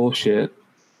work bullshit.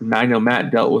 And I know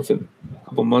Matt dealt with it a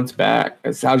couple months back.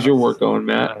 How's your work going,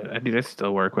 Matt?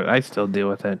 I still deal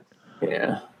with it.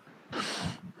 Yeah.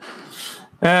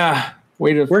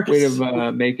 Way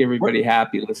to make everybody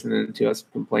happy listening to us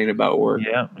complain about work.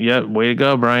 Yeah. Way to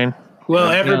go, Brian.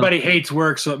 Well, everybody hates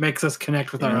work, so it makes us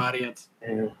connect with our audience.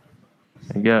 Yeah.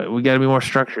 We got to be more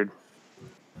structured.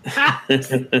 We got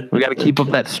to keep up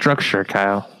that structure,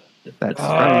 Kyle. You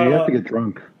have to get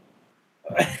drunk.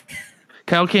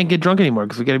 Kyle can't get drunk anymore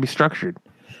because we got to be structured.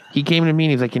 He came to me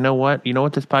and he's like, you know what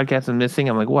this podcast is missing?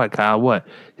 I'm like, what, Kyle? What?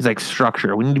 He's like,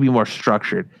 structure. We need to be more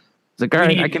structured. He's like, all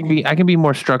right, I can be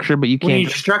more structured, but you can't. We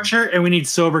need structure and we need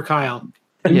sober Kyle.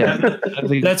 Yeah,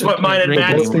 that's what mine and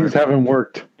Matt's. Those things haven't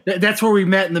worked. That's where we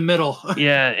met in the middle.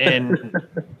 Yeah, and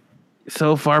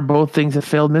so far both things have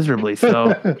failed miserably.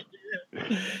 So,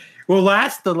 well,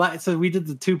 so we did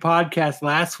the 2 podcasts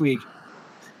last week.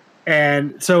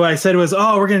 And so I said we're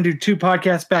going to do 2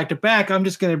 podcasts back to back. I'm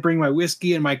just going to bring my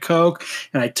whiskey and my Coke.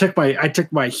 And I took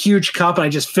my huge cup and I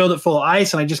just filled it full of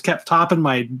ice and I just kept topping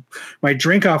my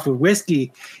drink off with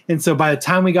whiskey. And so by the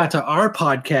time we got to our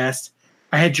podcast,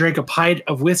 I had drank a pint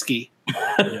of whiskey.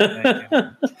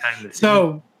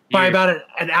 So by about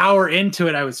an hour into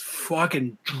it, I was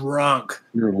fucking drunk.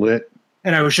 You're lit.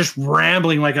 And I was just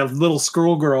rambling like a little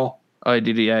schoolgirl. Oh,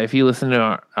 dude, yeah. If you listen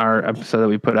to our episode that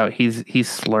we put out, he's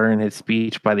slurring his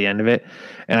speech by the end of it,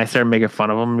 and I started making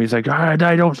fun of him. He's like, "I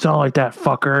don't sound like that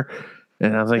fucker,"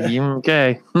 and I was like,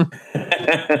 "Okay."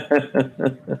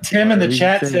 Tim in the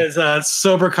chat says,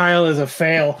 "Sober Kyle is a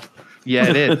fail." Yeah,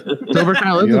 it is. Sober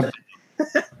Kyle is.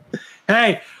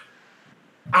 Hey,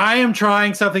 I am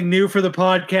trying something new for the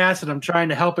podcast, and I'm trying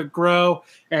to help it grow.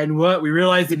 And what we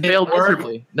realized it didn't work.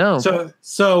 No.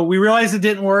 So we realized it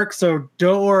didn't work. So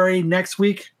don't worry. Next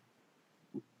week,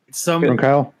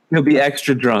 Kyle, he'll be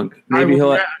extra drunk. Maybe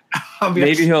he'll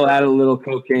add a little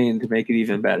cocaine to make it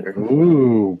even better.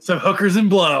 Ooh, some hookers and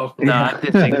blow. No, I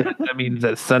just think that means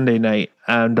that Sunday night,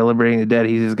 Deliberating the Dead,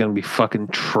 he's just gonna be fucking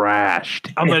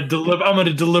trashed. I'm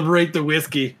gonna deliberate the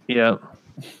whiskey. Yep.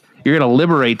 You're gonna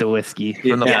liberate the whiskey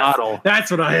from the bottle.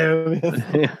 That's what I am.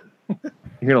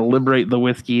 You're gonna liberate the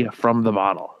whiskey from the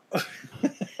bottle.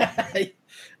 I'm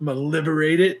gonna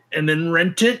liberate it and then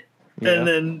rent it and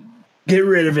then get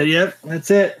rid of it. Yep, that's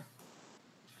it.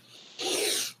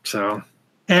 So,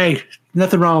 hey,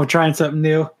 nothing wrong with trying something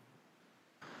new.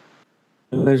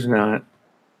 There's not.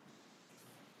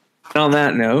 On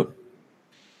that note.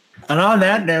 And on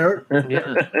that note.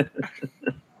 Yeah.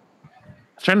 I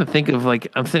was trying to think of,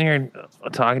 I'm sitting here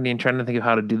talking to you and trying to think of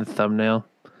how to do the thumbnail.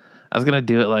 I was gonna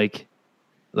do it like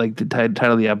the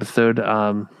title of the episode.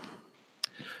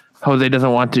 Jose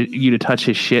doesn't want you to touch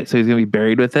his shit, so he's gonna be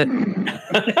buried with it. And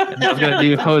I was gonna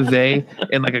do Jose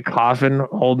in a coffin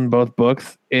holding both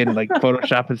books and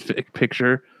Photoshop his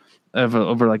picture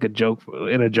over a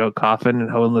joke coffin and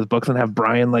holding his books, and have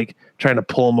Brian trying to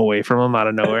pull him away from him out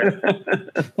of nowhere.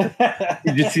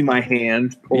 You just see my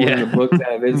hand pulling the books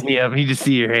out of his. Yeah, you just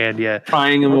see your hand. Yeah,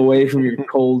 prying him away from your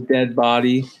cold dead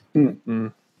body. Mm-hmm.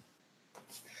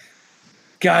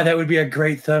 God, that would be a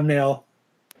great thumbnail.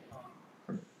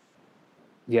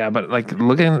 Yeah, but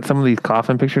looking at some of these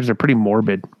coffin pictures are pretty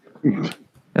morbid. And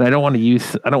I don't want to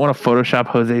Photoshop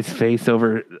Jose's face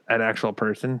over an actual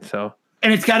person, so.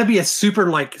 And it's got to be a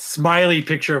super smiley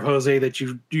picture of Jose that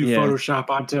you Photoshop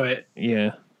onto it.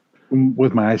 Yeah.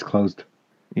 With my eyes closed.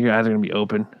 Your eyes are going to be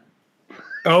open.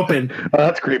 Open. Oh,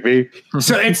 that's creepy.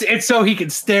 So it's so he can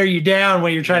stare you down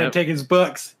when you're trying to take his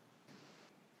books.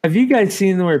 Have you guys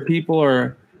seen where people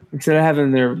are, instead of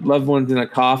having their loved ones in a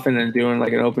coffin and doing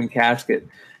like an open casket,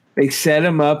 they set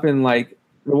them up in like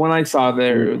the one I saw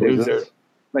there was their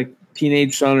like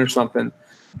teenage son or something.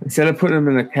 Instead of putting them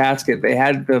in a casket, they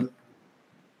had the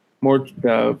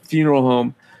funeral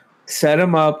home set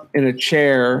him up in a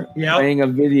chair playing a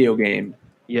video game.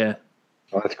 Yeah.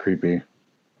 Oh, that's creepy.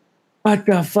 What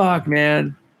the fuck,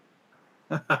 man?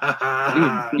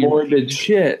 Morbid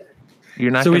shit.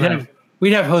 You're not. So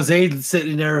we'd have Jose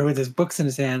sitting there with his books in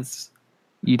his hands.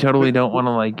 You totally don't want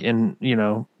to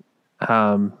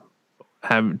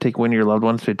take one of your loved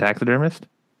ones to a taxidermist.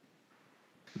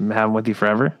 Have them with you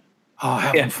forever. Oh,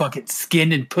 have them fucking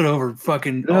skinned and put over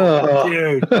fucking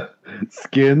dude.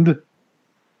 Skinned.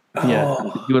 Yeah,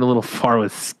 you went a little far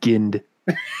with skinned.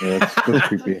 Yeah, that's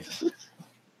creepy.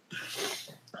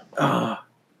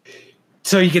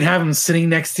 So you can have him sitting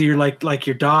next to your like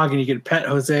your dog, and you can pet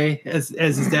Jose as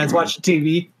his dad's watching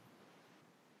TV.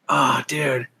 Oh,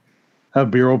 dude.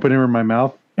 Have beer opener in my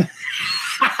mouth. Hey,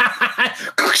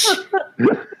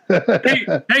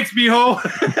 thanks,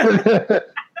 mijo.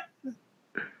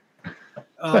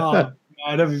 Oh, God,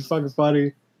 that'd be fucking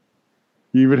funny.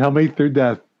 You even help me through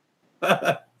death.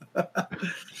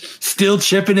 Still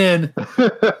chipping in.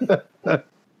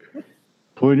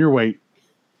 Pulling your weight.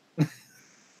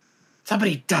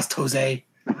 Somebody dust Jose.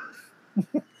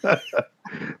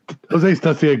 Jose's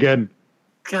dusty again.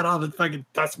 Got all the fucking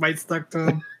dust mites stuck to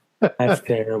him. That's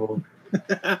terrible.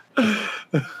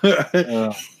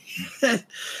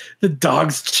 The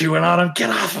dog's chewing on him. Get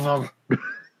off of him.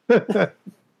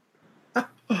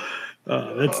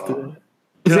 That's the.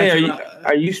 Say,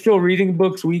 are you still reading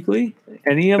books weekly?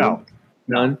 Any of them?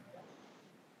 None.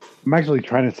 I'm actually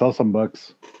trying to sell some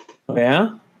books. Oh,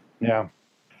 yeah? Yeah.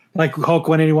 Like Hulk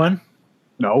 181?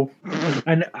 No.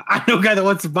 I know a guy that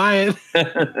wants to buy it.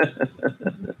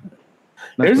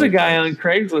 There's a guy on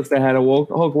Craigslist that had a Hulk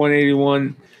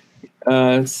 181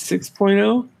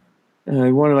 6.0.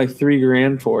 He wanted like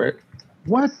 $3,000 for it.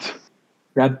 What?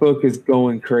 That book is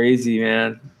going crazy,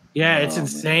 man. Yeah, it's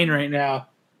insane right now.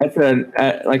 That's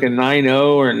like a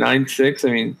 9.0 or a 9.6.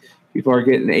 I mean, people are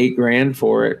getting $8,000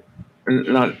 for it.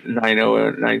 Not 9.0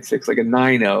 or 9.6, like a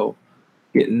 9.0,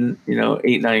 getting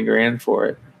 $8-9,000 for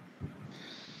it.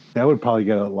 That would probably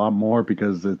get a lot more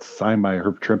because it's signed by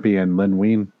Herb Trimpe and Lynn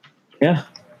Wein. Yeah.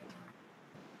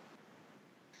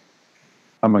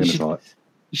 I'm not going to sell it.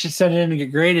 You should send it in and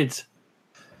get graded.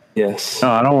 Yes. No,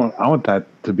 I don't. I want that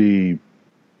to be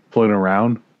floating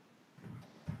around.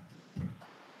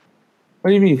 What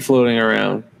do you mean floating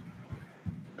around?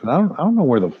 I don't know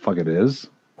where the fuck it is.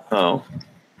 Oh.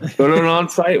 Go to an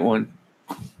on-site one.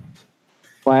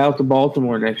 Fly out to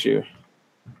Baltimore next year.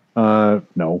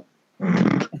 No.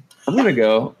 I'm gonna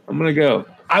go. I want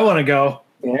to go.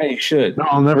 Yeah, you should. No,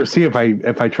 I'll never see if I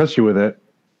trust you with it.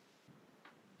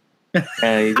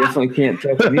 Yeah, you definitely can't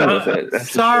trust me with it.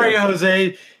 That's Sorry,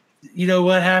 Jose. You know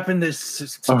what happened? A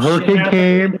hurricane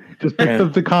came, just picked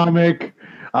up the comic.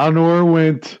 I don't know where it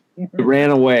went. It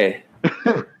ran away.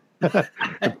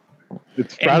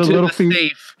 It's got a little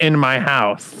safe in my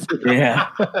house. Yeah.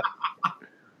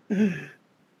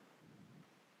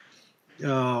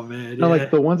 Oh man. No,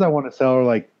 like the ones I want to sell are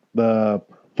like the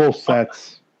full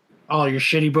sets. All your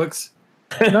shitty books.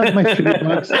 Not my shitty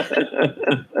books.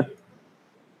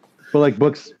 But like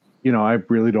books, I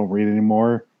really don't read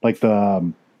anymore. Like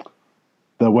the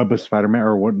Web of Spider-Man,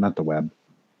 or what? Not the Web,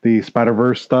 the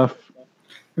Spider-Verse stuff.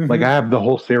 Mm-hmm. Like I have the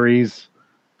whole series,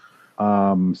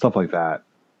 stuff like that.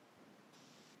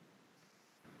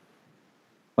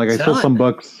 Like I sold some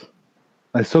books.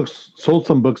 I sold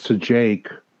some books to Jake,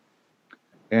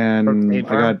 and I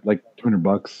got like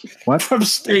 $200. What? From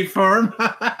State Farm.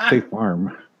 State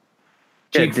Farm.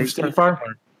 Jake from State Farm.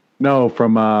 No,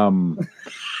 from I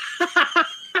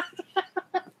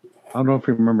don't know if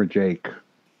you remember Jake.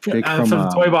 Jake from the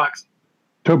Toy Box.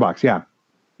 Toy Box, yeah.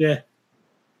 Yeah.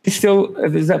 Is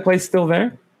that place still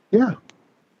there? Yeah.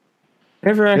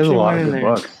 Never actually There's a lot went of in good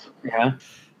there. books. Yeah.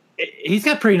 He's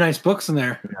got pretty nice books in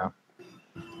there. Yeah.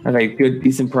 Are they good,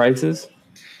 decent prices?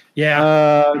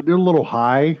 Yeah. They're a little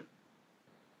high,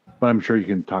 but I'm sure you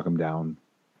can talk them down.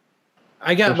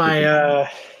 I got my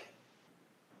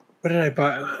what did I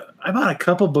buy? I bought a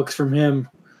couple books from him.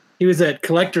 He was at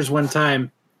Collector's one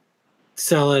time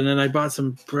selling, and I bought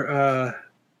some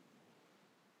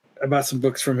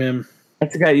books from him.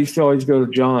 That's the guy used to always go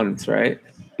to John's, right?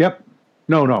 Yep.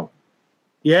 No.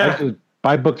 Yeah. I actually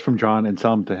buy books from John and sell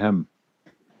them to him.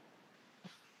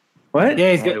 What?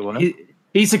 Yeah, he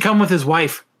used to come with his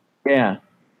wife. Yeah.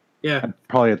 Yeah.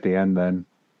 Probably at the end then.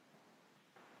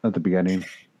 At the beginning.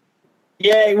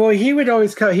 Yeah, well, he would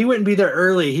always come. He wouldn't be there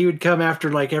early. He would come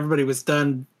after like everybody was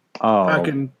done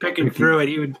fucking picking through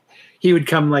it. He would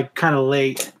come like kind of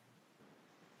late.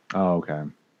 Oh, okay.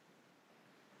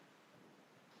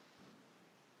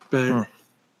 But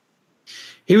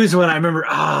he was one I remember.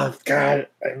 Oh God,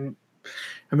 I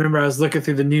remember I was looking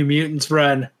through the New Mutants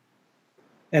run,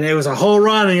 and it was a whole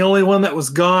run, and the only one that was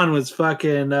gone was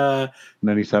fucking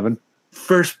 97.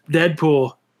 First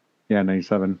Deadpool. Yeah,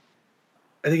 97.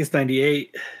 I think it's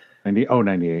 98.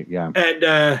 98. Yeah.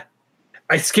 And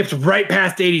I skipped right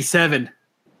past 87.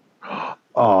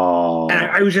 Oh. And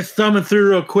I was just thumbing through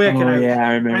real quick, and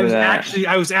I remember that.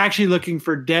 I was actually looking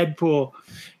for Deadpool,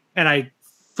 and I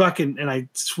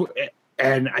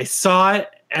saw it,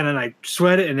 and then I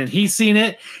sweat it, and then he seen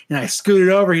it, and I scooted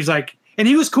over. He's like, and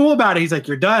he was cool about it. He's like,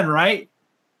 "You're done, right?"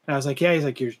 And I was like, "Yeah." He's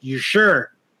like, "You're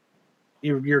sure?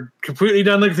 You're completely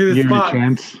done looking through the spot."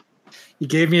 Chance. He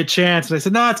gave me a chance, and I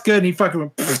said, "No, it's good." And he fucking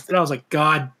went, and I was like,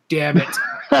 "God damn it!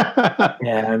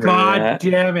 Yeah, God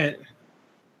damn it!"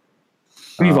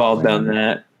 We've all done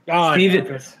that. Oh,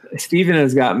 Steven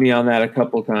has got me on that a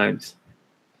couple times.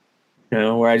 You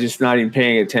know, where I just not even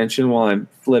paying attention while I'm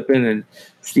flipping, and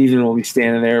Steven will be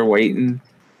standing there waiting,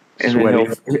 and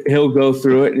then he'll go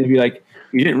through it and he'll be like,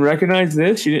 "You didn't recognize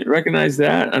this? You didn't recognize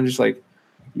that?" I'm just like,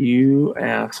 "You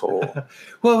asshole."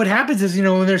 Well, what happens is,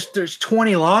 when there's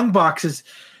 20 long boxes,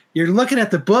 you're looking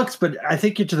at the books, but I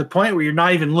think you're to the point where you're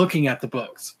not even looking at the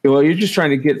books. Well, you're just trying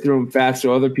to get through them fast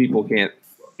so other people can't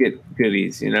get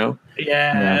goodies,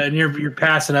 Yeah, and you're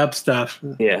passing up stuff.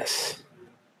 Yes.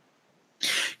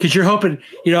 Because you're hoping,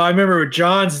 I remember with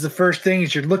John's, the first thing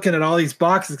is you're looking at all these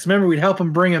boxes. Because remember, we'd help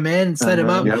him bring them in and set him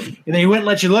up. Yep. And then he wouldn't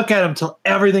let you look at them until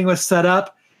everything was set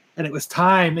up and it was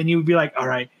time. And you would be like, all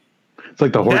right. It's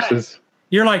like the horses.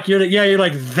 You're like,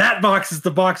 that box is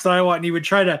the box that I want. And you would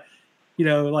try to,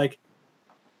 like,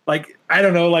 I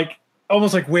don't know, like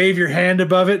almost like wave your hand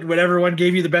above it. Whatever one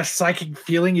gave you the best psychic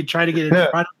feeling, you'd try to get in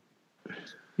front.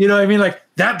 You know what I mean? Like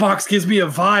that box gives me a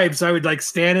vibe. So I would like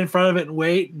stand in front of it and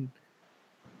wait. And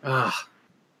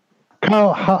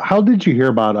Kyle, how did you hear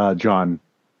about John?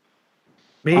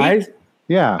 Me? I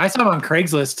saw him on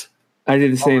Craigslist. I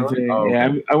did the same thing. Oh, yeah,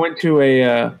 okay. I went to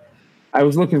I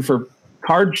was looking for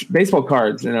baseball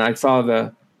cards, and I saw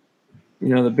the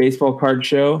baseball card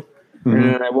show, Mm-hmm.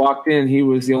 and then I walked in. He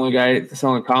was the only guy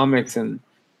selling comics, and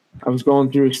I was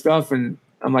going through his stuff, and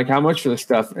I'm like, "How much for the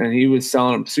stuff?" And he was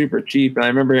selling them super cheap. And I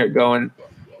remember it going,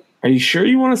 "Are you sure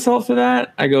you want to sell it for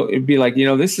that?" I go, "It'd be like,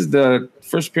 this is the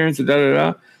first appearance of da da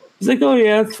da." He's like, "Oh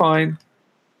yeah, it's fine."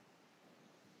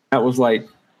 That was like,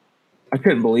 I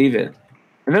couldn't believe it.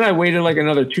 And then I waited like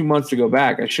another 2 months to go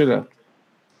back. I should have.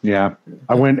 Yeah,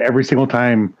 I went every single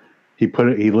time he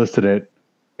listed it.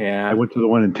 Yeah, I went to the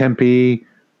one in Tempe.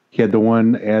 He had the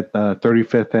one at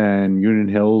 35th and Union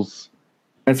Hills.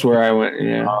 that's where I went.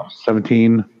 Yeah,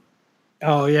 17.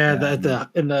 Oh yeah,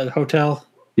 in the hotel.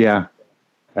 Yeah,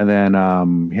 and then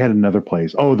he had another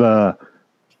place. Oh, the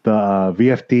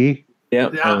VFD.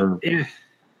 yep. Yeah.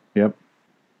 Yep.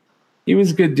 He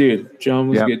was a good dude. John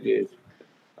was a good dude.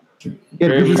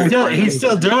 Yeah, He's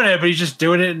still doing it, but he's just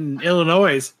doing it in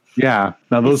Illinois. yeah.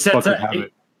 Now those fuckers have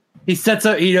it. He sets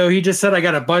up, he just said, "I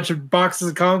got a bunch of boxes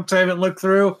of comics I haven't looked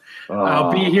through.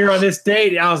 I'll be here on this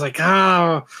date." I was like,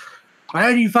 "Oh, why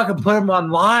don't you fucking put them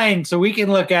online so we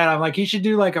can look at them?" Like, he should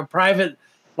do like a private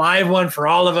live one for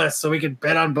all of us so we can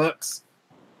bet on books.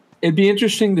 It'd be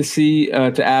interesting to see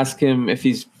to ask him if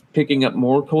he's picking up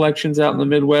more collections out in the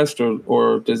Midwest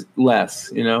or does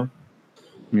less. Yeah.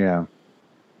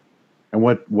 And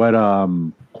what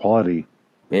quality?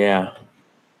 Yeah.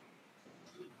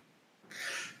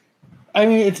 I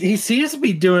mean, he seems to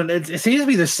be doing it. It seems to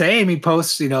be the same. He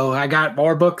posts, "I got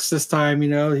more books this time."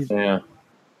 Yeah.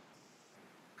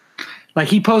 Like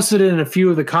he posted in a few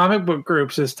of the comic book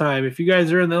groups this time. If you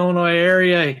guys are in the Illinois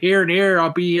area, here and here,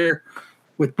 I'll be here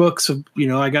with books. Of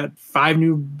I got 5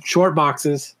 new short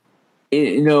boxes.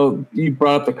 You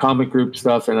brought up the comic group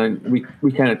stuff, and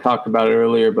we kind of talked about it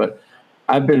earlier, but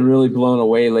I've been really blown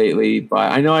away lately by.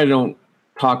 I know I don't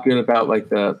talk good about like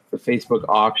the Facebook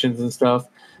auctions and stuff,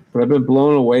 but I've been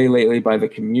blown away lately by the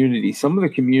community. Some of the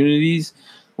communities,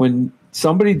 when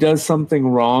somebody does something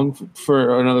wrong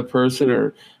for another person,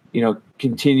 or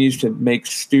continues to make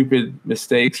stupid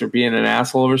mistakes or being an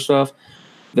asshole over stuff,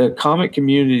 the comic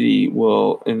community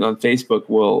on Facebook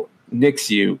will nix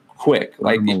you quick.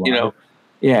 Like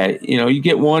you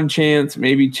get one chance,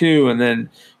 maybe 2, and then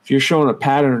if you're showing a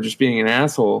pattern of just being an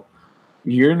asshole,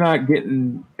 you're not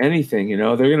getting anything.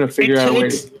 They're gonna figure out a way.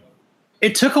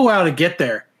 It took a while to get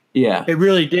there. Yeah, it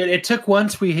really did. It took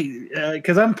once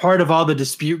because I'm part of all the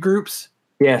dispute groups.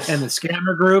 Yes. and the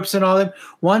scammer groups and all them.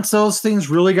 Once those things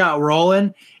really got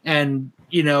rolling, and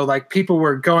like people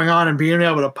were going on and being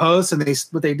able to post, and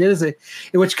what they did is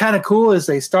which kind of cool is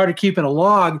they started keeping a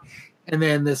log, and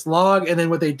then this log, and then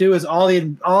what they do is all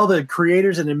the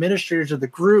creators and administrators of the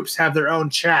groups have their own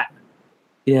chat.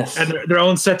 Yes. And their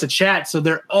own sets of chat, so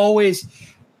they're always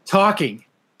talking.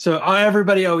 So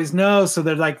everybody always knows. So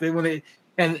they're like and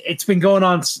it's been going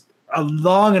on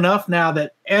long enough now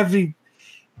that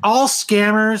all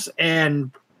scammers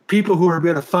and people who are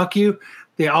going to fuck you,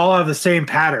 they all have the same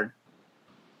pattern.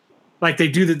 Like they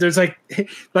do that. There's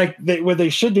what they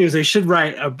should do is they should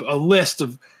write a list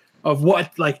of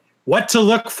what to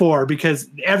look for, because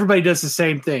everybody does the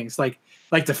same things. Like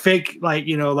the fake, like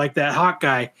that hot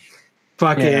guy.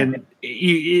 Fucking,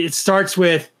 it starts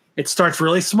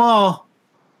really small.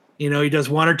 He does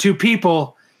one or two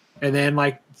people, and then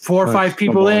like 4 or 5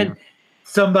 people in,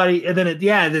 somebody, and then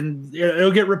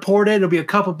it'll get reported. It'll be a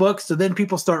couple books, so then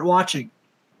people start watching,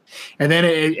 and then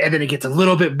it gets a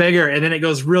little bit bigger, and then it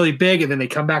goes really big, and then they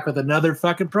come back with another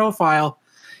fucking profile,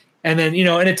 and then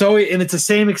and it's the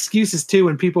same excuses too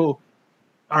when people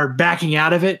are backing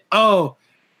out of it. Oh,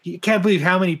 you can't believe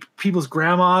how many people's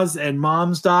grandmas and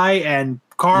moms die and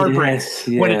car breaks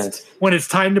when it's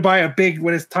time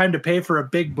to pay for a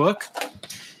big book.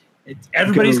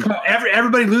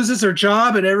 Everybody loses their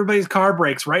job and everybody's car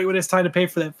breaks right when it's time to pay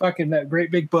for that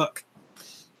great big book.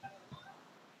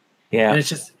 Yeah, and it's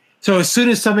just so as soon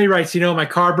as somebody writes, my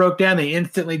car broke down, they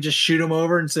instantly just shoot them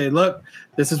over and say, look,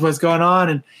 this is what's going on,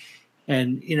 and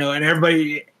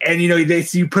everybody, and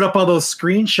you put up all those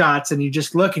screenshots and you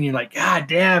just look and you're like, God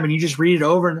damn, and you just read it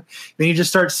over, and then you just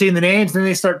start seeing the names, and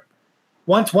then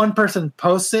once one person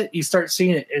posts it, you start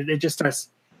seeing it, and it just starts,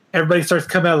 everybody starts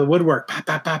coming out of the woodwork, pop,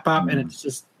 pop, pop, pop, and it's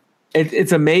just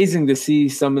it's amazing to see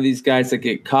some of these guys that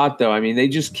get caught, though. I mean, they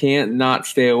just can't not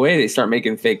stay away. They start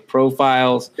making fake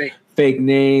profiles, fake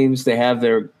names. They have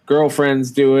their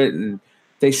girlfriends do it, and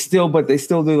they still do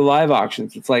the live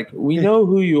auctions. It's like, we know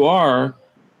who you are,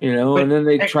 and then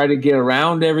they try to get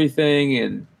around everything.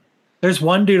 And there's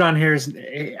one dude on here.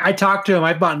 I talked to him.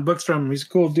 I've bought books from him. He's a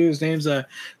cool dude. His name's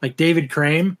like David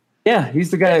Crane. Yeah,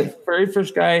 he's the guy, very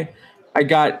first guy I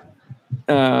got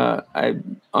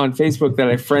on Facebook that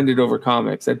I friended over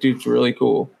comics. That dude's really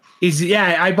cool.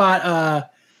 I bought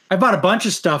a bunch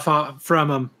of stuff from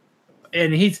him.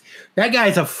 And that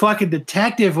guy's a fucking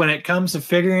detective when it comes to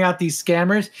figuring out these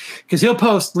scammers, because he'll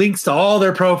post links to all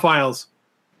their profiles.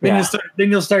 Then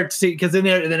you'll start to see, because then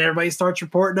everybody starts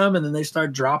reporting them, and then they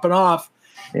start dropping off.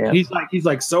 Yeah. He's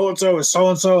like so and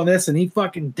so and this, and he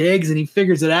fucking digs and he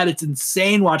figures it out. It's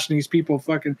insane watching these people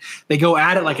they go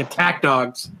at it like attack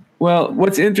dogs. Well,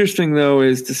 what's interesting though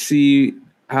is to see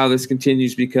how this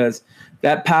continues, because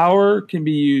that power can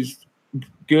be used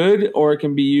good, or it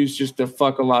can be used just to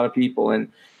fuck a lot of people.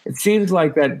 And it seems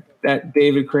like that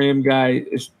David Crane guy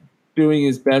is doing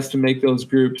his best to make those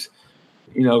groups,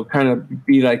 kind of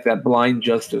be like that blind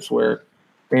justice, where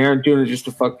they aren't doing it just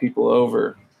to fuck people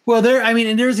over. Well,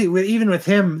 and there's even with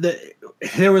him,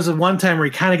 there was one time where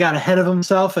he kind of got ahead of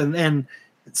himself, and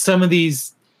some of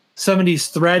these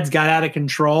threads got out of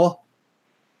control.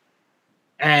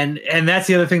 And that's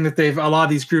the other thing that a lot of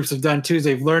these groups have done too, is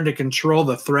they've learned to control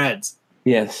the threads.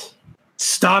 Yes.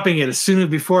 Stopping it as soon as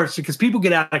before, because people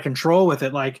get out of control with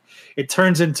it. Like, it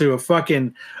turns into a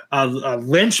fucking a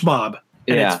lynch mob.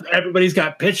 And everybody's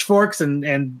got pitchforks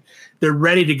and they're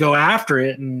ready to go after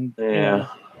it. And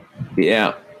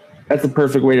yeah, that's the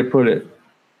perfect way to put it.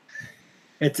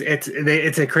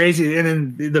 It's a crazy, and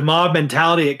then the mob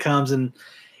mentality it comes, and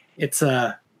it's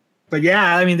but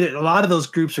yeah, I mean, a lot of those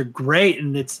groups are great,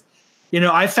 and it's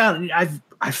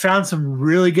I found some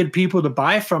really good people to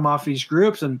buy from off these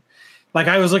groups. And like,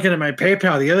 I was looking at my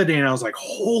PayPal the other day and I was like,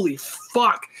 holy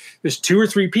fuck, there's 2 or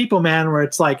 3 people, man, where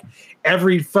it's like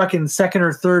every fucking second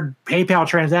or third PayPal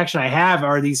transaction I have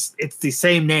it's the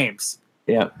same names.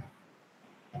 Yeah.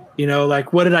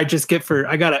 Like, what did I just get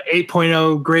I got an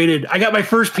 8.0 graded. I got my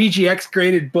first PGX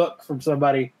graded book from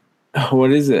somebody. What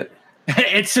is it?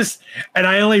 It's just, and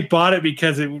I only bought it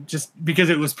because it was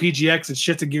PGX and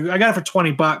shit to give. I got it for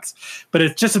 $20, but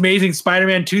it's just Amazing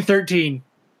Spider-Man 213.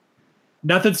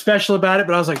 Nothing special about it,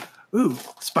 but I was like, ooh,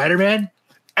 Spider-Man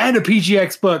and a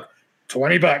PGX book,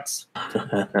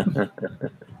 $20.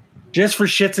 Just for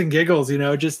shits and giggles,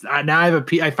 now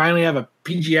I finally have a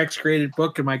PGX graded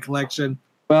book in my collection.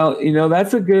 Well,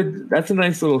 that's a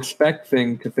nice little spec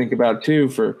thing to think about too,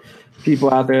 for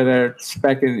people out there that are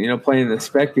specking, playing the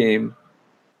spec game.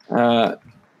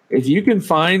 If you can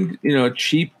find, a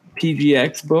cheap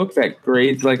PGX book that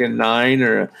grades like a 9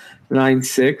 or a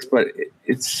 9.6, but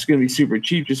it's going to be super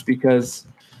cheap just because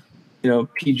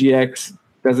PGX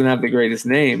doesn't have the greatest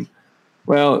name.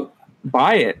 Well,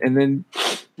 buy it and then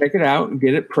check it out and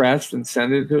get it pressed and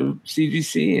send it to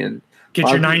CGC and get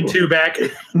your 9.2 back.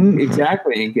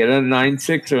 Exactly, and get a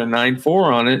 9.6 or a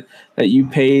 9.4 on it that you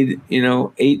paid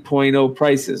 8.0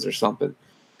 prices or something.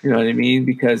 You know what I mean?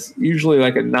 Because usually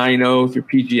like a 9.0 through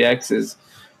PGX is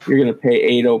you're going to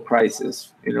pay 8.0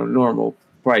 prices, normal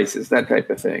prices, that type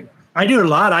of thing. I do a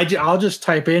lot. I'll just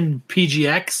type in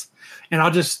PGX, and I'll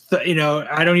just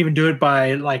I don't even do it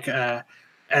by like an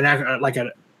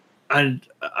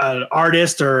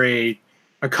artist or a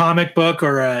comic book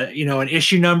or an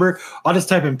issue number. I'll just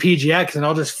type in PGX and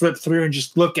I'll just flip through and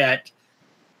just look at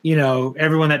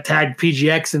everyone that tagged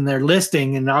PGX in their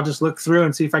listing, and I'll just look through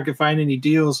and see if I can find any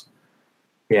deals.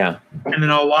 Yeah, and then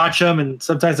I'll watch them, and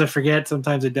sometimes I forget,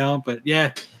 sometimes I don't. But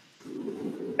yeah,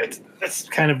 that's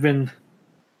kind of been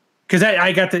because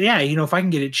I got if I can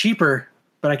get it cheaper,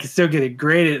 but I can still get it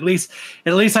graded. At least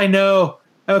I know.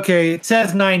 Okay, it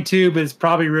says 9.2, but it's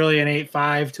probably really an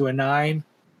 8.5 to a 9.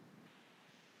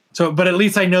 So, but at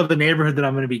least I know the neighborhood that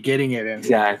I'm going to be getting it in.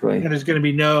 Exactly. And there's going to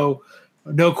be no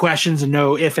questions and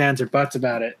no ifs, ands, or buts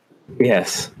about it.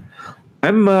 Yes.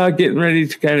 I'm getting ready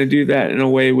to kind of do that in a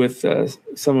way with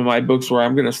some of my books where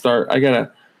I'm going to start. I got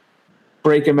to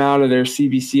break them out of their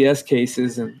CBCS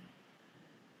cases and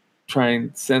try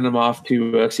and send them off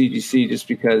to CGC just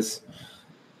because,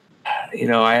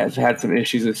 I have had some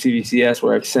issues with CBCS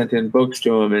where I've sent in books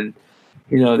to them and,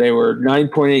 they were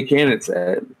 9.8 candidates.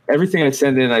 Everything I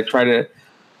send in, I try to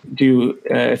do,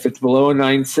 if it's below a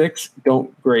 9.6,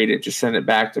 don't grade it. Just send it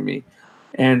back to me.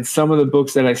 And some of the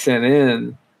books that I sent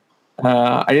in,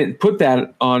 I didn't put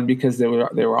that on because they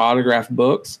were autographed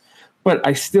books. But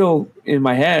I still, in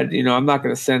my head, I'm not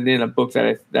going to send in a book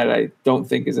that I don't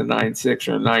think is a 9.6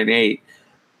 or a 9.8.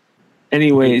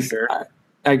 Anyways, Sure.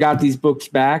 I got these books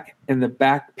back, and the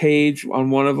back page on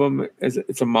one of them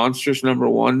it's a monstrous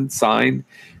 #1 signed.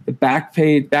 The back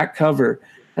cover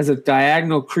has a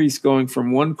diagonal crease going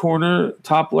from one corner,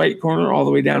 top right corner, all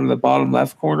the way down to the bottom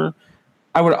left corner.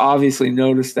 I would obviously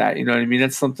notice that. You know what I mean?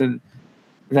 That's something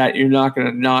that you're not going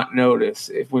to not notice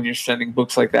when you're sending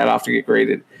books like that off to get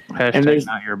graded. Hashtag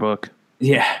not your book.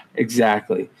 Yeah,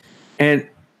 exactly. And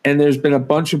there's been a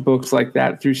bunch of books like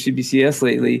that through CBCS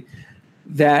lately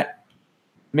that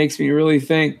makes me really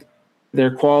think their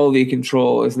quality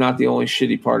control is not the only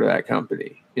shitty part of that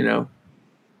company,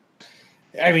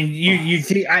 I mean, you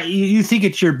think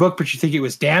it's your book, but you think it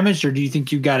was damaged, or do you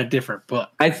think you got a different book?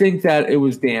 I think that it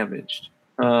was damaged.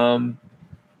 But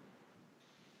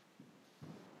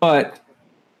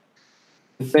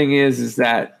the thing is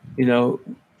that,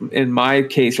 in my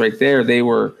case right there, they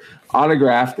were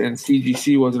autographed and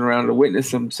CGC wasn't around to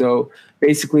witness them. So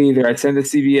basically either I send a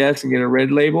CBS and get a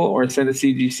red label or I send a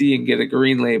CGC and get a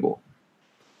green label.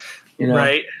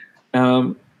 Right.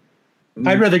 I'd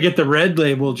rather get the red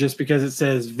label just because it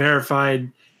says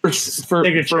verified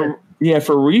signature.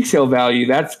 For resale value,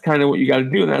 that's kind of what you got to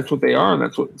do, and that's what they are, and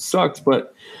that's what sucks.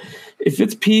 But if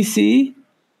it's PC,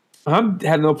 I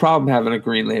have no problem having a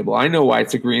green label. I know why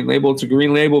it's a green label. It's a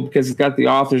green label because it's got the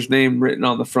author's name written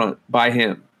on the front by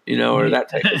him, or that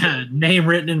type of thing. Name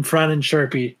written in front in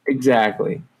Sharpie.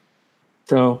 Exactly.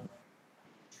 So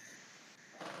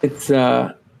it's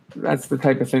that's the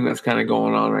type of thing that's kind of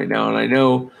going on right now. And I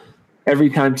know every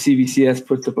time CBCS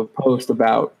puts up a post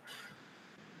about,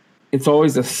 it's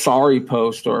always a sorry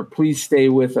post or please stay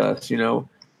with us, because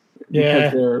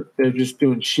they're just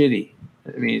doing shitty.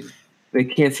 I mean, they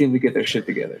can't seem to get their shit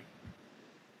together.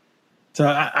 So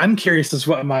I'm curious as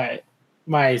what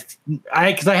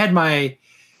because I had my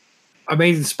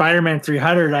Amazing Spider-Man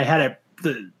 300. I had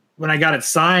it when I got it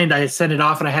signed. I sent it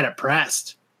off and I had it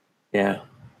pressed. Yeah.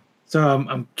 So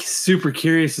I'm super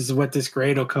curious as to what this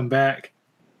grade will come back.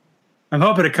 I'm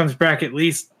hoping it comes back at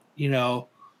least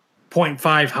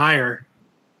 0.5 higher.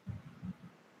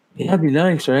 Yeah, that'd be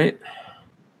nice, right?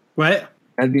 What?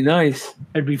 That'd be nice.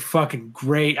 That'd be fucking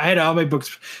great. I had all my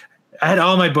books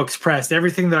pressed.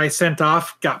 Everything that I sent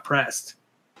off got pressed.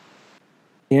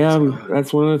 Yeah,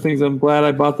 that's one of the things I'm glad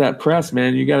I bought that press,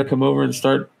 man. You got to come over and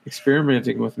start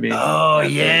experimenting with me. Oh,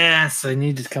 yes. I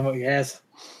need to come up. Yes.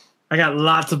 I got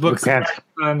lots of books.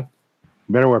 Better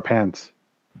wear pants.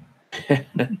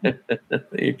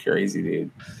 You're crazy,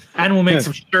 dude. And we'll make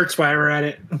some shirts while we're at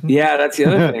it. Yeah, that's the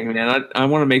other thing, man. I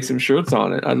want to make some shirts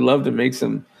on it. I'd love to make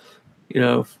some,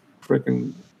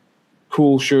 freaking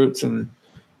cool shirts, and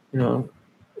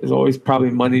there's always probably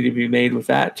money to be made with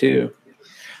that too.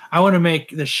 I want to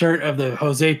make the shirt of the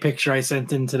Jose picture I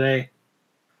sent in today.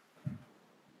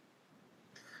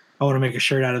 I want to make a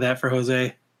shirt out of that for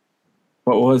Jose.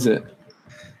 What was it?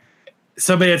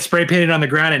 somebody had spray painted on the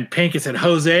ground in pink. It said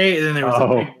Jose, and then there was a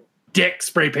big dick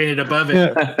spray painted above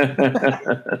it.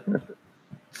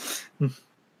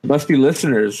 Must be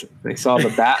listeners. They saw the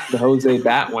Jose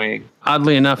Batwing.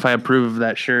 Oddly enough, I approve of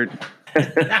that shirt.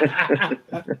 The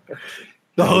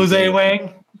Jose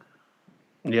Wang.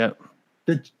 Yep.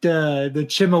 The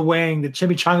Chimiwang, the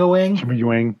Chimichanga Wang.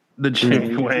 Chimiwang. The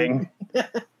Chimiwang.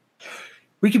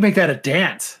 We can make that a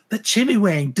dance. The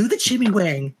Chimiwang. Do the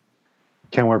Chimiwang.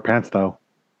 Can't wear pants though.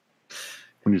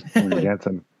 When you're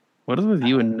dancing. What is with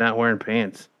you and not wearing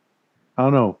pants? I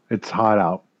don't know. It's hot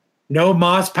out. No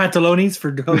Moss Pantalones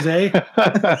for Jose.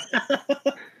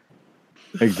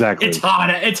 Exactly. It's hot.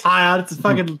 It's hot out. It's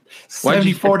fucking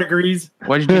 74 degrees.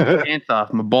 Why'd you take your pants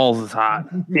off? My balls is hot.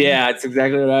 Yeah, it's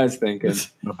exactly what I was thinking.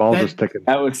 The balls are sticking.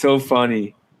 That was so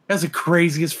funny. That's the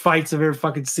craziest fights I've ever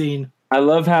fucking seen. I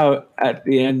love how at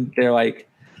the end they're like,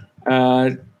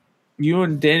 you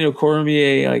and Daniel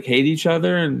Cormier like hate each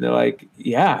other, and they're like,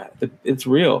 yeah, it's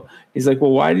real. He's like,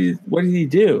 well, what did he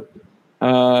do?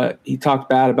 He talked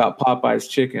bad about Popeye's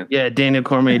chicken. Yeah, Daniel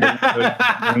Cormier did.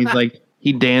 He's like,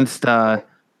 he danced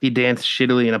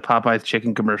shittily in a Popeye's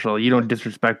chicken commercial. You don't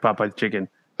disrespect Popeye's chicken.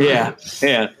 Yeah.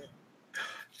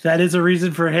 That is a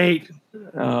reason for hate.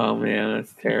 Oh man,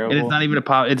 that's terrible. And it's not even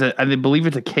I believe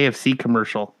it's a KFC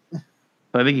commercial.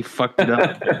 So I think he fucked it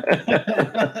up.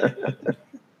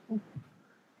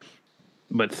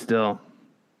 But still.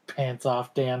 Pants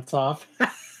off, dance off.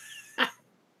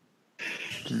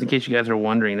 Just in case you guys are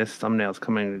wondering, this thumbnail's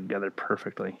coming together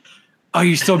perfectly. Oh,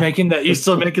 you're still making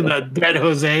the dead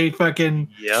Jose fucking.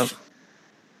 Yep.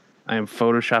 I am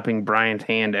photoshopping Brian's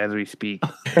hand as we speak.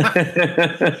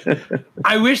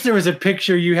 I wish there was a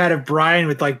picture you had of Brian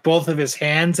with like both of his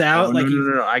hands out.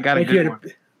 No. I got a good one.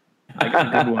 I got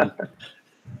a good one.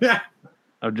 Yeah.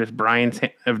 Of just Brian's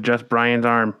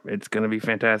arm. It's gonna be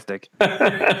fantastic. Oh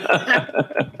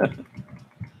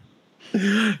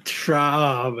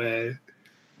man,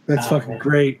 that's fucking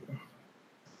great.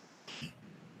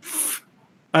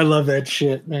 I love that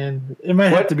shit, man. It might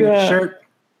have to be a shirt.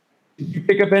 Did you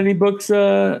pick up any books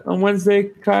on Wednesday,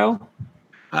 Kyle?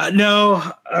 No,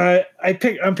 I'm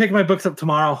picking my books up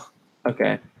tomorrow.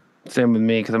 Okay. Same with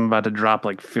me because I'm about to drop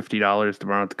like $50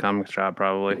 tomorrow at the comic shop.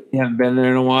 Probably. You haven't been there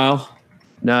in a while.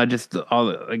 No, just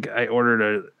I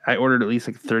ordered at least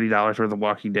like $30 worth of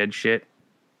Walking Dead shit,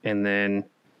 and then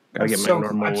gotta get my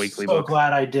normal weekly book. I'm so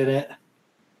glad I did it.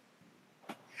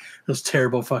 Those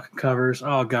terrible fucking covers.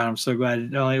 Oh god, I'm so glad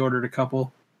I only ordered a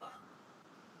couple.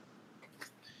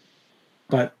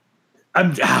 But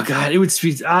it would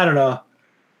be. I don't know.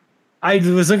 I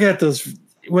was looking at those.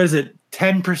 What is it?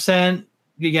 10%.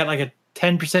 You get like a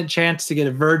 10% chance to get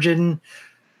a virgin.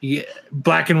 You get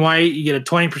black and white. You get a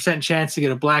 20% chance to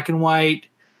get a black and white.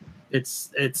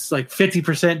 It's like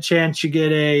 50% chance you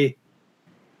get a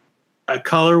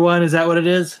color one. Is that what it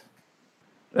is?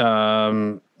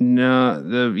 No.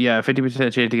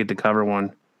 50% chance to get the cover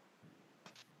one.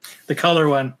 The color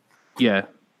one. Yeah.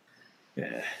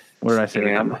 Yeah. What did I say?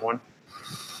 The cover one.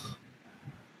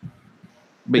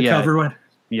 But the cover one.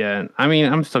 Yeah. I mean,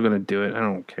 I'm still gonna do it. I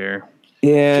don't care.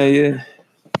 Yeah.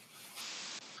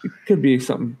 It could be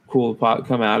something cool to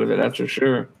come out of it. That's for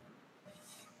sure.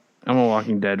 I'm a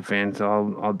Walking Dead fan,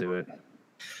 so I'll do it.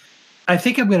 I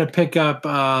think I'm gonna pick up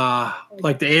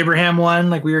like the Abraham one,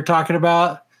 like we were talking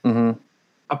about. Mm-hmm.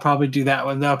 I'll probably do that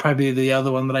one. That'll probably be the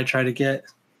other one that I try to get.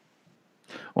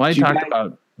 Well, I talked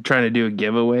about trying to do a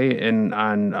giveaway and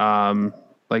on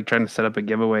like trying to set up a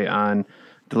giveaway on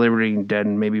Deliberating Dead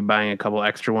and maybe buying a couple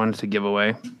extra ones to give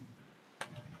away.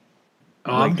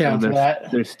 Oh, I'm down for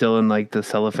that. They're still in like the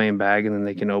cellophane bag, and then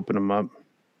they can open them up.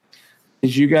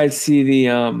 Did you guys see the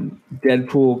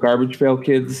Deadpool Garbage Pail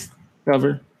Kids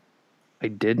cover? I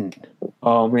didn't.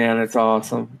 Oh man, it's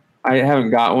awesome. I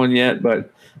haven't got one yet,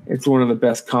 but it's one of the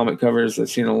best comic covers I've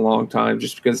seen in a long time.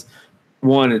 Just because,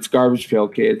 one, it's Garbage Pail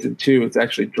Kids, and two, it's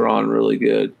actually drawn really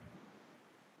good.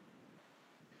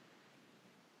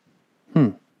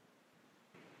 I'll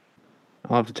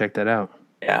have to check that out.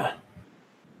 Yeah.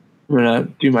 I'm going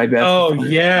to do my best. Oh,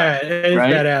 yeah. It is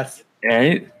badass.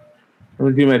 Right? I'm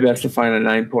going to do my best to find a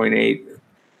 9.8.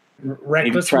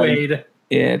 Reckless Wade.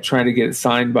 Trying to get it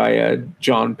signed by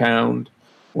John Pound,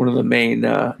 one of the main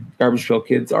Garbage Pail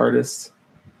Kids artists.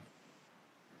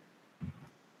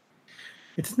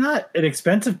 It's not an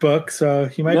expensive book, so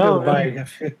you might be able to buy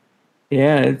it.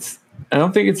 Yeah, I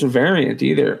don't think it's a variant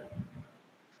either.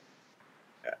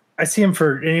 I see them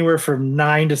for anywhere from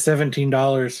 $9 to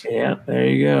 $17. Yeah, there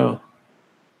you go.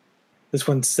 This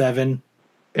one's $7.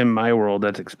 In my world,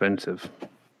 that's expensive.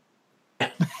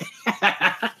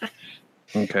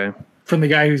 Okay. from the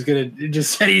guy who's gonna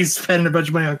just said he's spending a bunch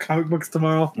of money on comic books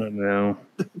tomorrow. I know.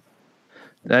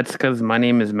 That's because my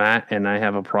name is Matt, and I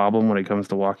have a problem when it comes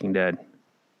to Walking Dead.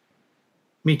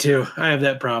 Me too. I have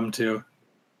that problem too.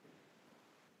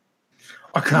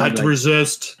 I can't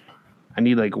resist. I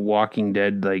need like Walking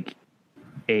Dead, like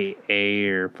AA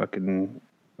or fucking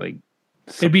like.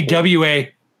 It'd be WA.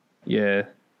 Yeah.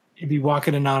 It'd be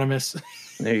Walking Anonymous.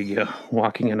 There you go.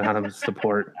 Walking Anonymous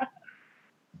support.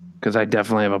 Because I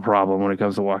definitely have a problem when it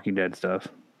comes to Walking Dead stuff.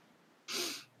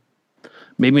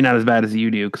 Maybe not as bad as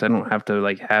you do, because I don't have to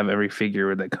like have every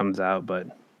figure that comes out, but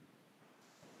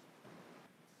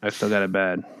I still got it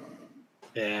bad.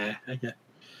 Yeah. Okay.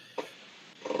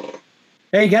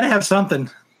 Hey, you gotta have something.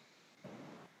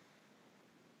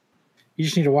 You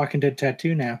just need a Walking Dead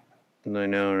tattoo now. I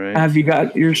know, right? Have you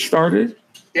got yours started?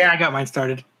 Yeah, I got mine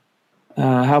started.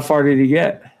 How far did you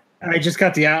get? I just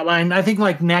got the outline. I think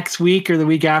like next week or the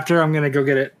week after, I'm gonna go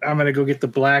get it. I'm gonna go get the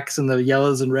blacks and the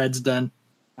yellows and reds done.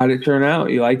 How'd it turn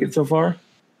out? You like it so far?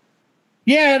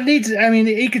 Yeah, it needs. I mean,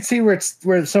 you can see where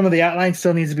some of the outline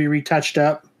still needs to be retouched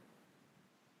up,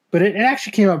 but it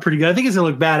actually came out pretty good. I think it's gonna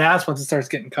look badass once it starts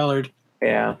getting colored.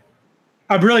 Yeah.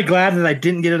 I'm really glad that I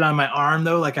didn't get it on my arm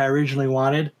though, like I originally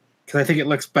wanted, because I think it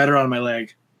looks better on my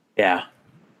leg. Yeah.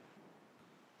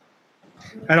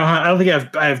 I don't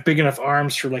think I have big enough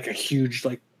arms for like a huge,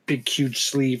 like big, huge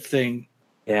sleeve thing.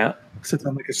 Yeah. Since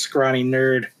I'm like a scrawny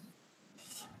nerd.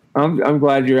 I'm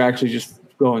glad you're actually just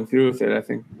going through with it. I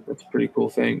think that's a pretty cool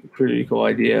thing. Pretty cool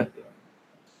idea.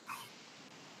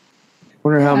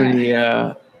 Wonder how many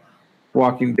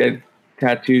Walking Dead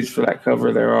tattoos for that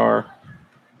cover there are.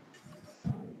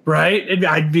 Right?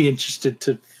 I'd be interested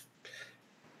to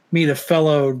meet a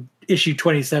fellow issue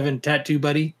 27 tattoo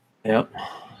buddy. Yep.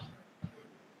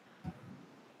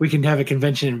 We can have a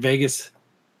convention in Vegas.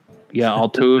 Yeah, all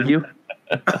two of you.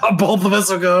 Both of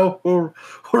us will go. We'll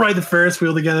ride the Ferris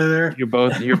wheel together there. You're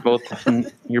both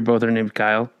are named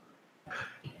Kyle.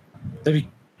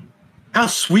 How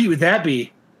sweet would that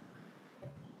be?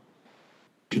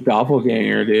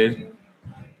 Doppelganger, dude.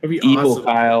 That'd be Evil awesome.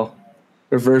 Kyle.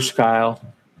 Reverse Kyle.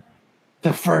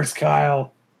 The first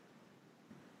Kyle.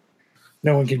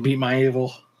 No one can beat my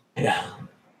evil. Yeah.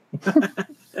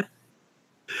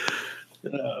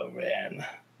 Oh, man.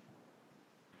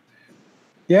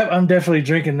 Yep, I'm definitely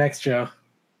drinking next show.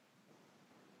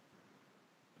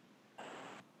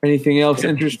 Anything else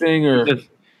interesting or?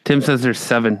 Tim says there's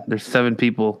 7. There's 7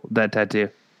 people with that tattoo.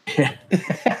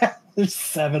 There's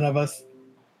 7 of us.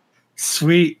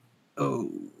 Sweet.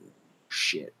 Oh,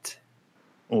 shit.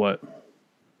 What?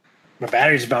 My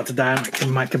battery's about to die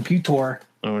on my computer.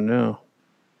 Oh no.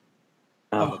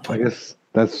 Oh, I guess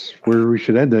that's where we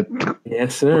should end it.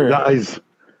 yes, sir. Guys.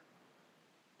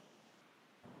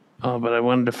 Oh, but I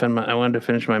wanted to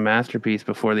finish my masterpiece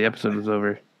before the episode was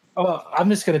over. Oh, I'm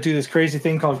just gonna do this crazy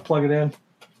thing called plug it in.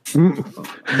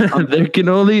 there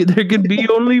can be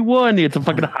only one. It's a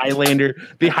fucking Highlander,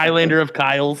 the Highlander of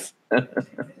Kyle's. Then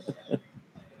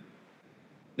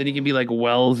you can be like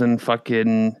Wells and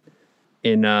fucking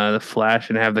in the Flash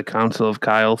and have the Council of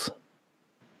Kyle's.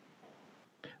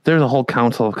 If there's a whole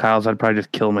Council of Kyle's, I'd probably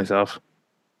just kill myself.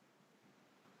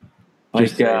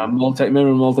 Like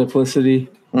remember Multiplicity?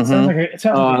 It sounds like a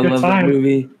I good love time. that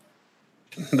movie.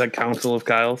 The Council of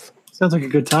Kyle's. Sounds like a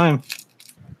good time.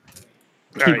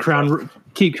 Keep All right,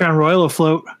 Crown Royal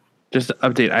afloat. just to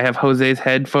update. I have Jose's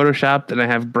head photoshopped and I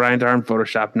have Brian's arm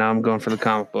photoshopped. Now I'm going for the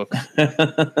comic book.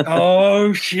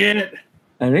 Oh shit!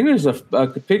 I think there's a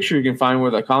picture you can find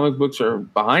where the comic books are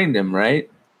behind him, right?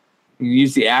 You can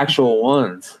use the actual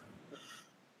ones.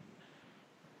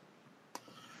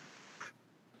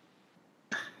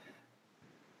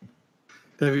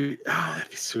 That'd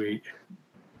be sweet.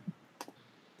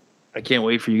 I can't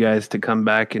wait for you guys to come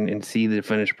back and see the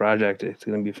finished project. It's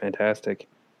going to be fantastic.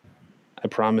 I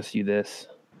promise you this.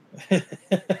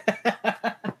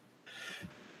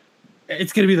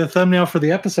 It's gonna be the thumbnail for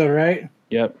the episode, right?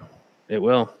 Yep, it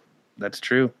will. That's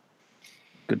true.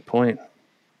 Good point.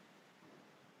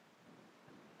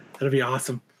 That'll be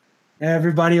awesome.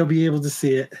 Everybody will be able to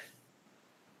see it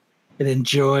and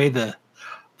enjoy the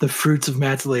fruits of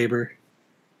Matt's labor.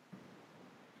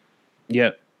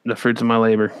 Yep, the fruits of my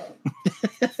labor.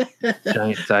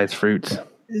 Giant size fruits.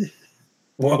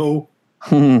 Whoa.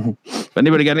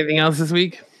 Anybody got anything else this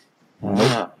week?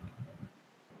 Ah.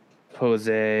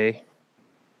 Jose.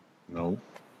 No.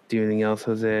 Do anything else,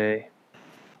 Jose?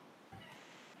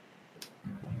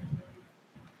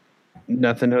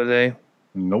 Nothing, Jose?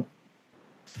 Nope.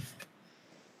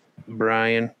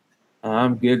 Brian?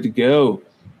 I'm good to go.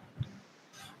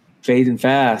 Fading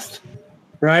fast.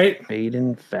 Right?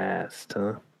 Fading fast,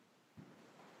 huh?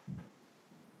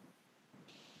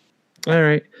 All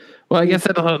right. Well, I guess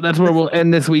that's where we'll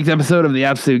end this week's episode of the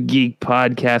Absolute Geek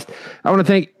Podcast. I want to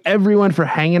thank everyone for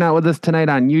hanging out with us tonight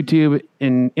on YouTube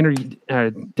and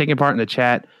taking part in the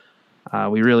chat.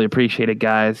 We really appreciate it,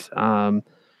 guys.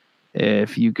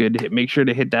 If you could make sure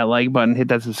to hit that like button, hit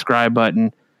that subscribe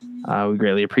button. We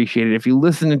greatly appreciate it. If you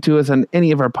listen to us on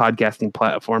any of our podcasting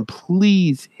platform,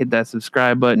 please hit that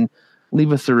subscribe button.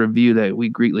 Leave us a review. That we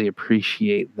greatly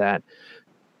appreciate that.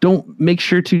 Don't make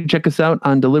sure to check us out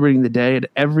on Deliberating the Dead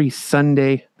every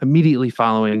Sunday, immediately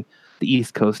following the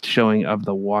East Coast showing of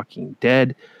The Walking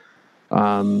Dead.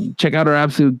 Check out our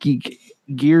Absolute Geek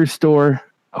gear store.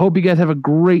 I hope you guys have a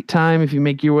great time if you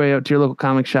make your way out to your local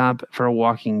comic shop for a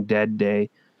Walking Dead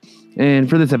day. And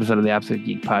for this episode of the Absolute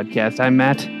Geek Podcast, I'm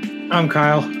Matt. I'm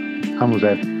Kyle. I'm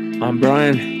Jose. I'm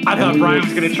Brian. I thought Brian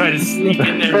was going to try to sneak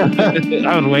in there.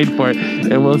 I was waiting for it.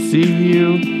 And we'll see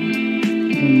you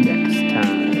next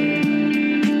time.